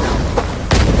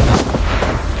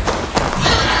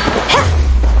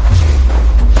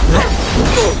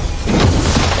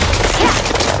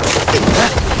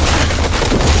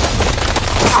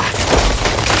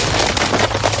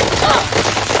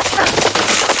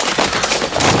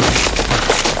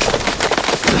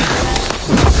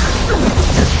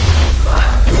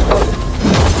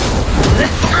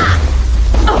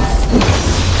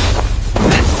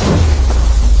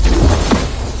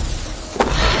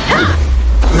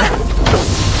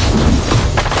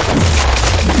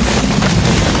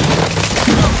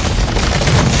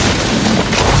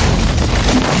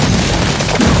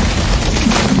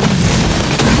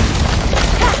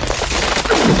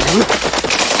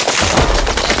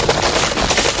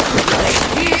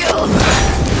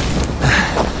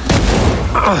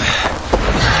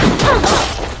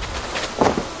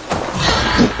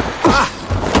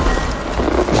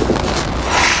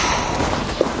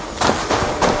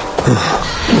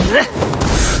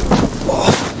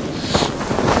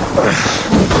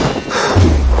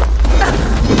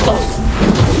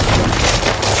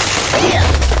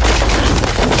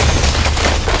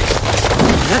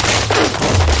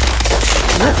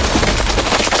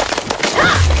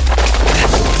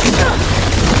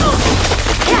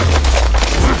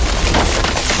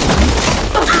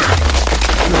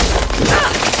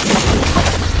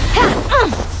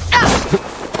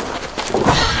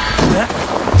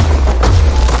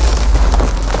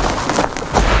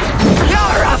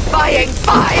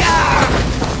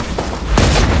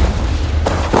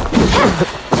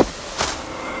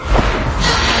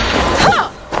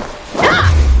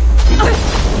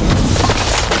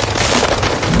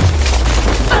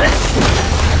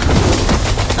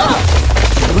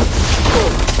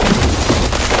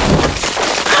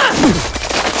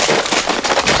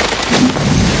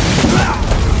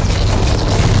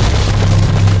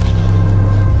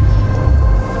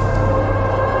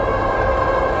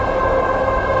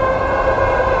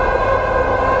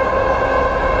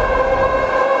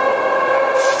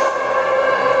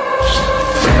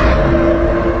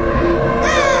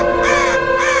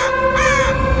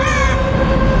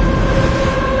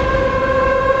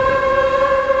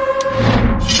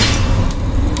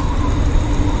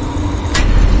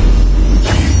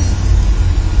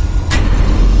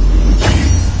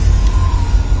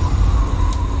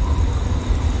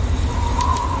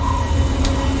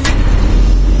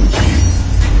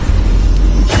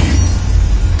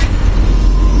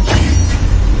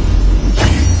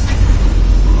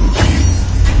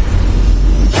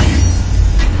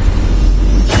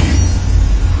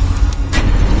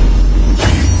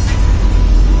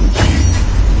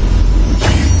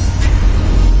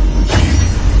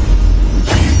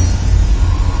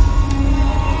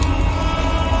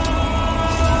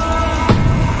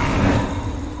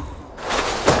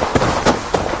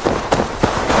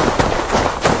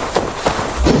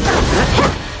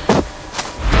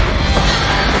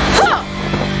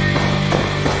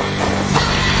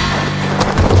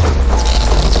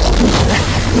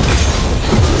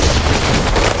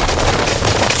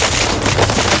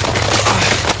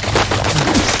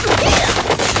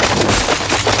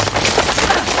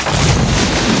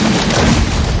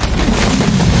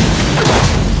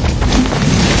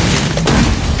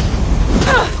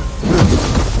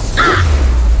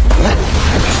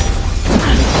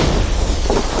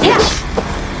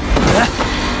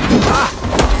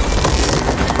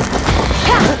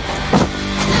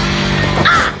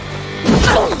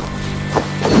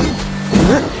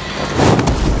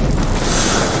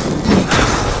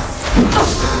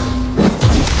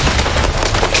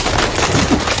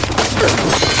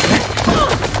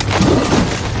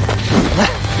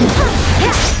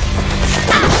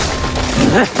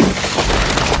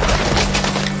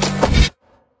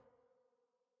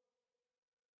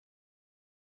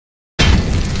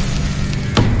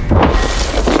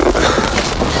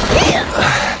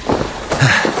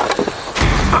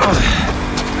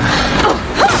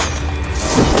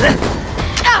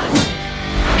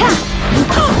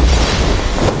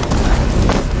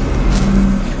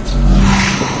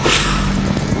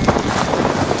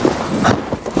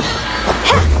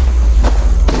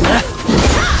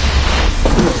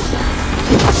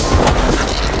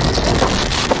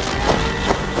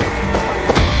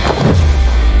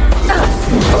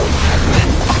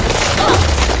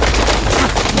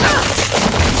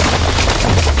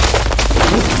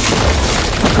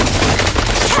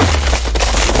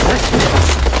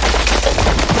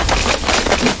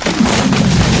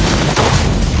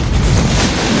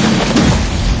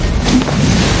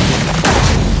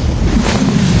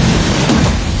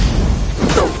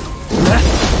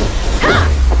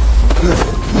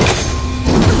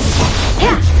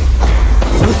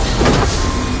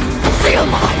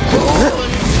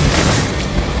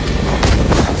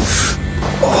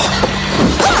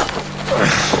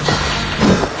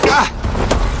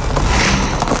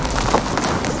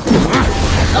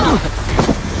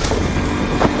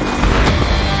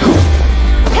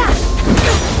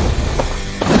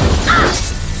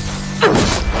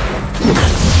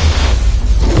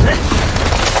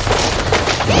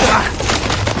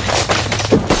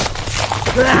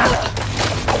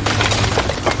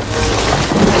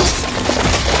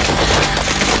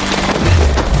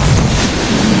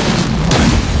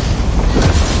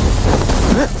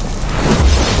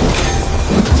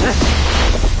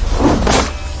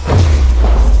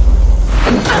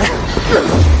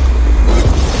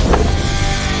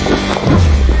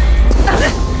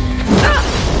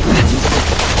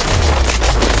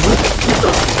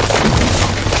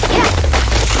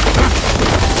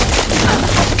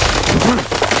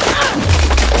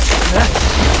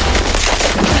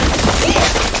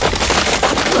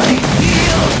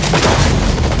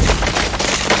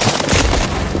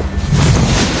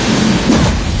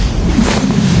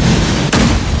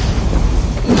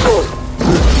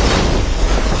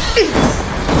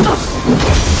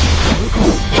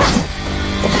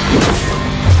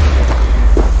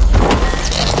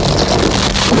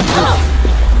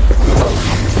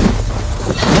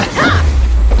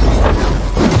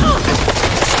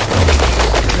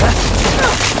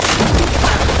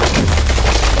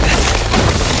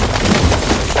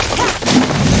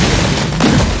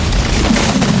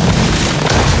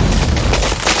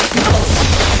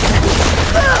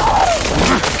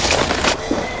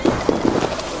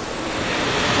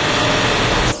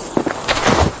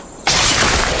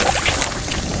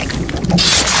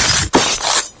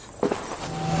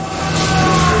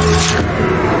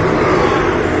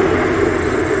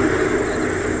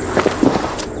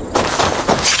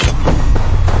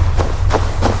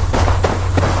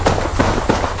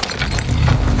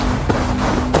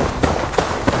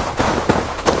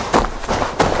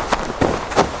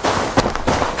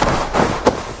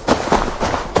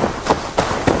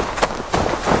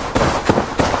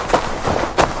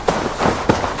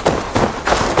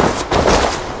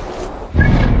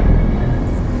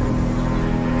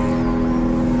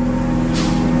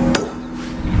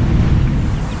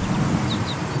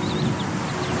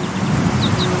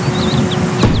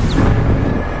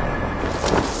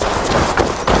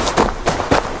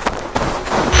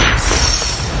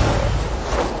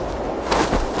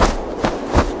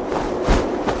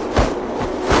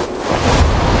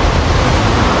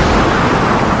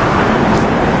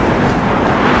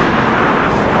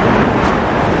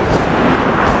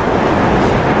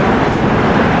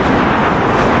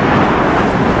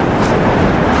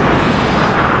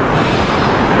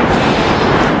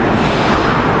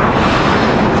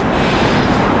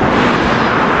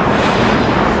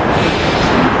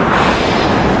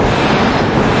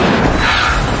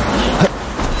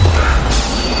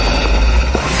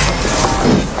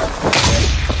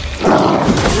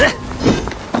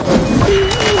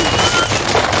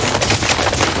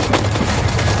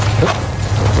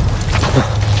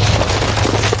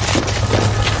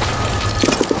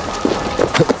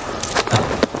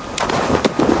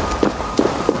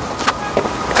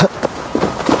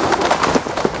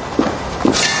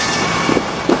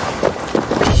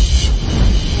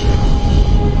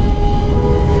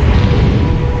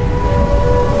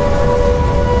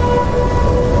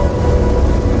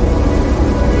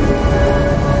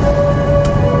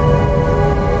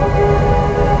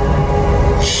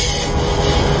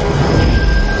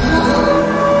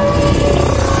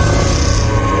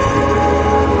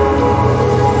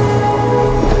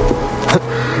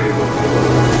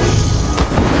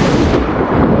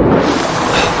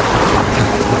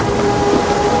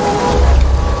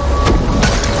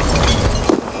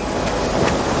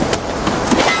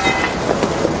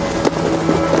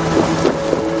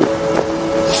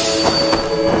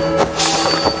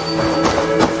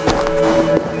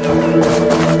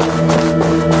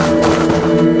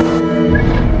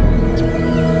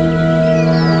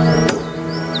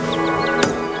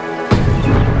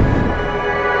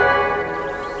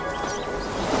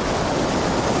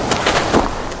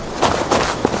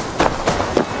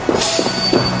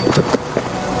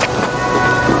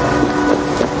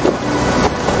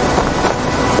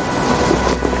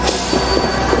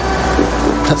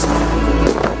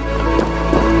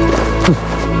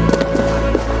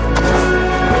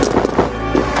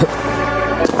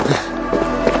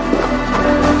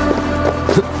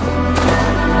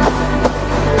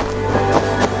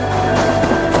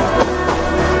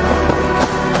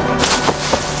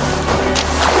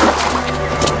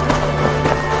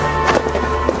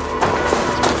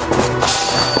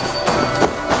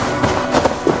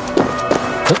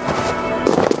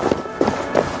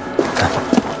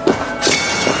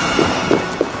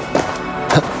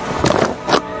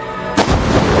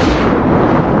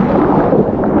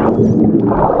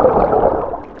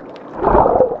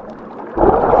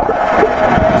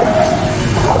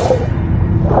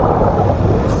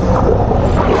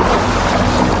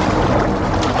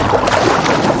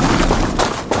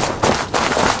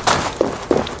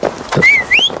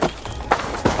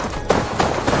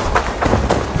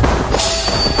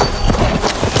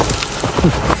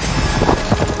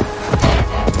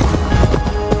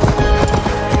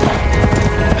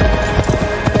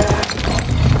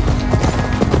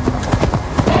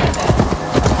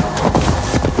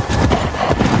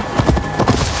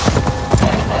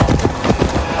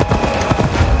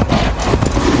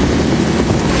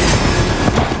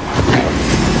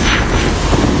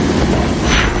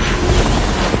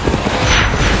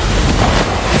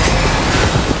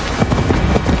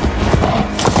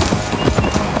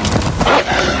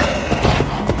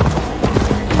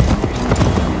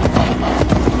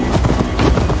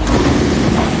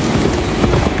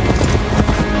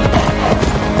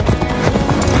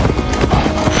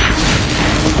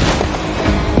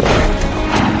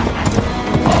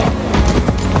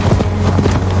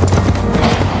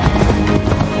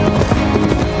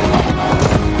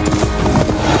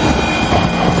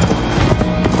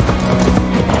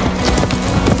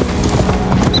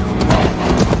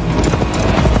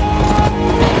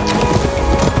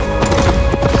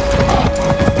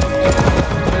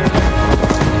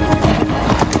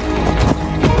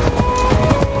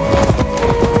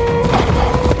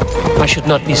 should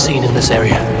not be seen in this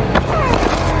area.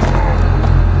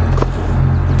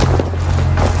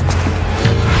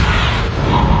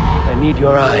 I need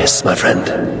your eyes, my friend.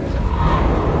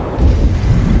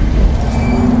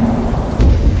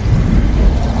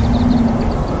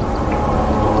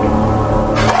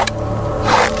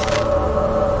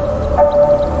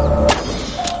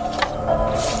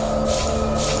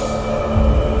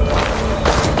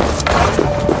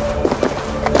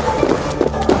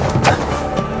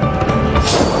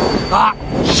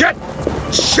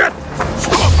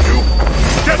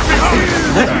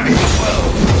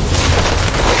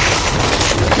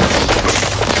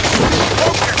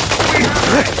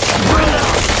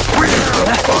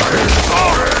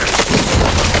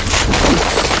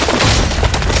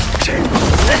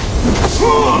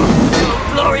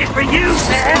 Glory for you,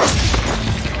 sir!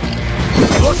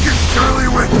 Look, you're surely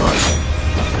with us!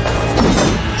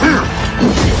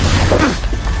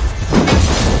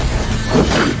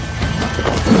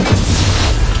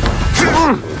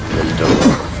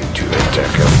 To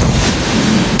attack him.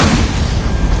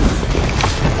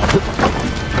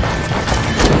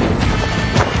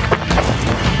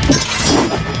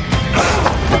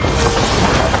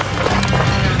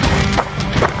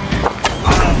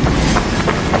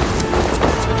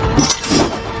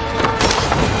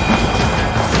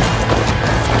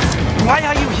 Why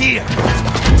are you here?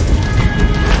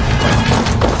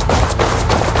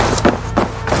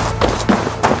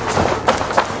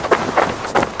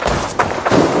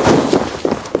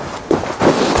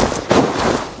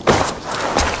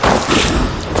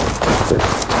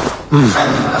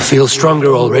 I feel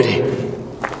stronger already.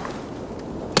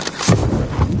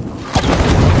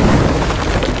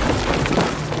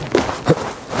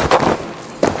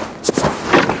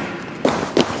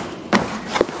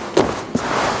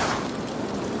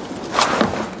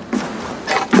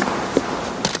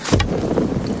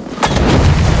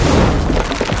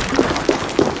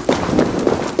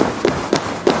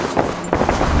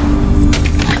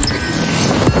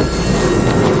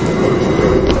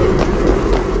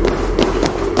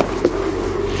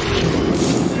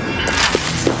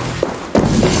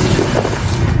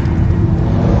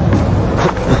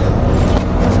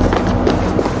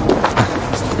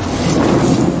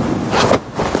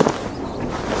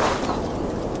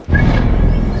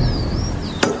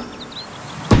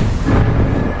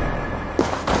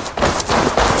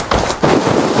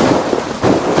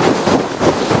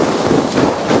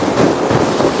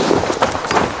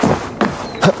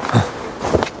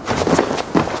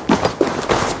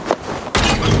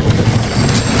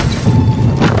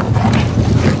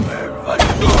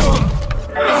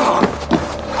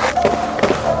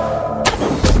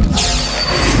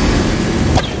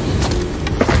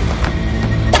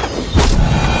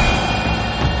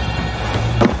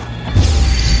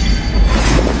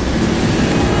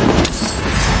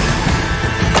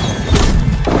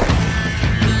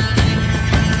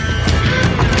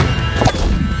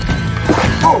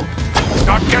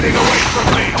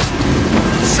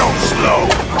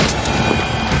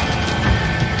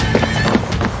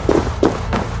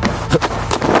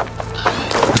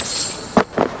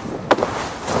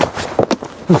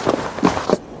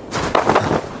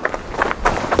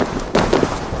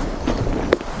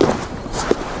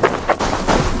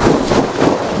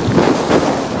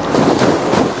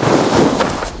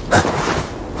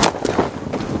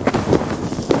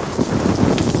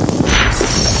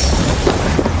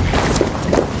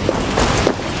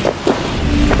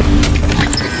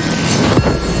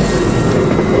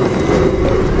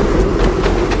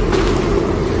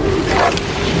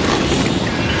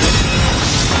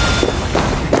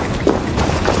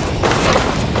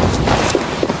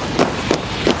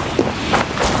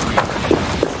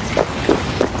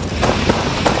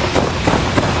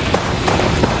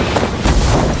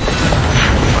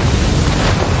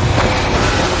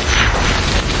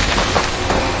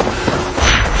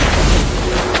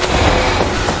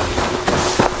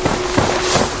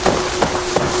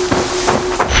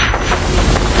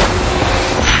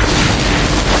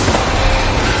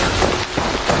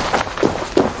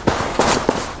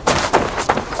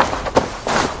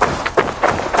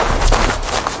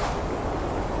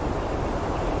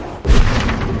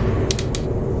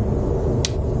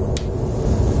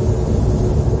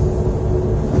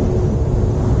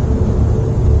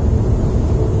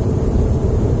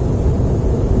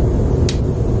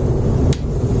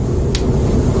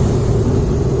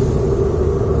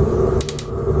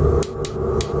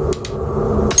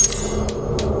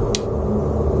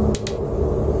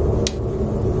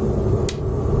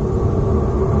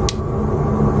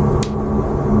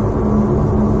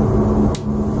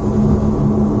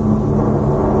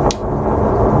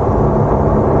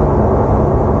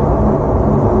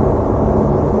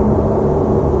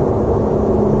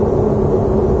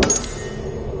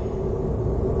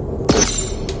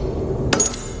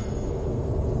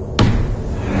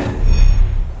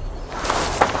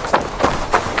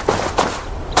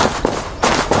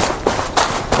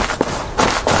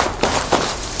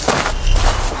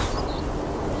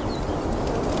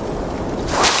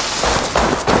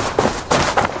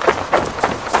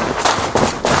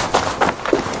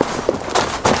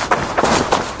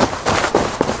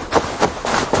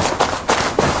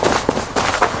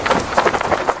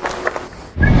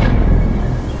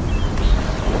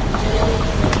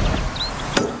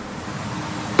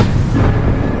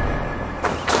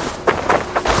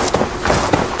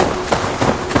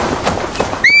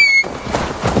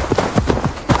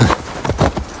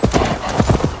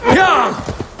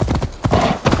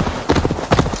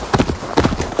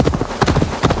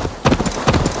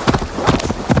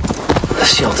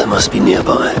 shelter must be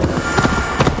nearby.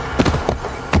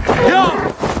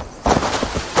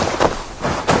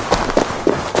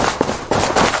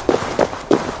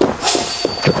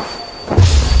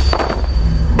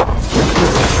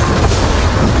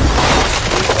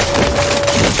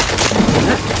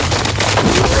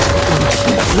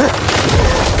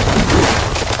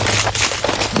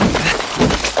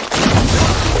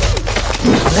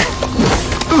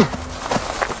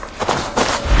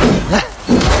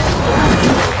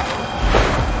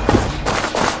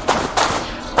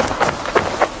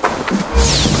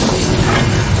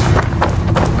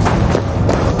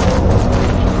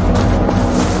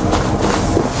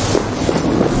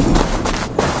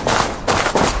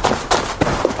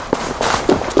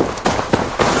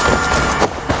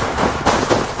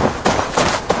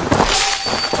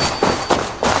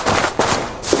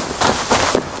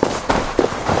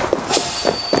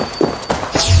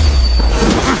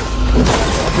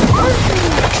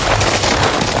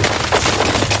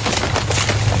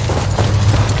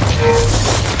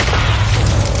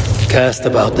 Cast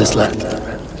about this land.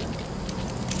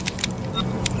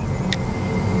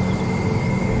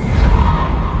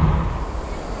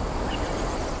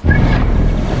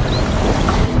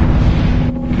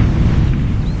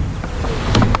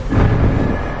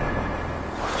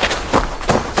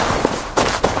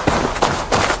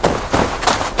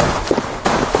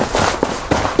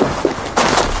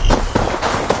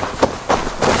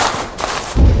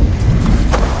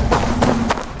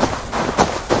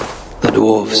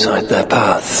 Dwarves hide their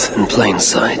paths in plain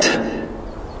sight.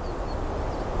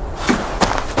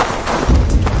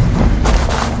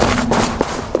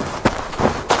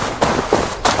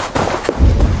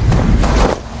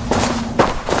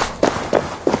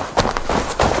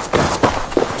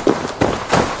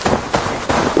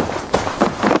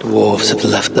 Dwarves have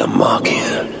left their mark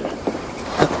here.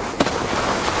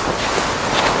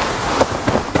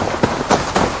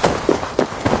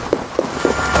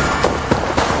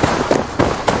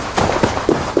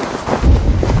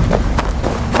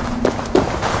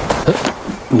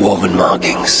 Dwarven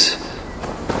markings.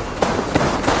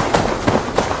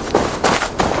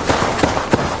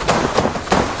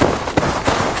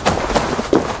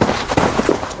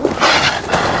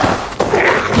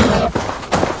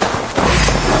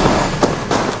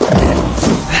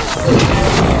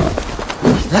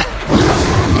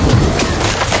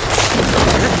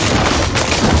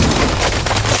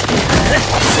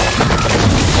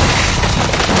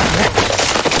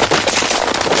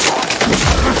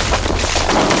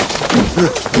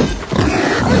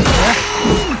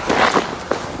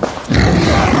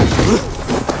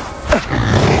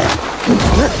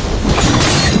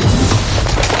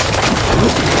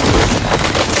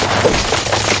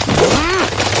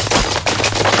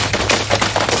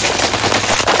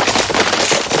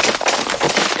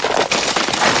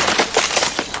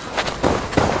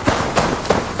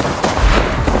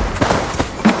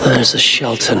 There's a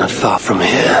shelter not far from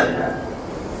here.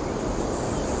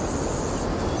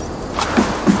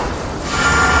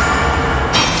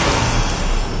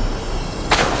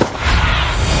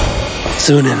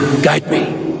 Sunan, guide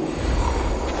me.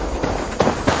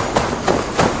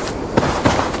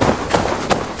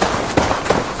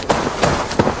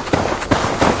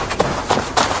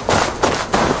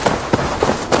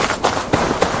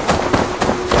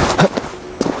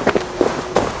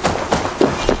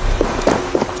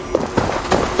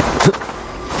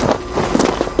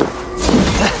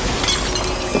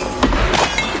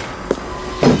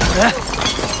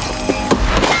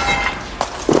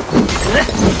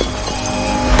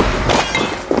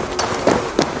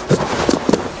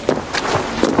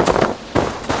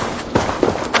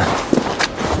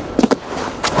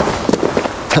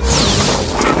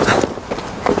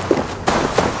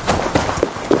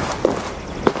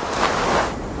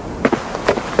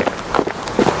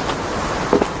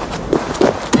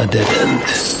 A dead end,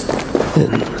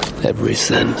 in every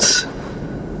sense.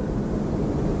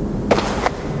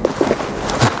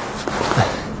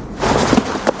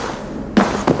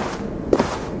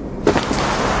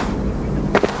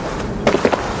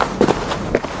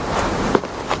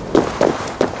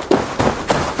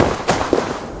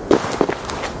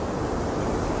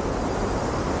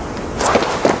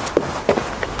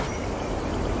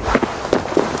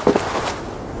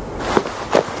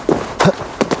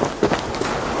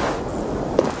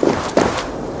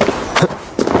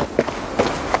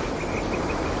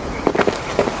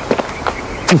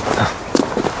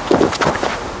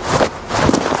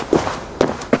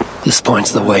 This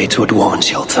points the way to a dwarven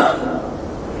shelter.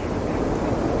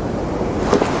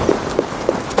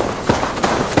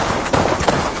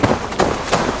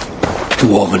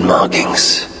 Dwarven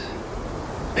markings.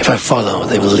 If I follow,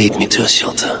 they will lead me to a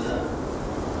shelter.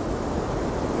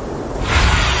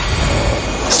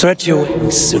 Stretch your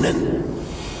wings, Sunan.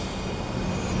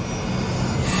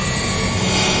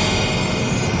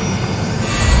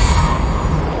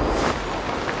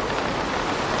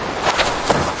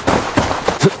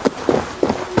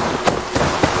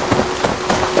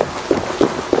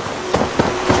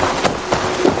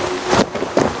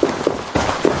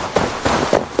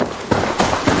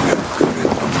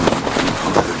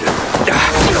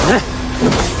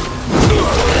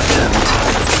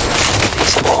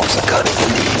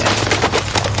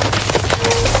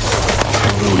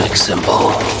 Symbol.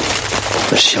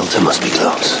 The shelter must be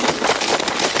close.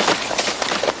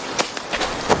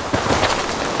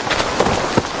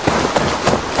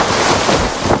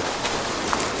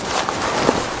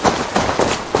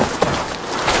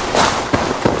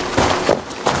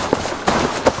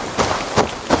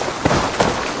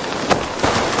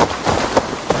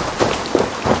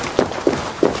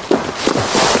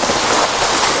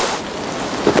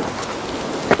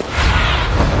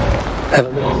 Have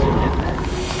a minute.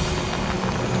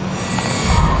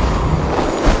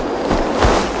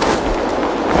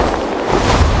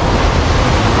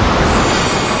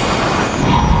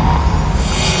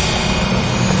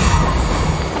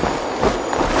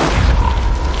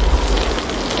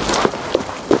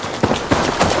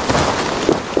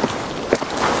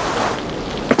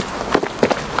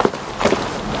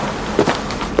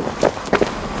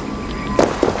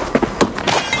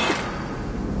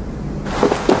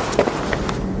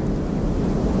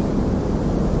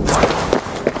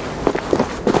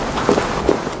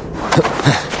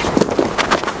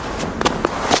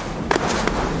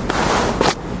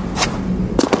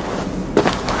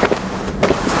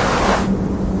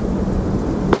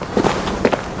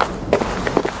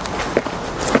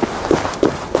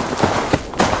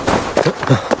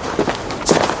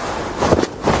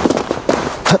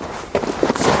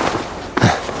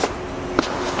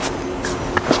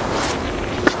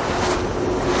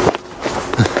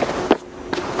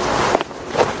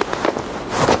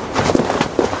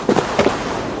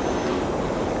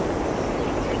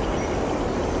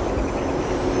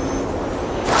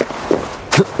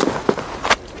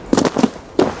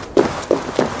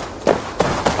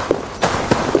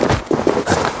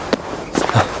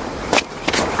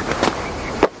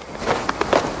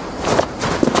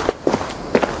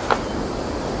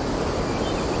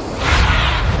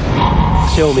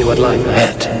 Show me what lies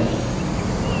ahead.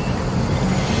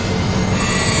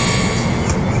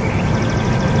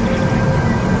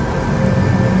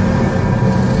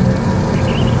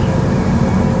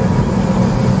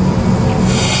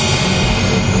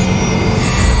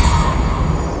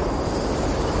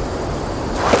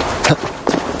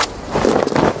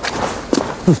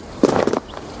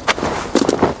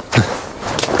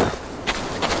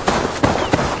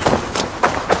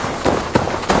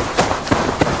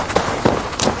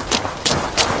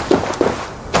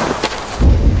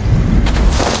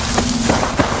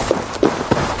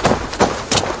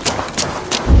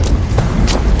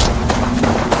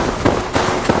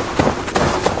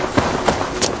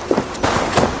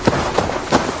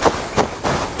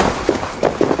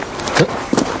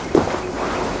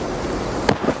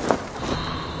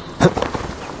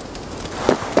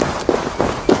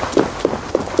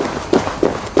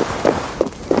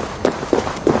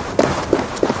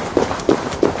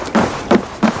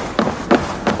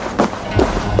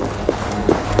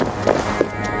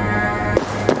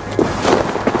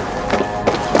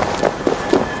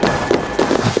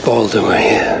 Baldur were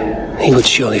here, he would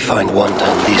surely find wonder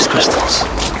in these crystals.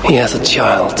 He has a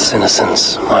child's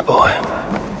innocence, my boy.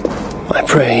 I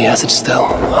pray he has it still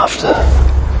after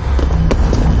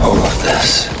all of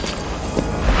this.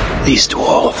 These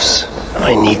dwarves,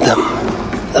 I need them,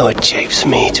 though it chafes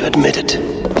me to admit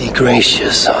it. Be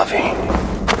gracious, Harvey.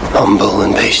 Humble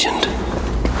and patient.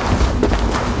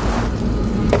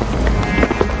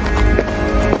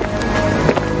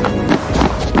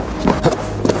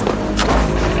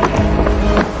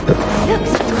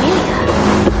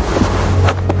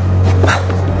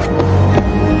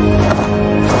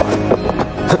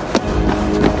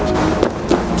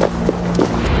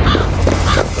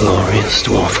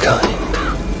 Dwarf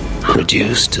kind,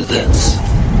 reduced to this.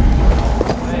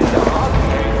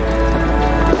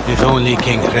 If only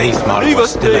King Hreithmar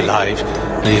was still alive,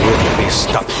 they wouldn't be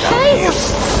stuck down here.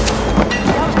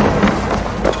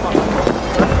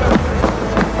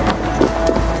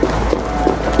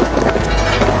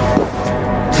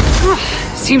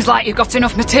 Seems like you've got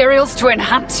enough materials to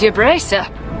enhance your bracer.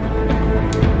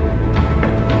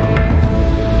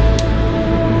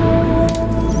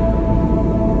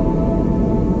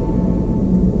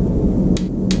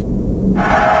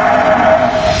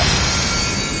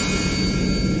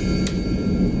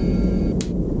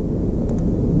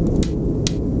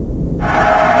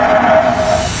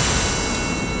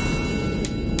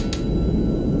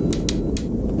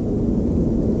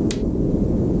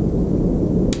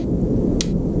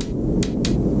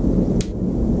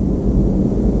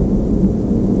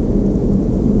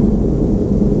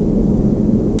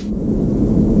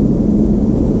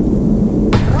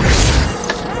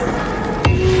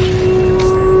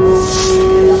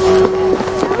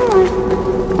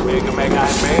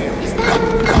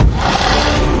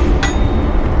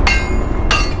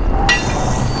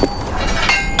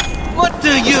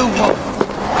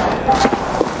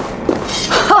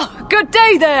 Good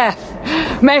day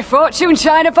there. May fortune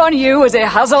shine upon you as it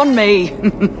has on me.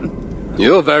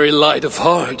 You're very light of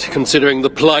heart, considering the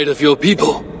plight of your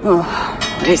people. Oh,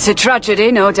 it's a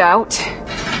tragedy, no doubt.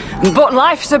 But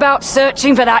life's about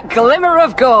searching for that glimmer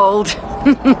of gold.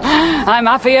 I'm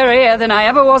happier here than I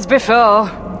ever was before.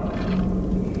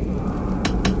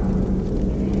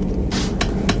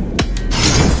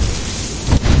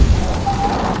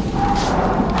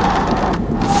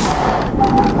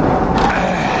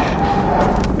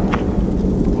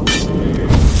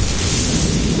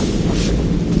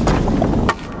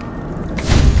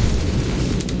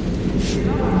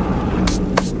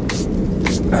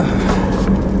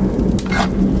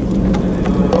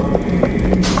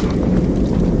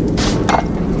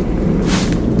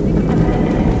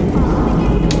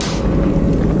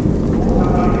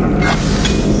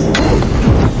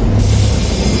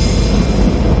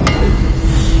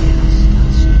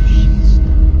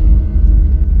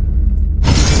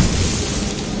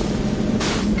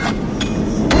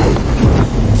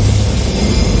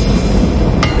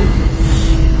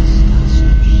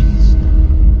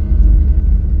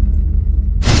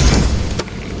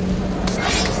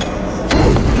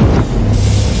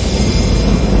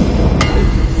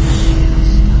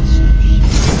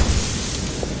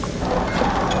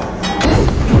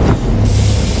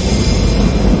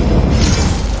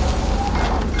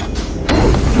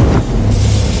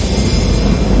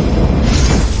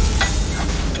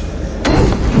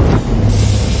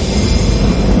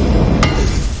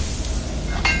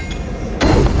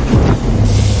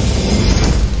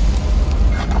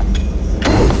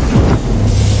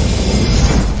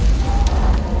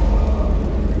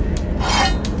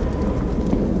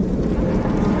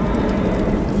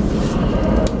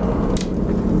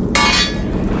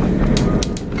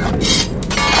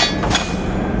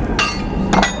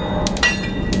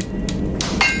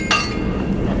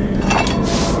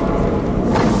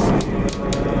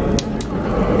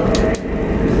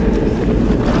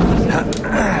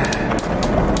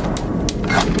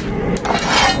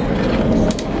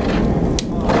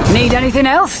 Need anything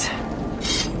else?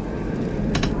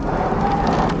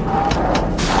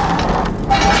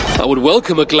 I would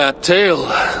welcome a glad tale.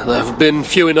 There have been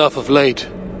few enough of late.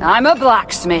 I'm a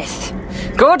blacksmith.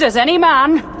 Good as any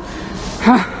man.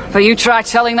 But you try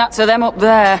telling that to them up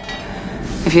there.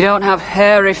 If you don't have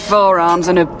hairy forearms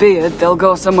and a beard, they'll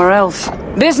go somewhere else.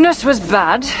 Business was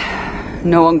bad.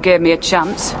 No one gave me a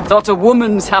chance. Thought a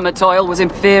woman's hammer toil was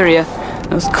inferior.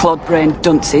 Those clod-brained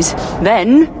dunces.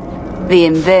 Then, the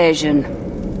invasion.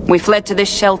 We fled to this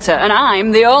shelter, and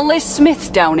I'm the only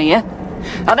smith down here.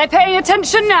 Are they paying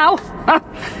attention now?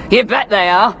 You bet they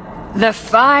are. The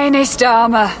finest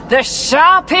armor, the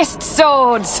sharpest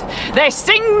swords. They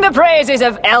sing the praises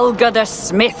of Elga the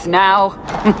Smith now.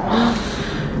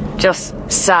 Just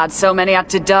sad so many had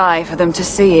to die for them to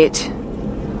see it.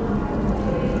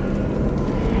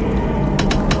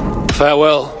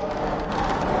 Farewell.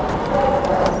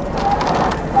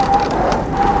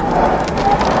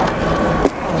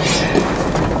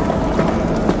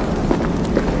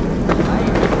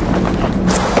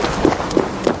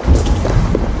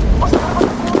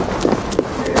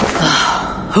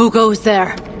 Who goes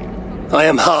there? I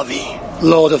am Harvey,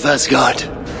 Lord of Asgard.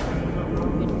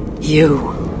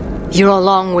 You're a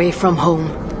long way from home.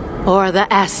 Or the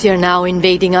Assi are now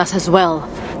invading us as well.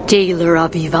 Jailer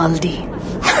of Ivaldi.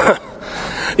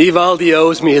 Ivaldi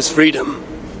owes me his freedom.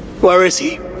 Where is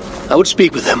he? I would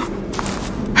speak with him.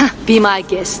 Be my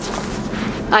guest.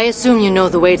 I assume you know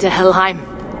the way to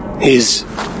Helheim. He's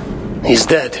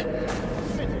dead.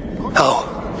 How?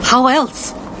 How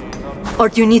else? Or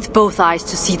do you need both eyes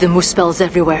to see the muspels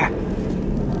everywhere?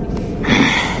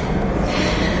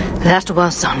 That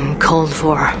was uncalled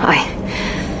for.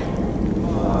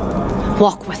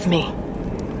 Walk with me.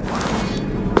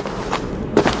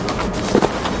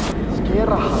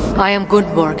 I am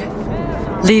Gudborg,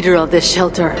 leader of this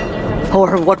shelter.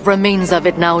 Or what remains of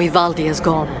it now Ivaldi is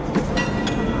gone.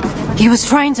 He was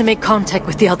trying to make contact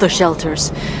with the other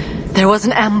shelters. There was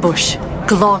an ambush,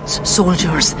 Glod's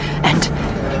soldiers, and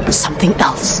something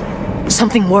else.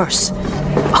 Something worse.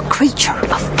 A creature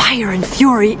of fire and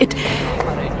fury.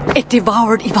 It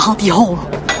devoured Ivaldi whole.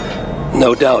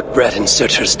 No doubt bred in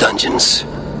Surtur's dungeons.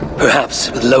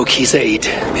 Perhaps with Loki's aid,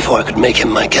 before I could make him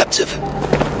my captive.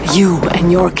 You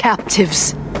and your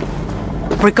captives.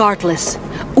 Regardless,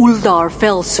 Uldar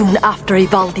fell soon after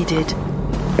Ivaldi did.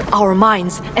 Our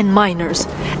mines and miners,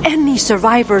 any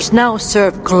survivors now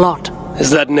serve Glod. Is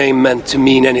that name meant to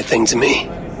mean anything to me?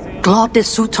 Glod is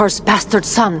Surtur's bastard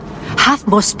son, half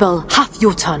Muspel, half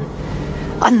Jotun.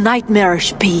 A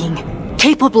nightmarish being,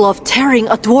 capable of tearing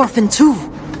a dwarf in two.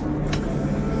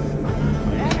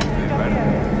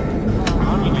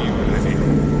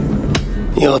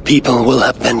 Your people will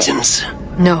have vengeance.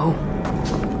 No.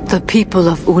 The people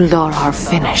of Uldar are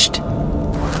finished.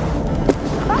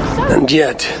 And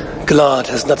yet, Glad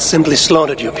has not simply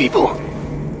slaughtered your people.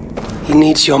 He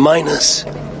needs your miners.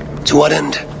 To what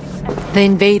end? The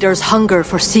invaders hunger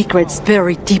for secrets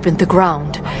buried deep in the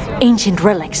ground. Ancient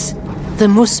relics. The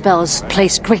Muspels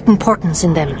place great importance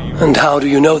in them. And how do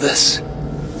you know this?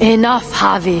 Enough,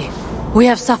 Javi. We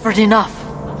have suffered enough.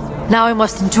 Now I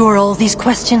must endure all these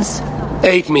questions.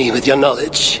 Aid me with your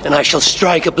knowledge, and I shall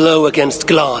strike a blow against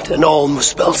Glad and all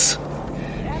Muspels.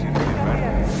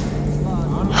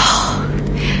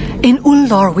 In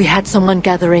Uldar we had someone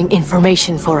gathering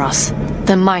information for us.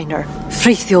 The miner,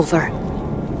 Frithjolfur.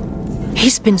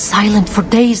 He's been silent for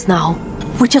days now,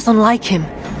 which is unlike him.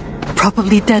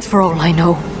 Probably dead for all I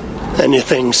know.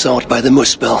 Anything sought by the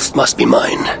Muspels must be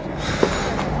mine.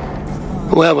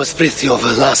 Where was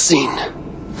Frithjolfur last seen?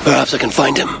 Perhaps I can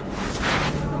find him.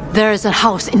 There is a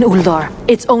house in Uldar.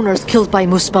 Its owners killed by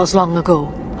Muspels long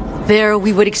ago. There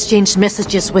we would exchange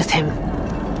messages with him.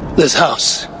 This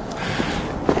house?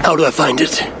 How do I find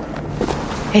it?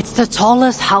 It's the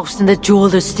tallest house in the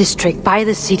Jewelers District by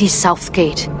the city's south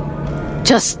gate.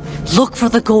 Just look for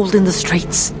the gold in the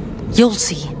streets. You'll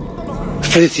see.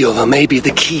 Frithjolfur may be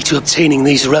the key to obtaining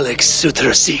these relics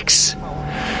Sutra seeks.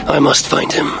 I must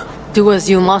find him. Do as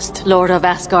you must, Lord of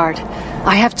Asgard.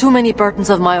 I have too many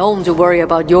burdens of my own to worry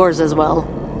about yours as well.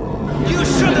 You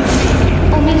should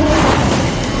have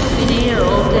been here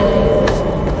all day.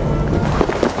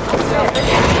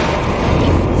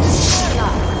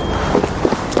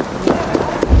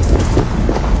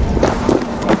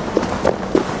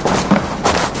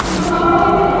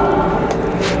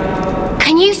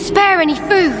 Can you spare any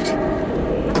food?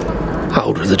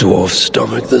 How do the dwarves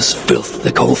stomach this filth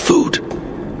they call food?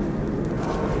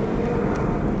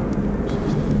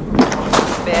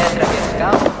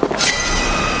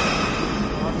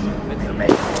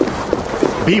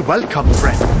 Be welcome,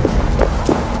 friend.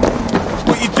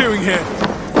 What are you doing here?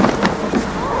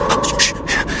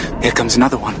 Here comes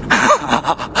another one.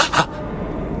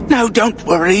 No, don't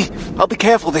worry. I'll be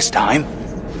careful this time.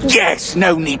 Yes,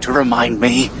 no need to remind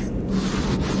me.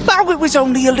 Oh, it was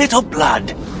only a little blood.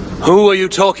 Who are you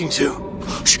talking to?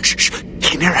 Shh. He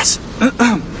can hear us.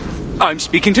 I'm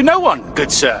speaking to no one,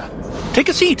 good sir. Take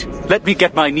a seat. Let me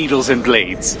get my needles and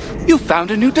blades. You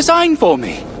found a new design for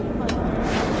me.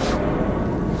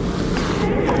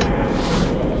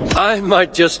 I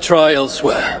might just try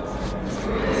elsewhere.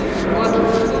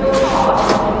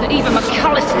 Even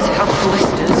McAllister's have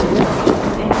blisters.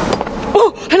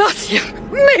 Oh, Horatio!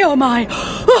 Me oh my!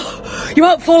 Oh, you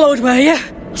weren't followed, were you?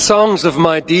 Songs of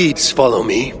my deeds follow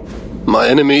me. My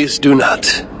enemies do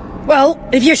not. Well,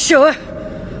 if you're sure.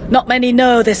 Not many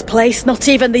know this place, not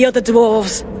even the other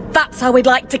dwarves. That's how we'd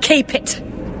like to keep it.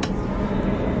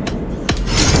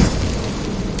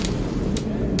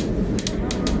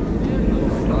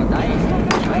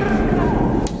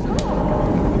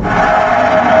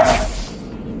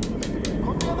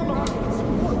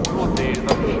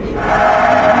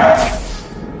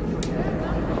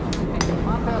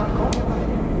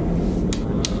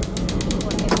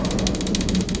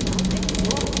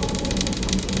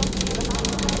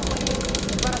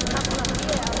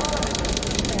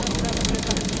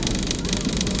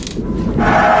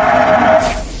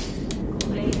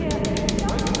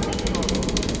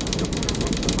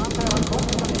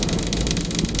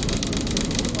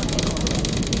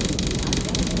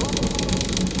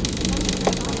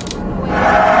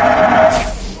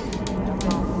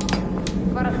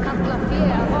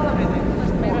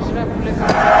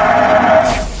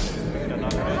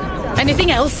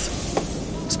 Anything else?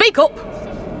 Speak up!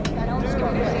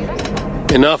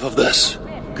 Enough of this.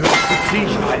 Good to see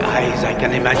my eyes. I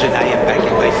can imagine I am back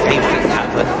in my favorite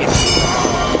tavern.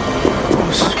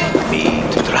 Oh, sweet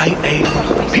meat, dry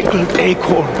ale, pickled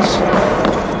acorns.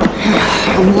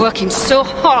 I'm working so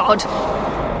hard.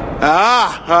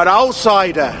 Ah, an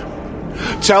outsider.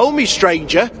 Tell me,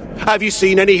 stranger, have you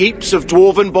seen any heaps of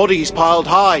dwarven bodies piled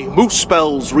high, moose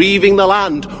spells reaving the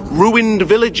land, ruined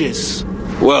villages?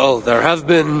 Well, there have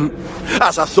been...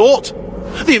 As I thought.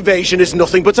 The invasion is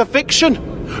nothing but a fiction,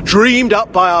 dreamed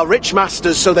up by our rich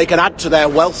masters so they can add to their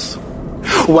wealth.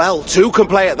 Well, two can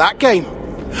play at that game.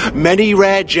 Many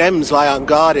rare gems lie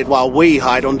unguarded while we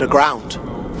hide underground.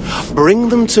 Bring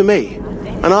them to me,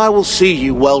 and I will see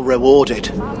you well rewarded.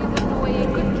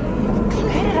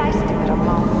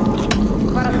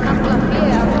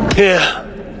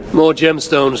 Here, more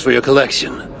gemstones for your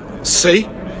collection. See?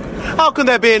 How can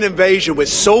there be an invasion with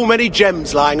so many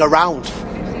gems lying around?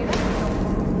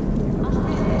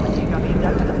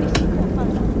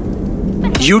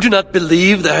 You do not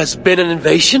believe there has been an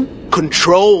invasion?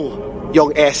 Control,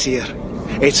 young Aesir.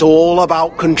 It's all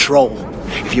about control.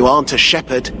 If you aren't a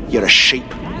shepherd, you're a sheep.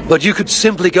 But you could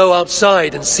simply go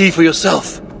outside and see for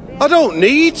yourself. I don't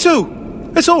need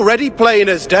to. It's already plain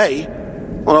as day.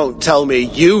 Well, don't tell me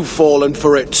you've fallen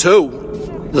for it too.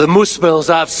 The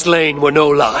Muspels I've slain were no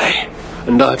lie.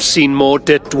 And I've seen more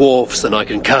dead dwarves than I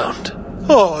can count.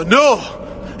 Oh,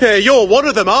 no! Yeah, you're one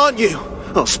of them, aren't you?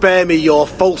 Oh, spare me your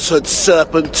falsehood,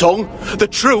 serpent tongue. The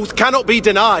truth cannot be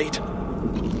denied.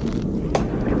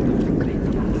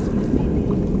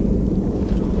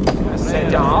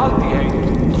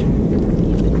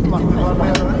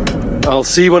 I'll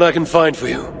see what I can find for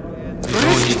you.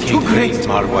 Only King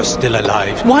Hreidmar was still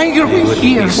alive. Why are we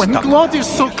here when Glod is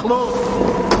so close?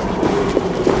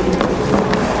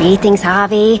 Greetings,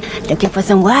 Harvey. Looking for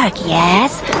some work,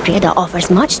 yes? Creed offers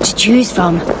much to choose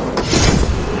from.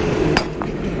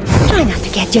 Try not to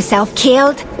get yourself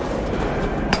killed.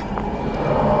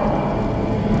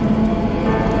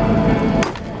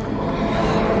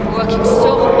 Working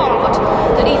so hard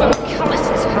that even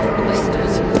calluses have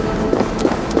blisters.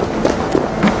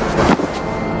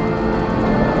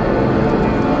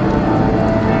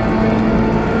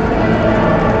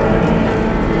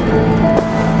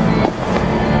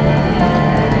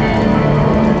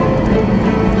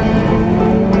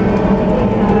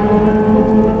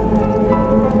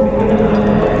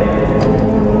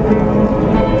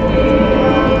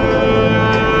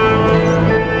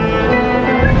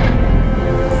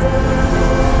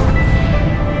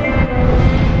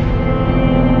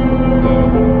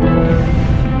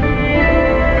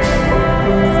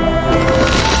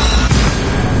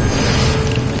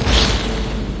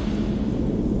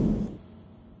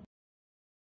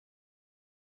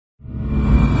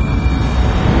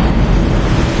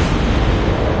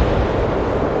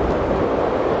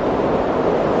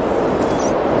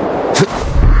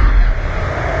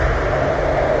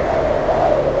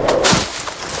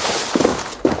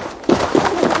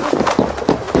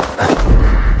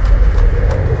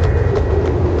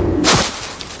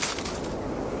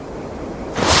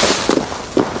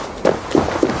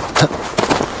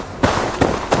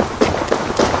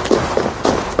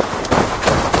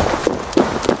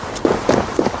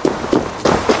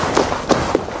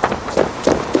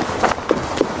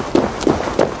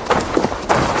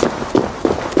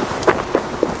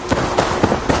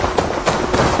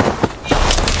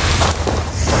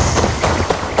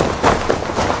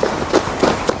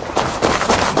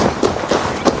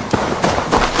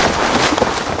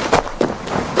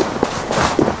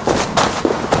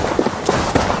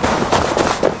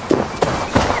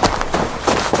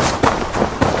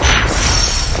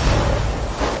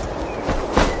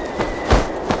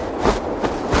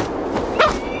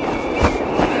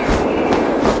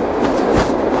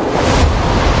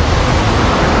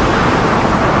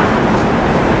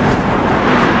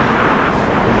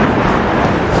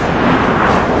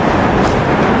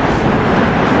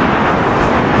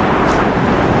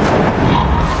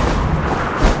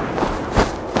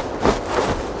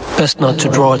 Best not to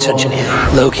draw attention here.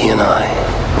 Loki and I,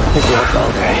 we brought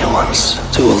Baldur here once,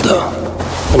 to Uldo,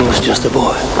 when he was just a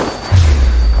boy.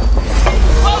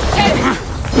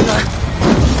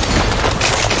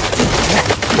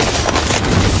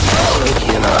 Loki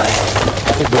and I,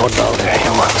 we brought Baldur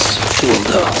here once, to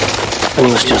Uldo, when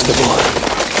he was just a boy.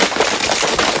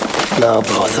 Now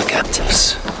both are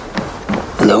captives.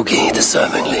 Loki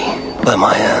deservingly, by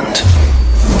my hand.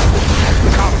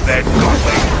 Come then,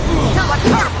 Godwin!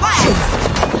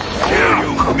 Dare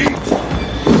you meet?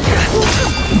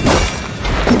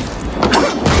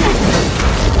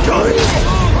 Join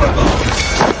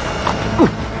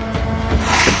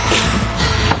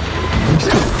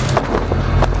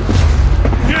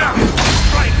yeah!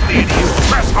 Strike me, you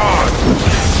press hard!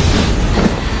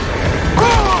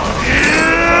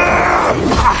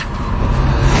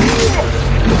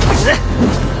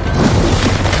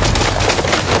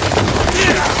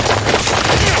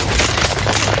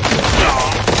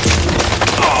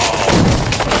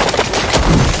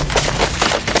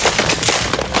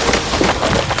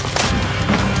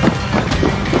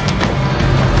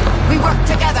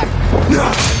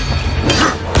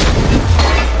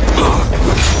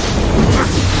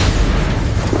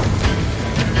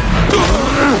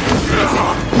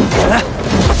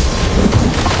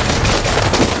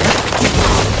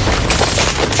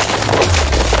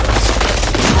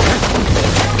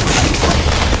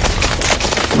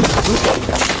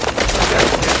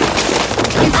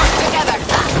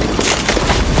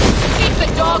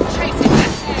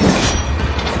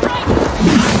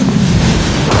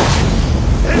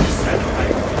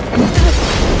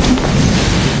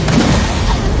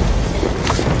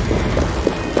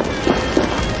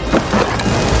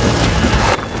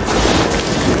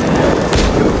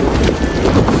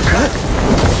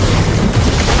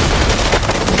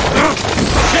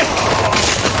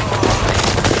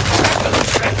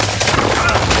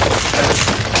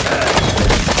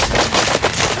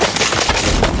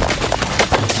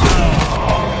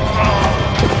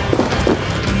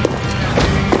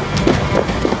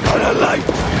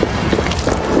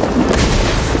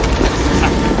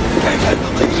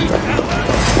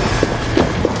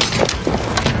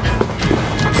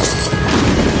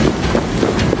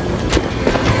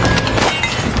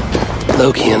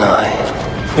 Loki and I,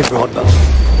 we brought back...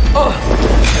 Oh!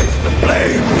 Take the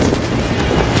blame!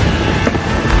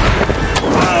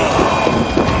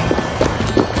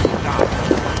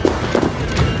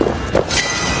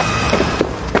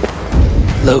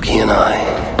 Loki and I,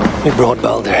 we brought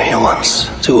Balder here once,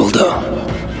 to Uldo,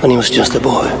 when he was just a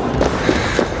boy.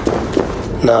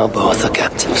 Now both are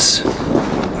captives.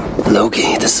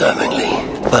 Loki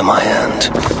deservingly by my hand,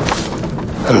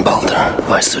 and Balder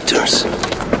by Surtur's.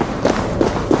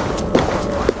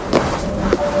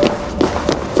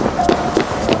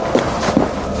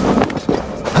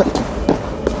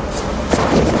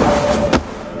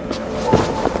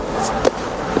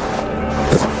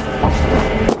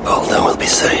 Balder will be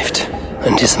saved,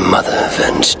 and his mother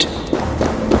avenged.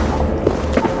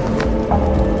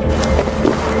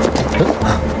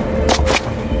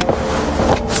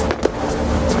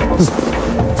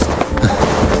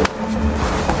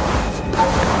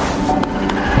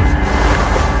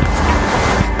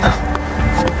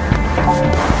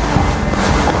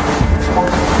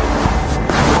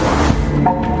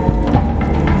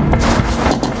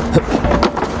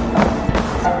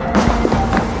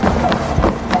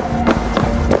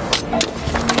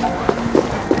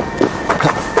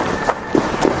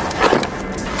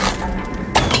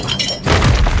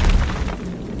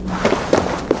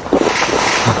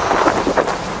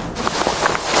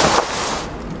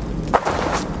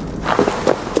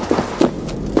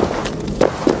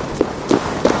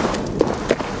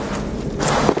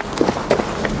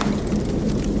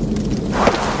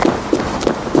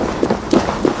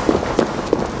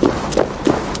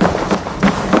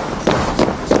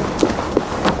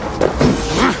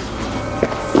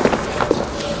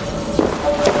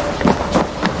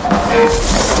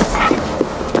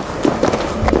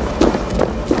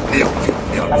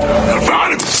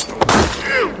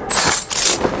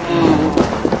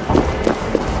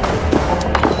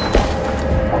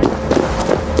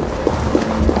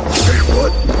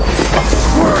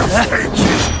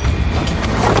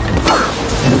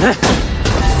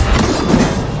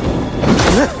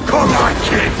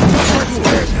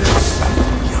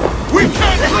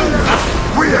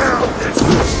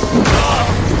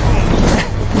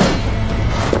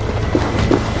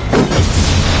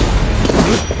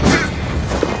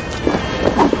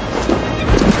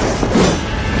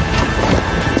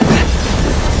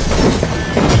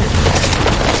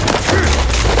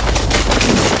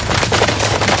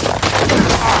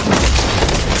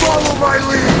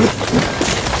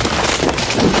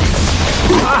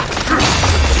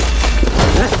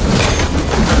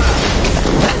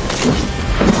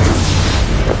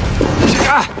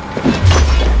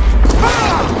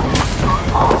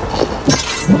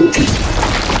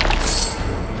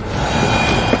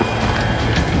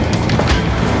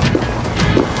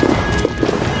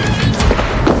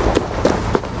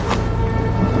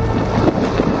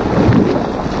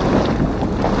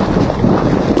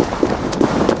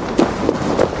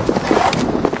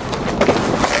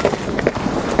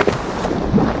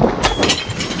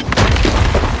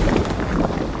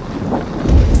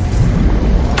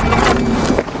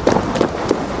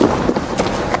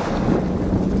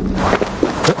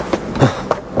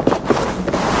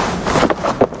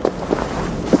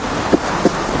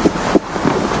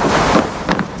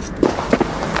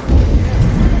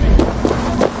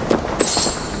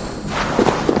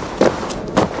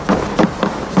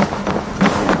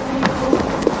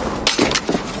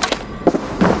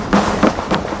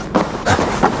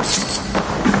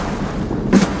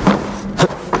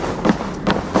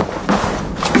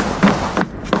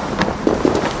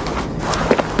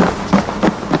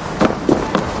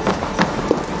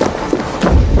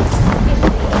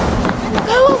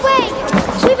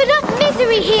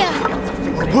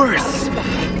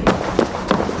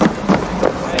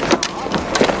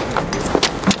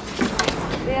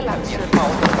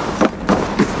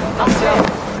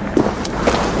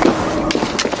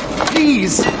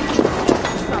 Please!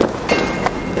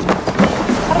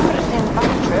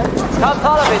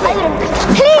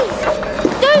 Please!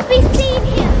 Don't be seen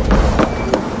here!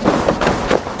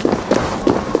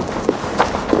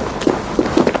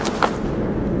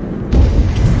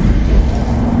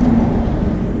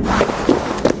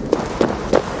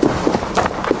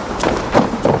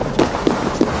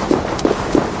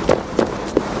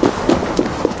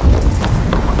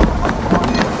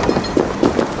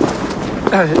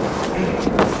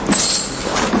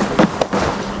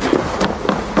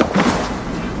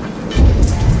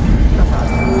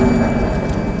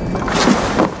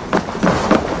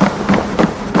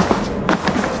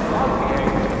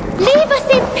 Leave us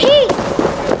in peace!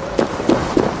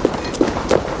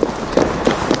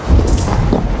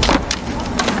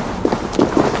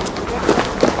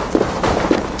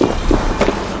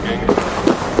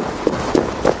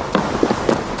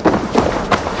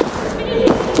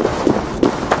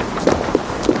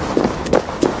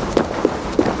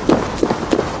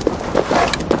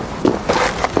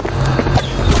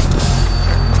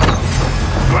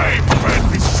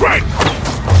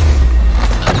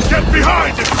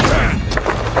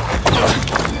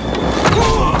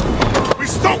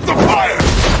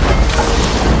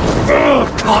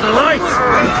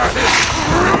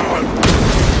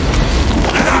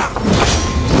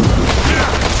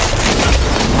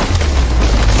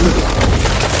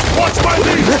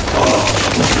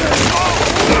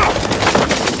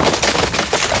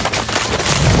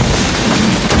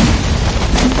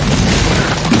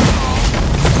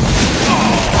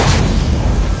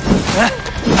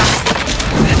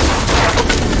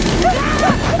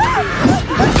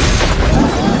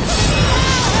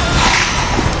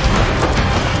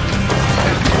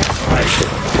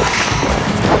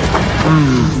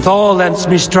 Thor lends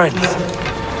me strength.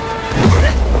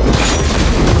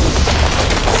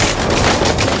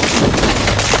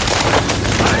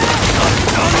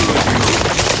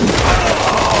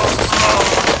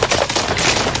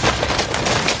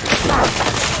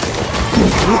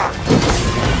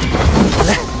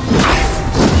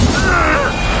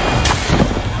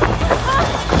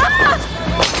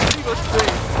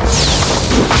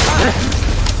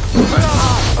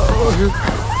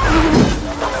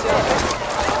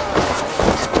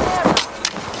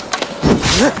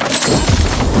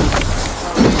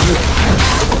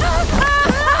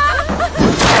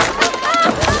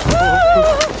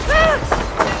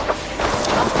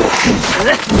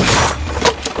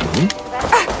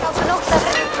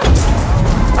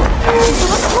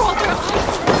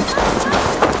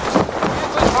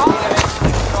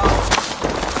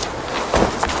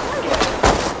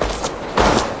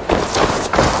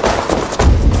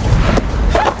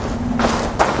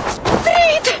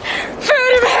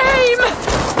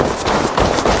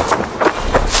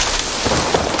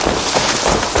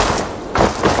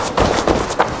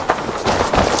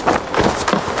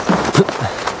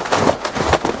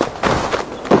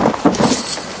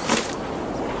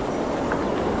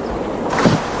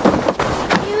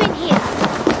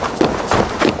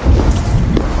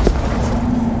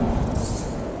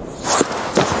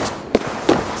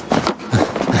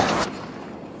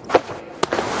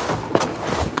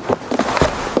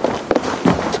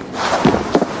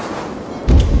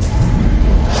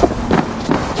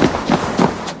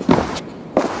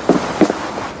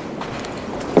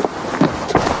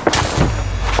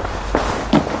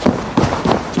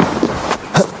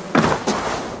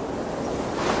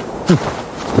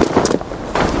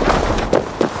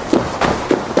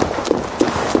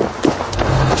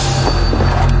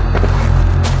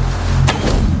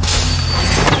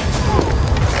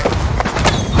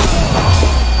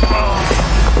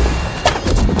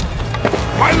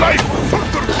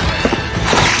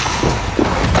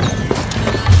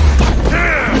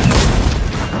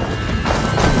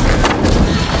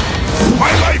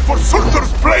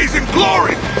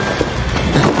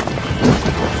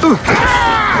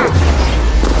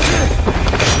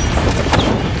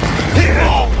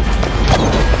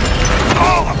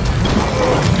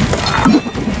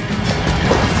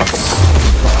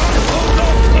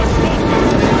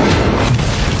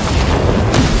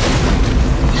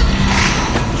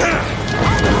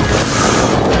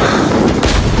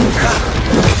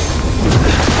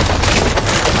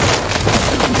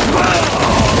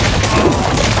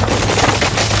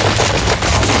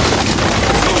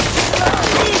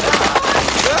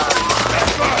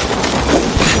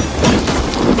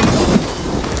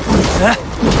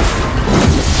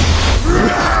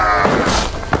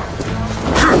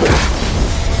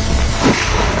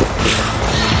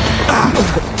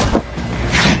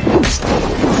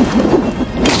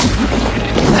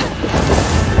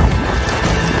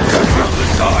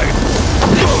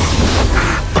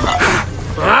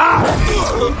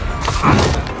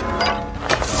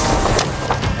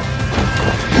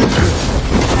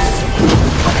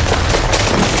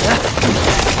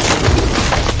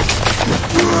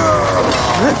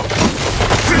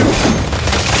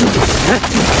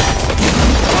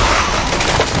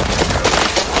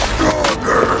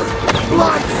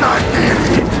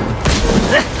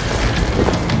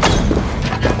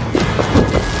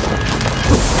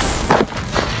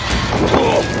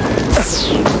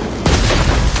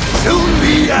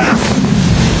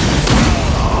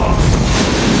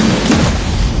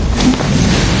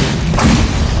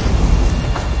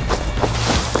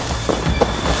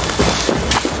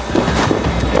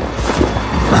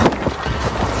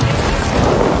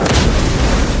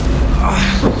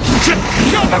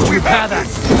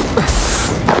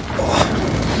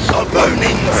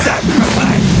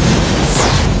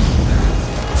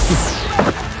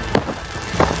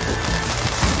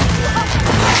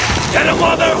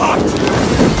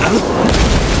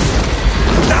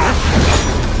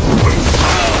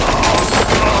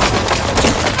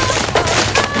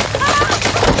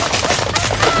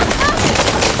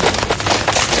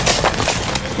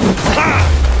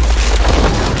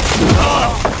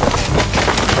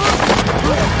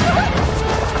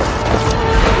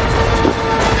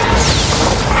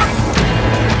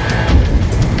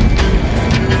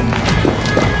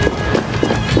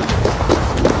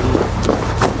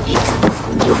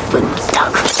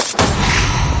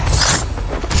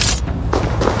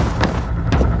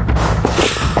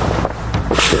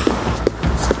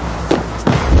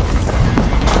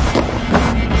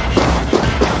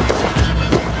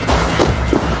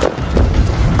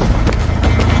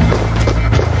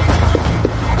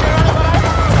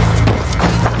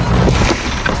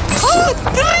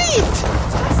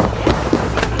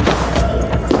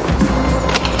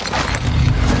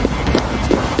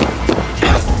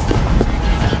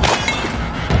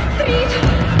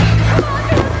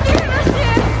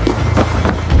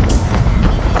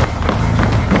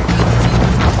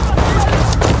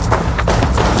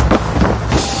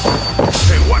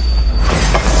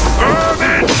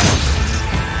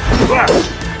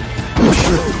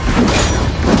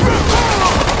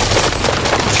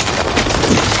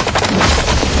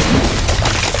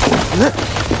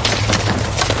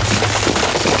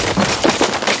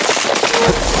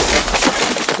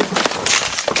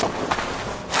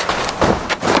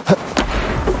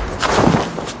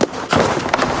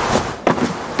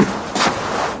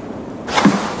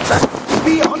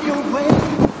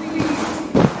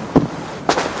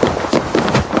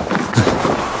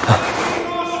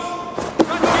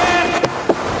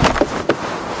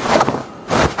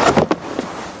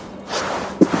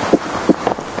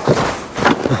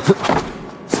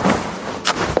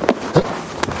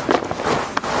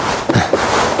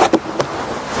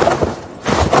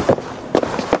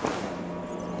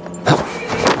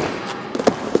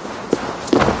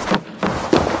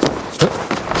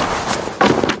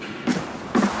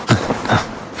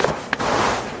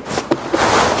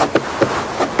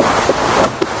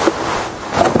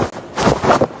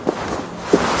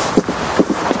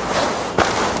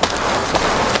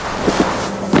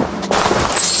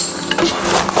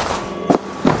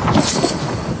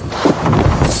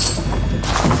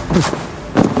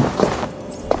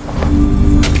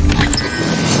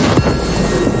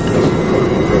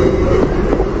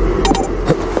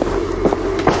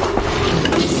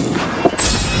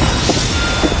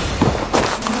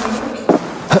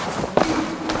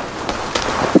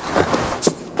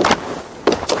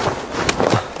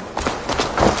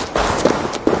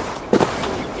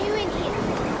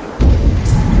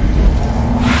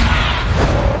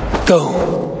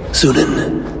 Go,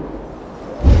 Sunan.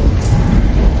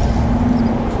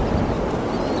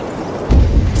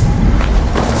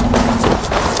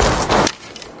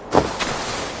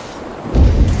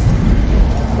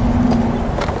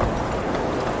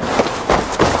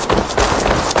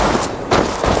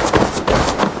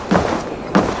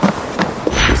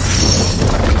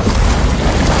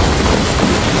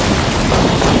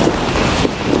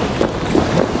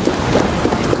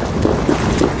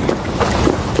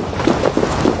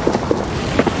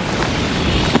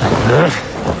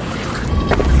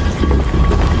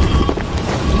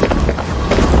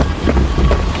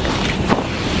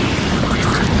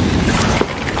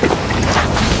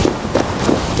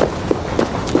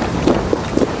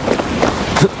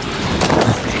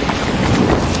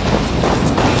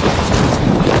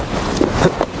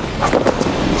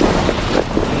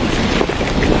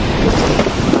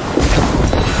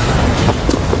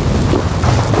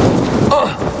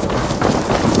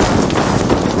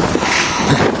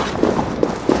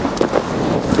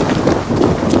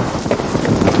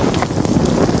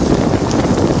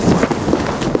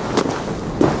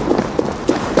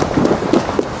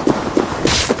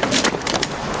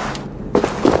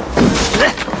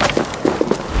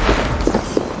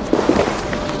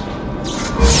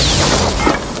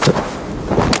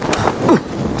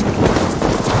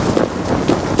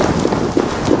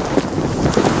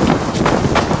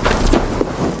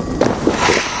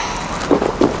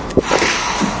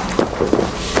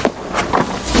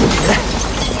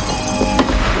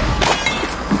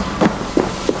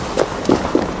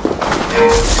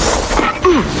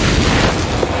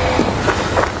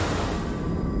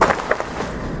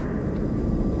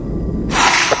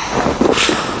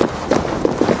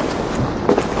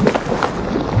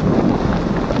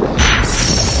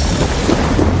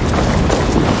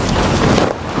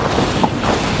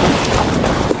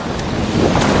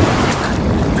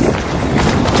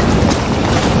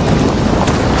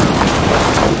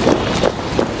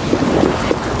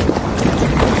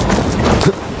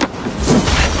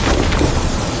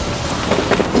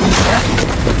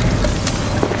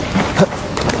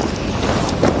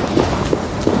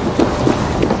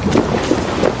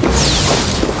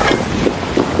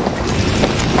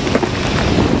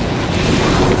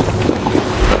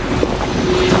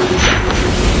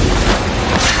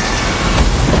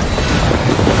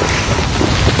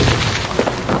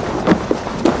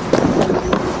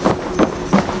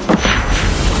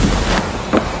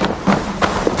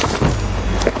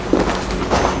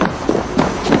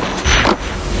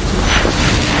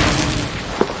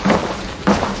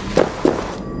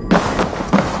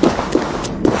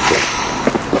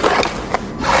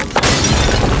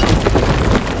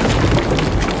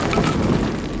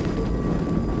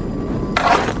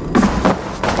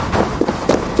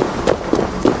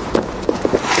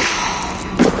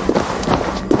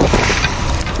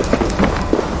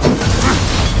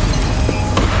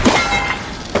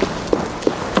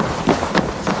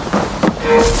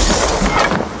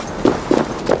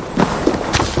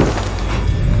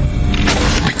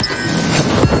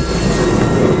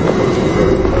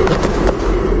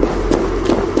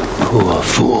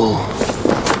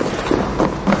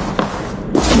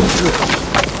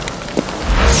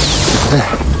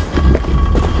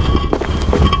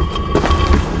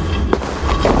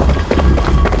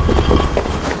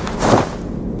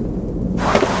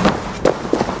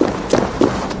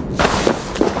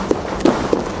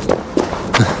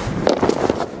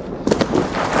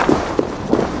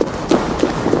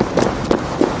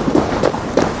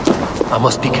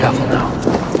 must be careful now.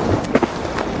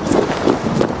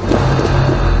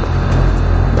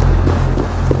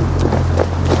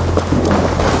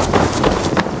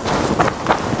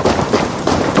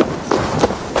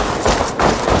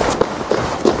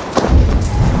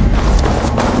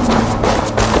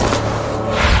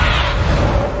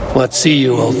 What see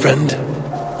you, old friend?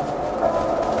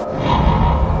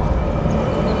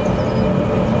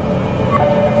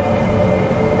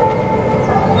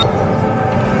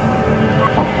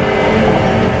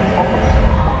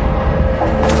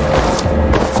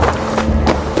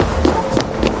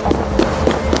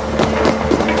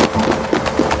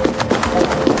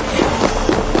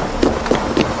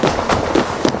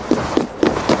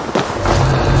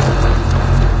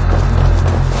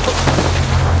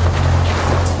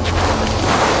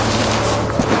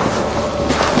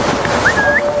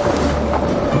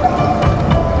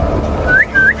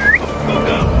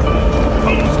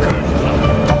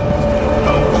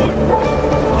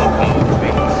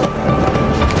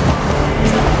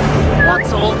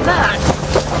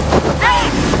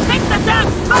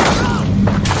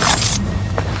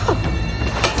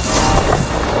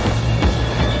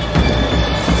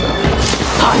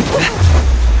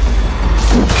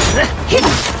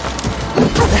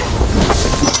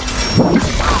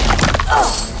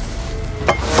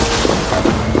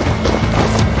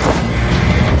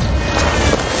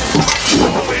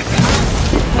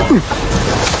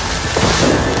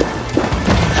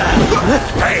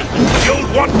 Hey,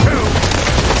 you'll want to!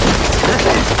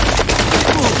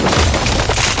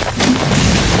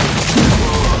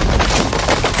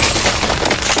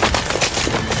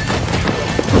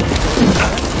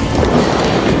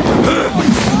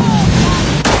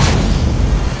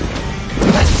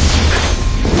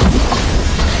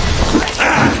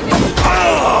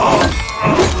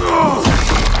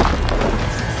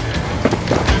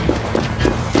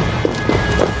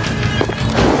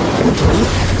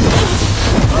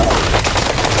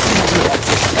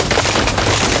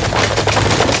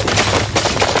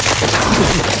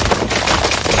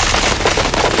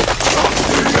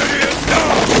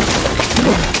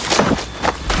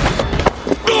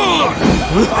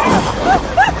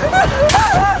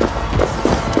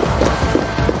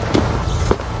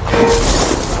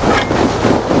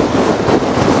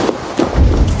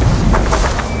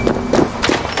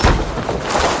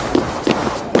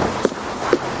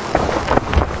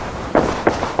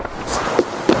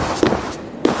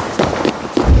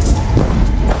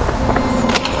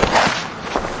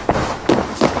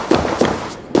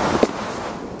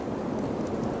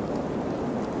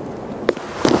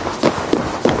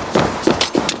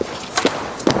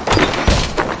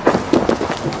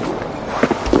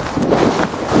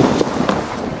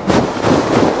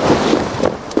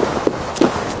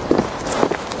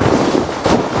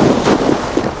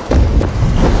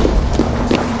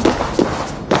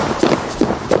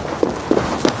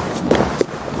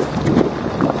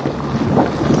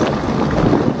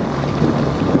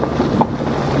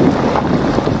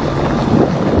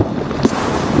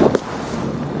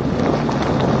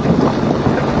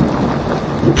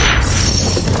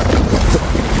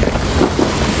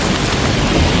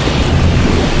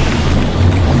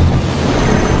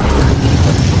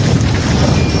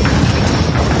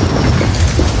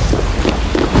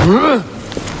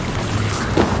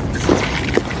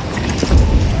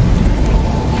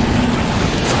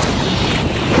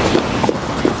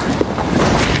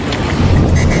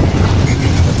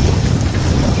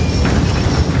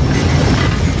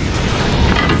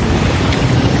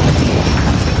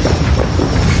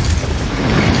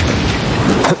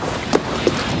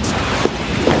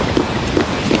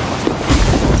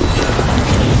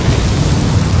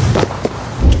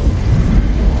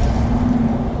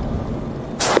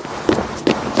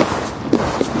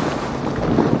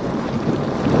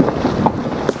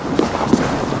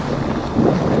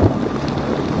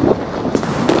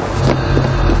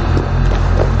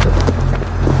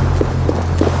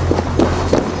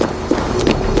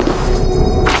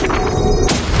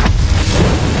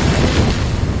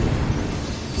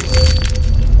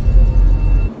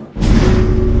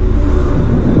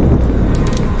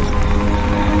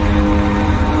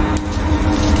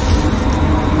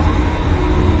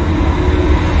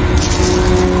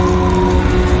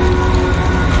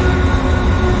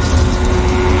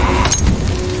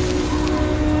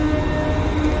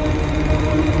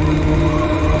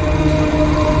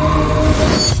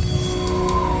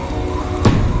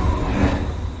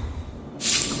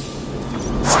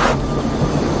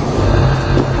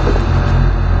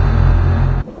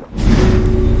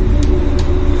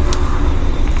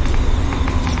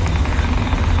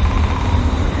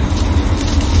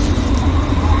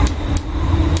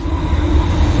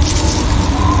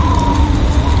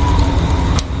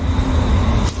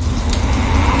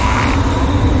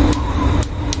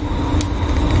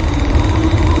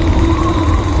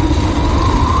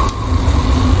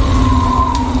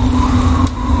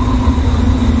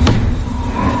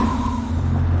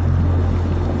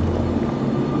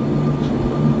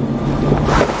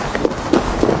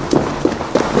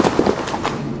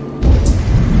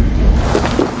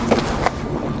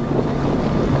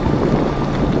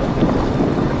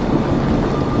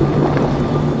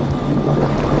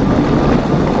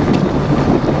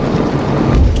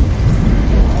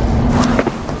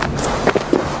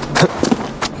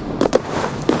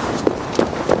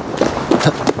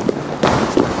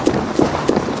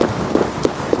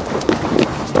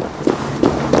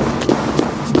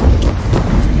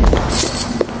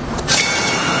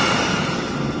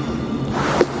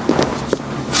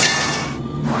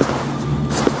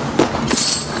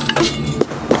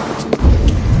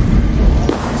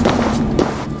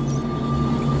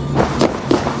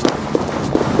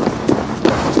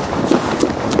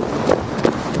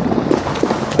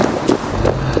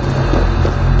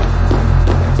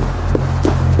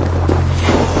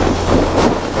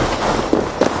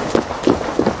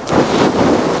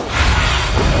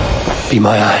 Be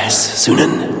my eyes,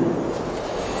 Sunan.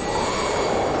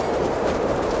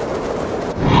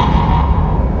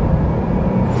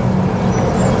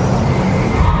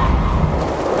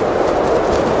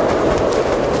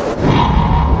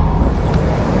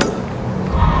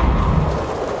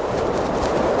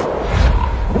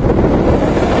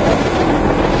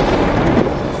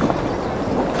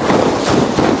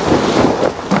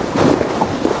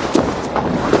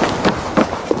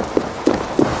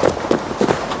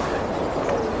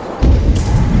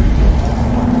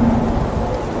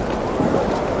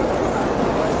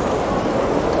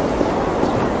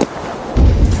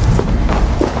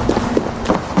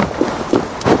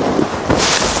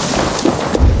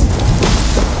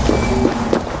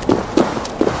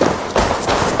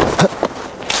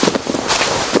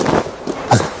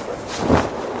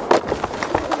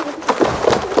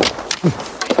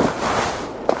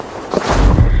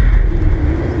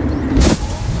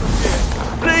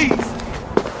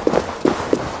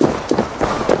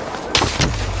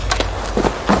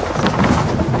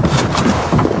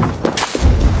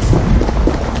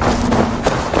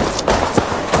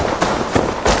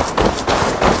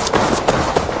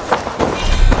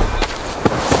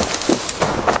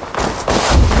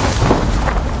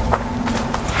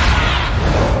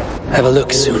 Have a look,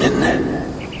 Sunan.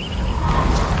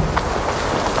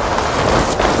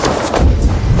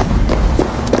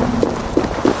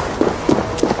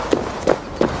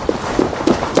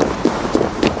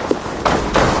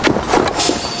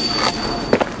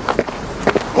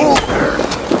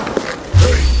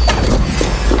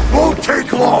 Won't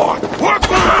take long! Work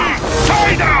with me!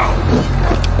 Tie down!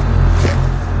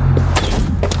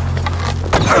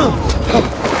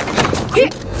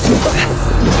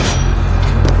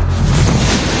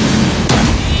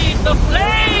 The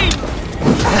flame!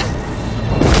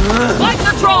 Like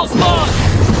the troll spawn!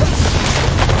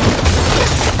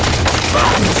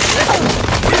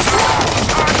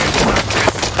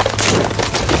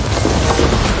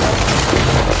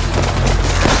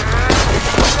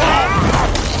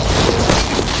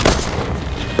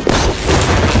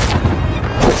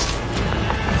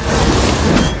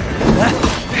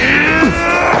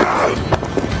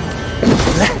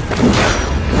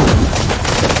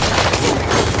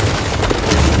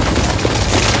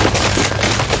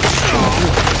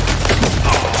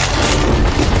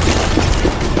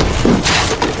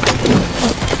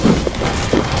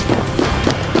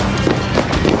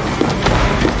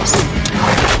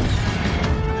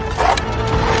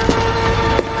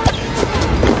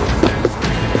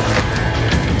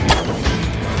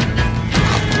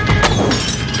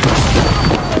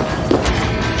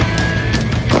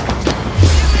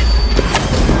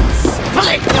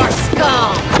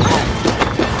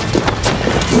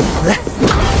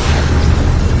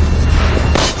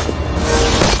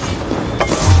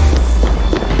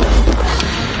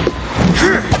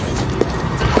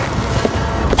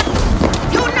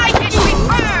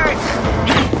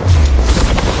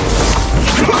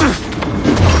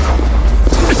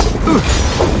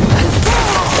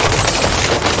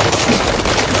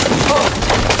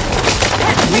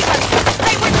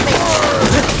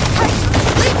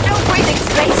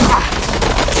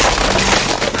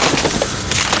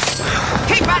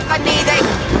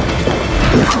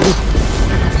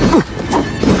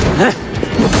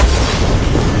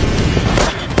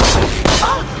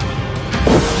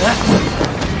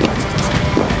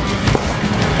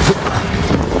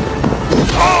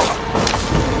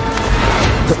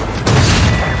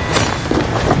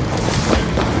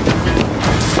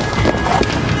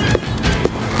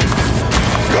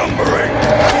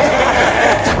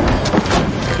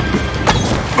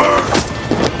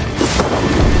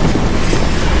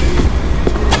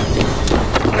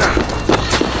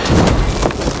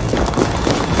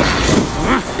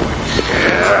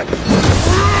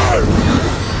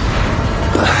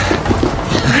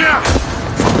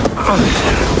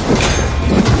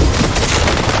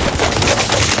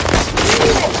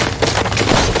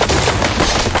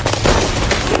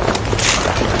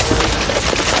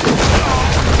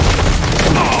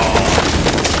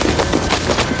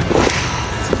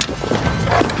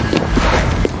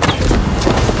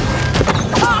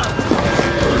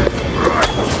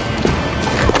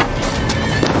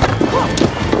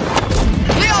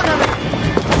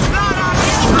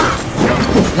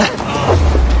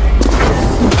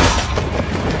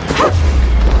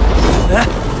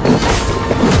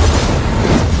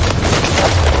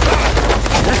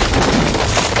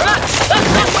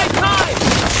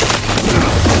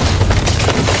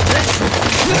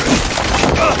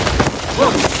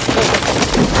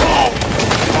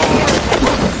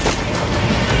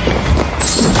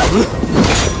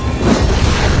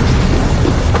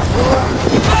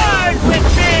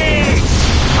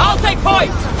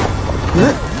 Fight!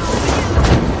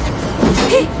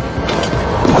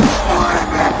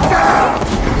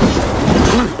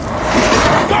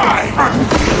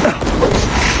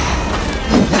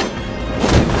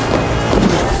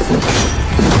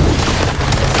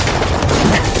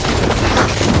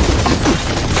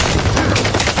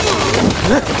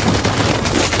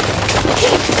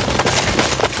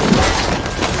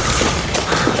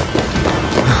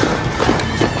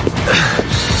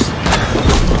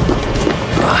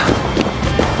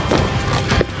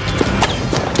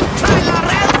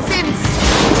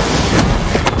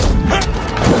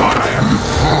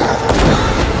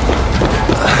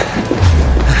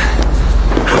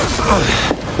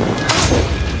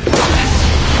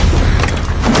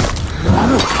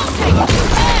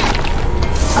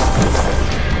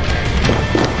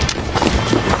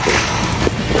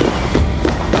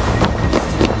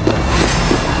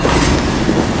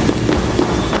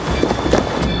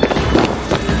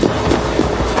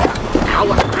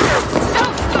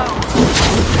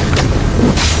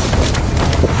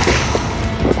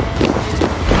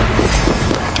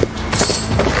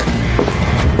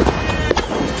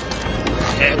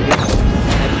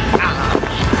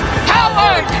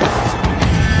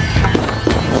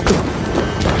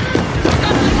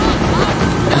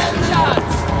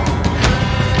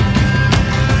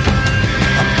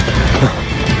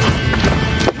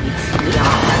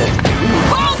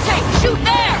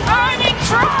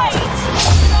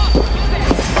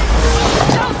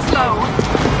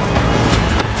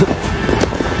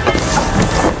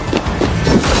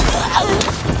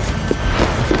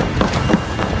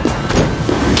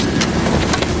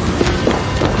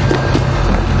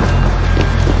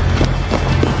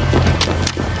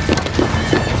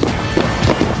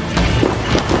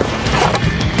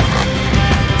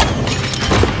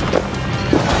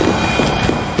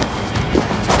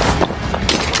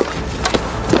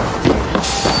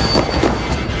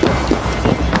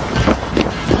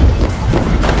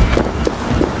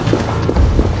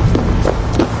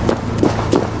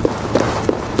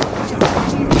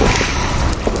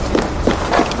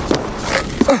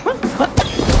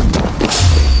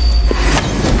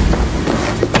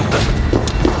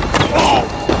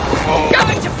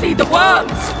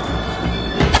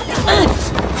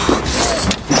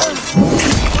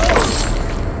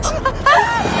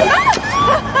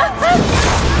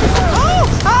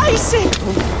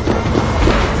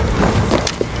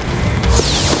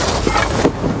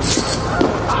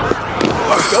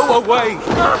 Go away!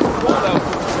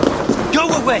 Go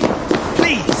away!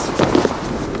 Please!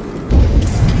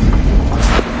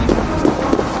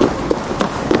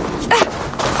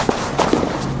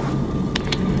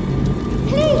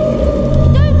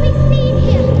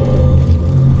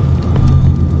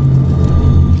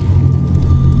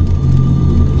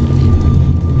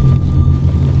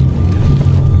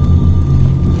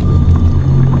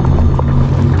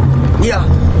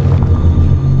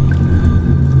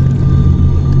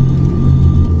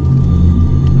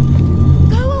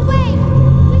 Go away!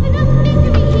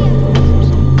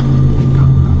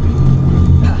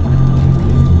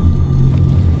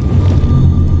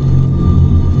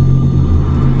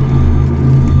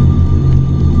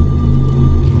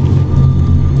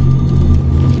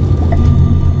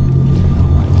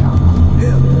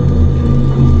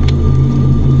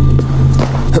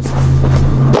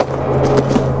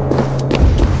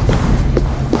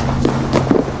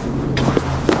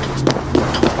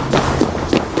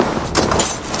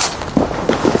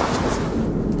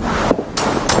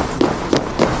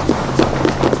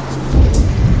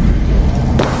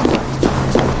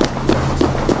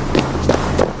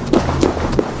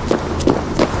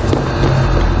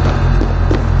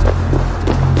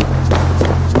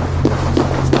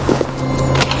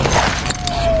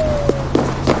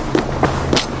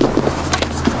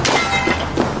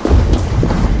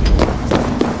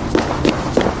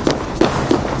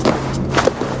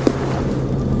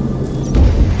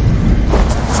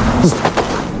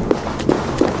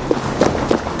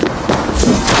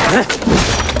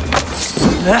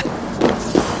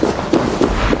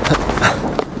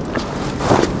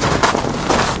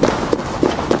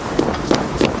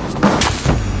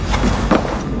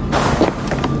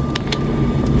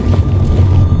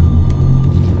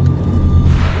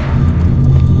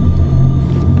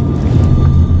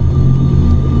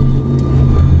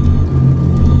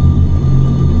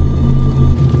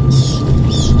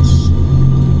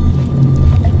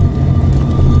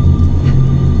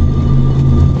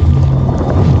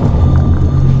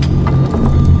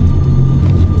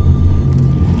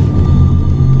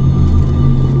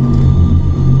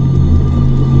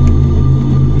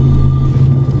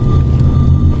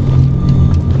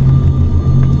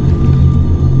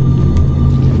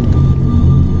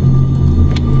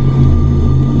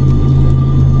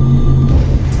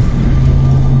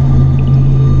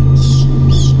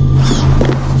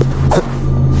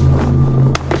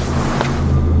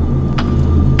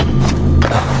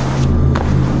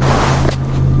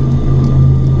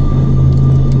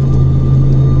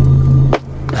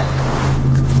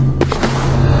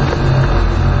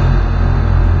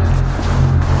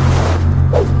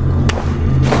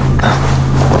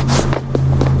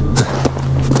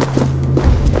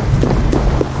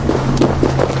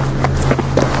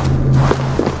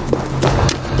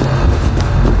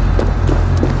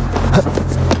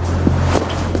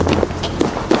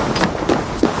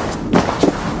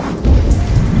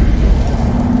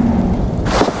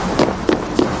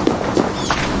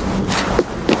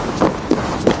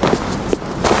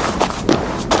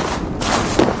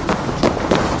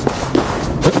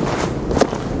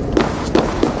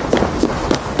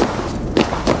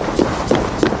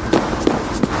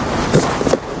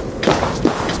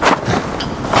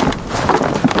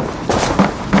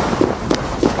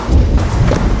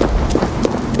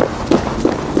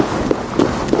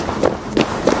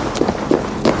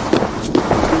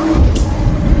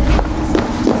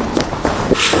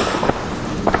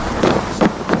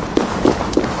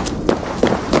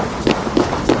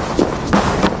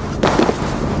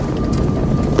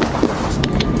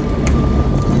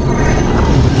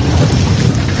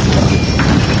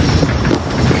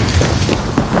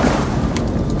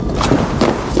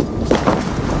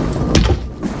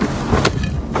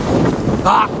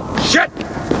 Ah, shit!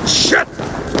 Shit!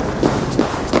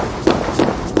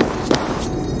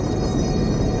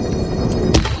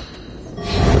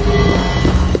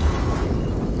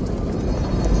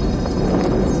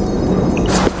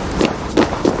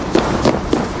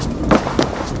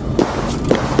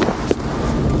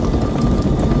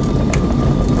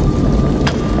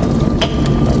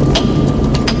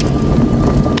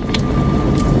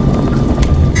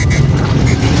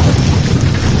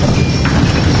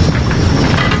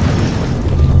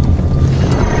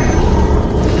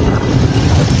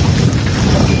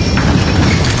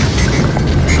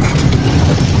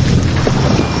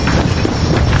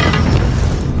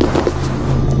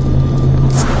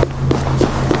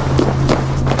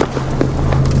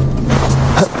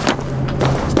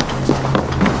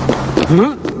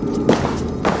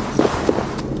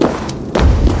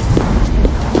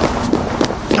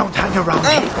 Don't hang around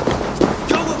here.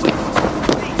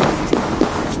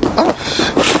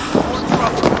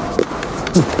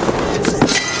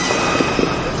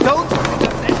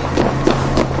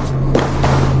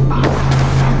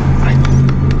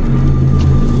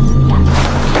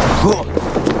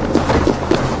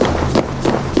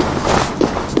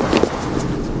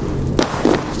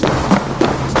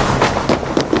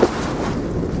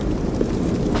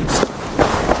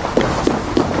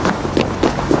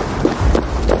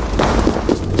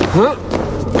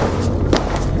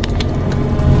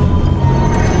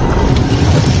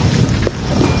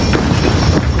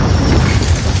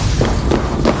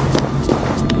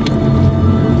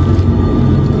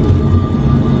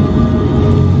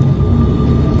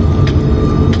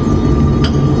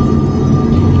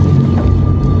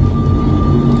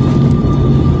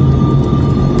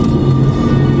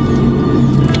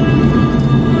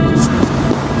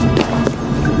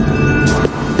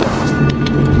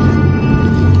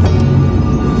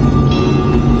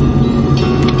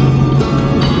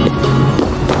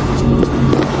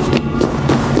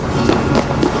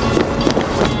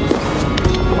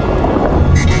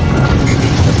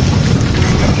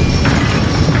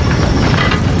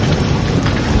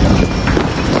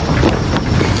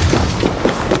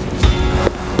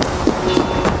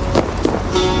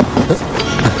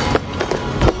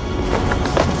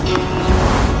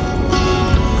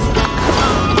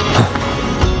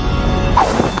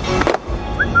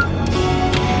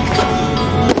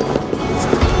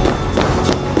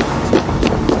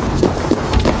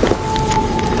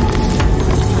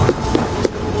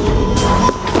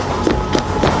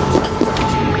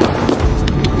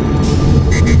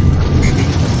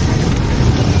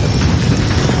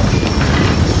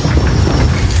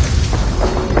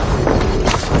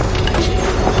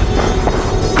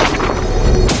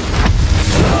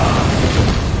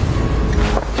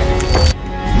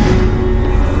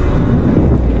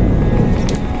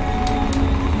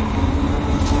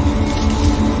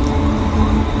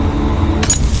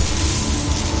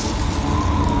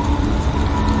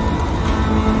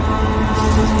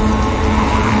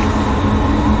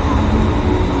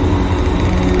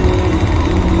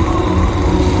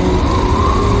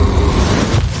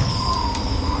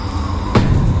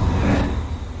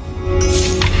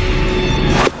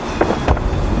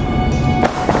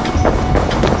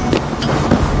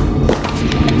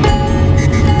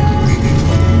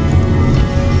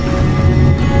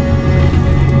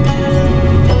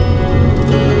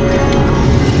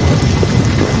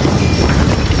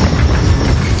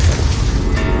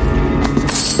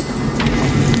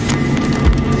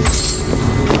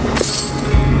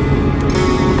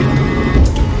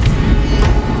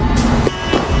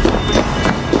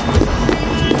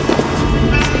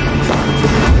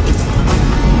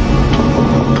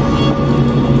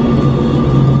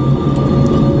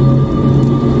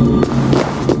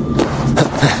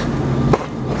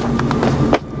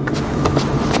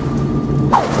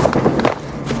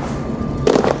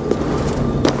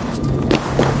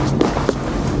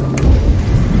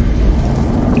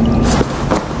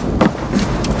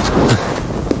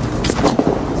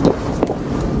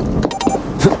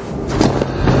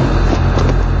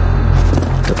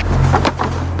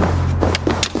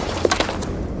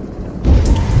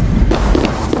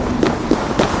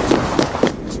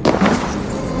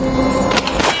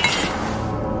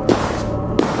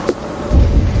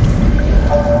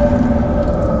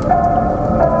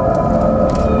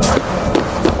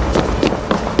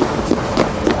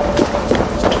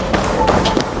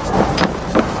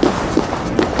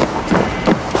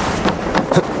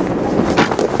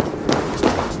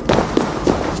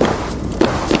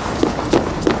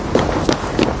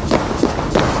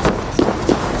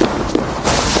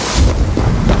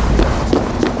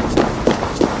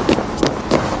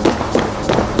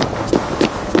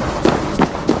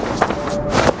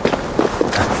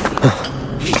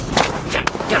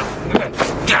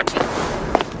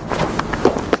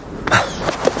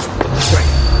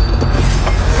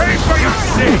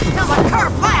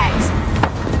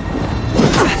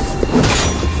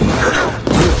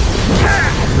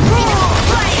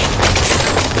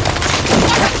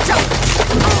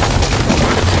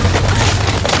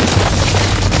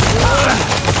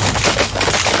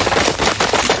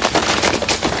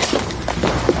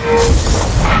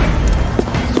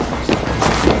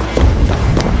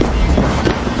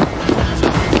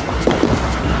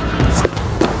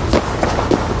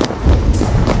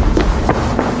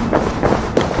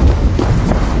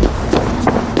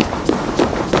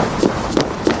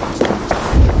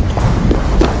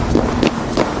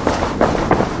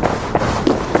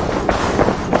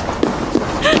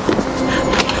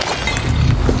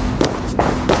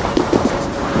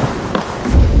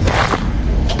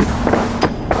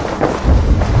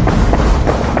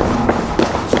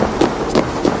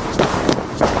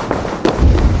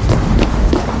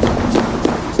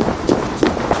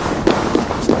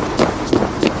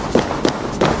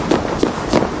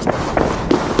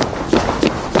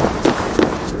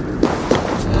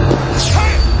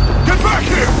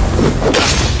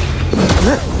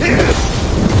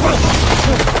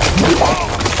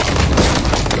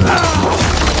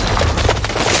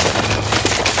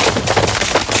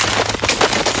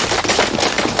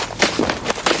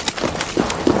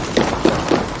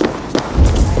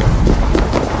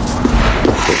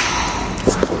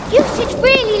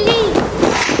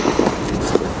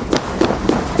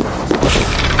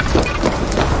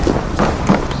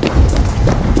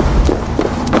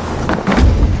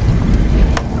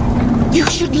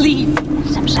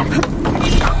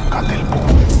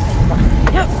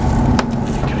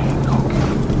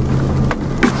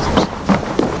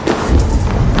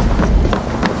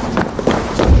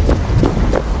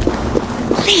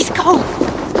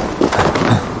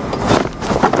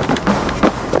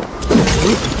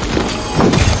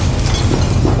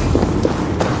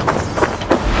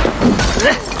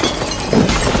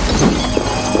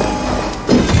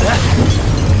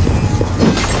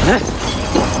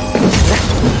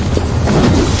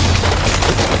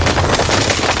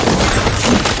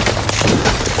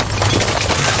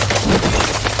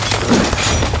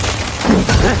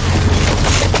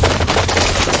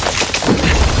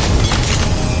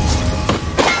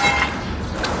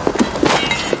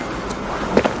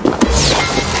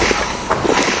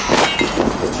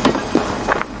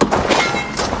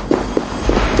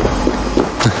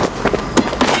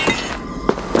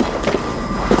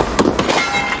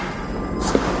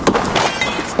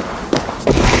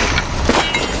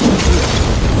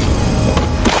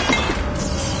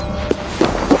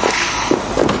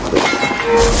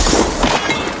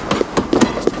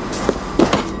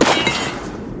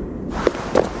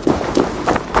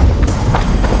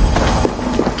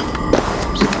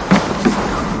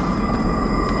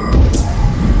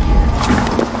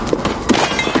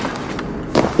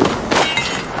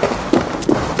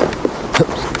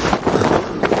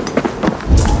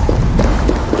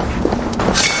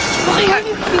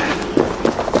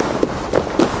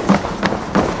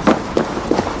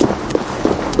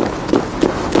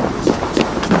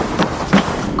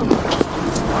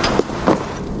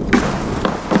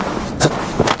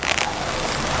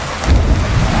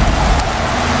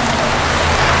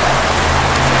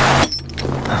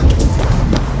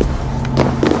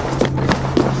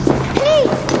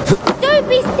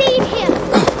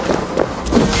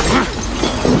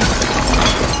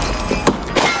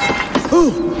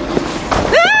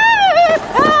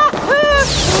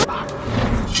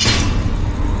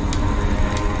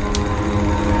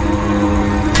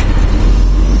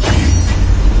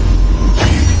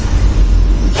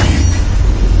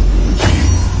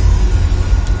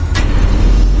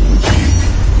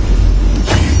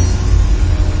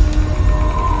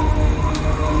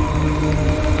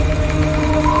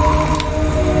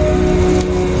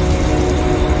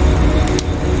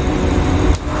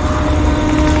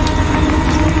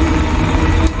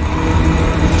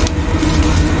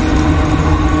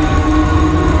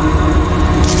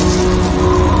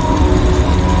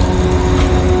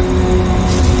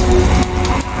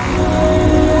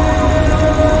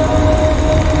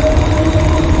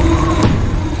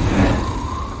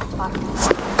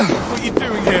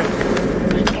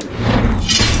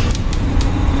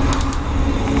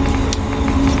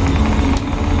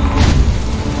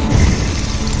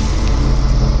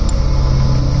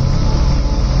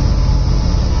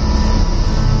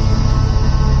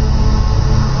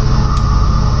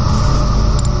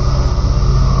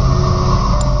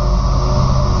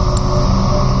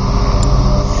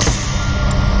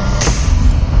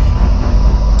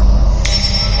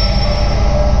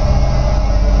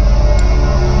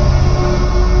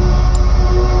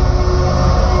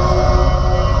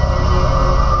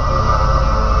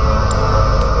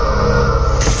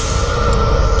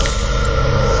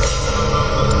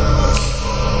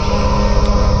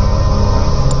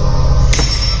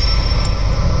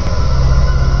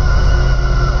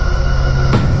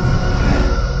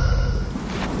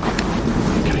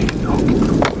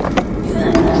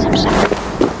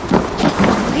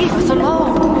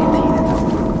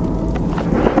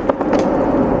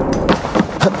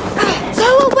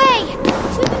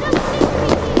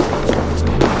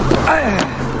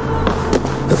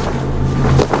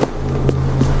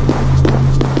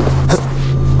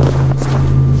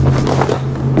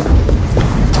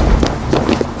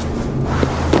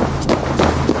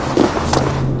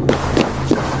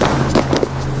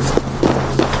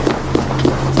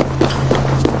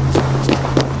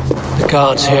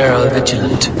 guards here are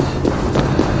vigilant.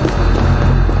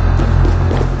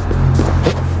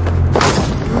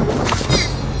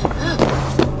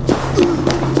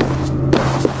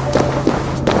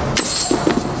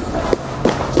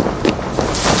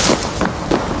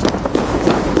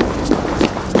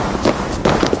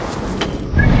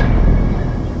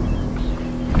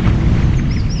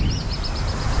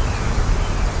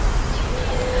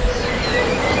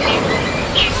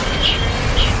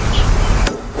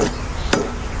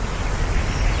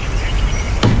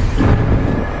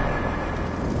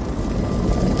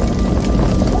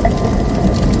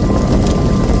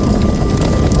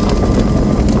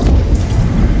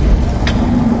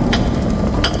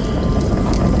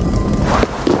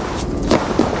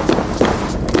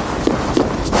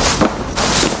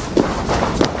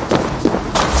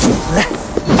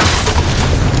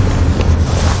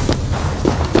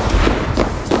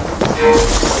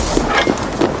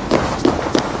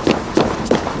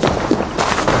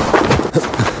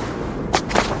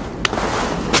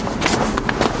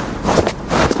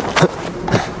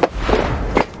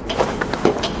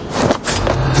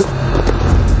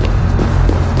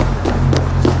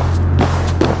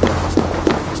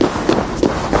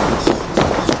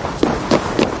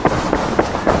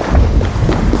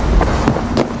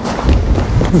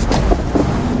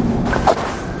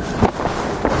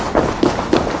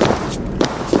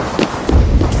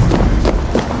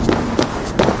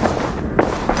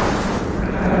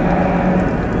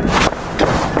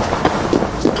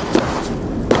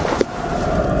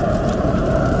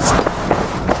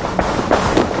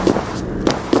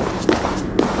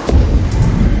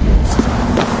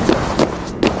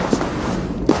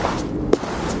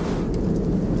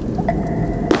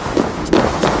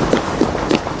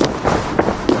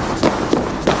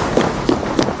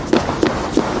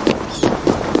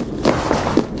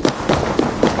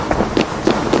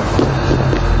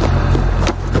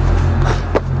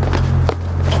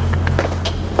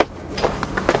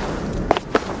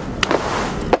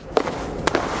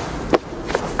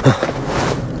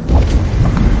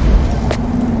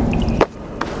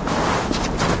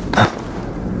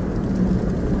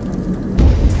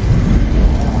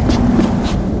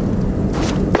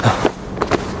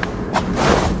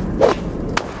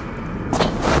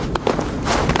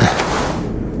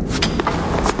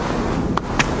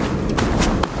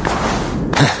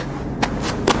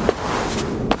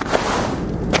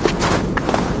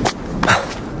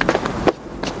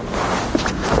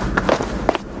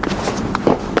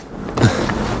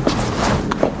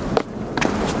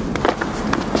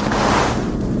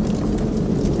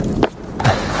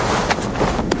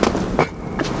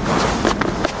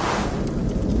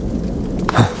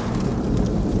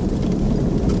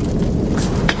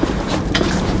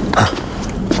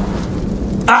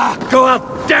 Ah, go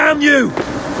out, damn you!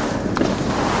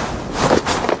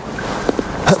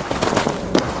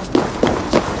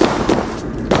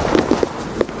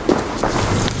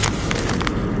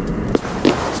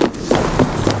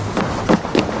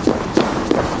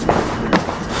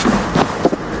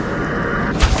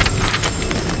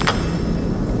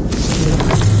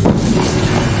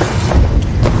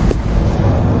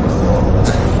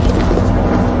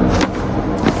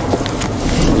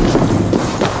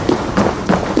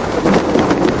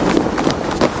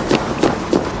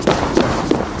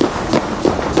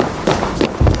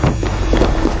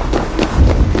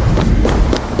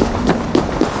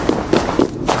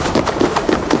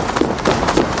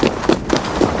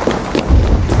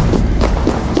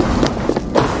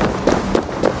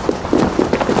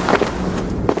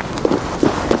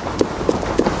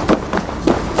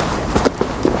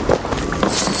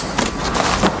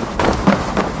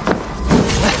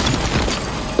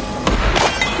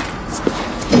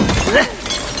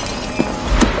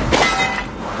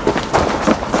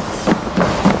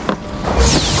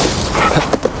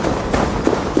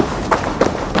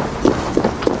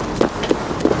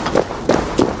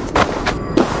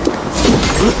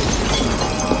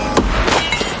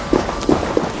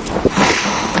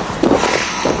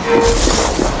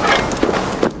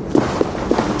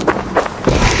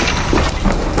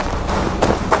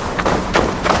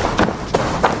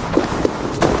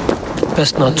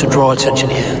 Best not to draw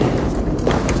attention here.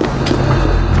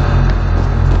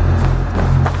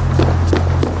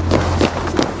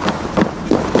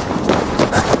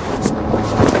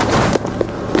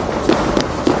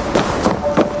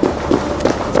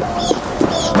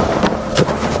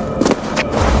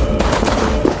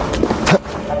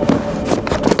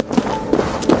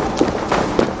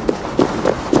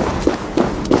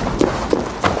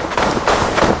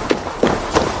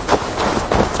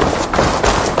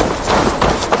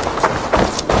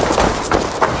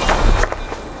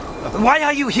 Why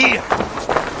are you here?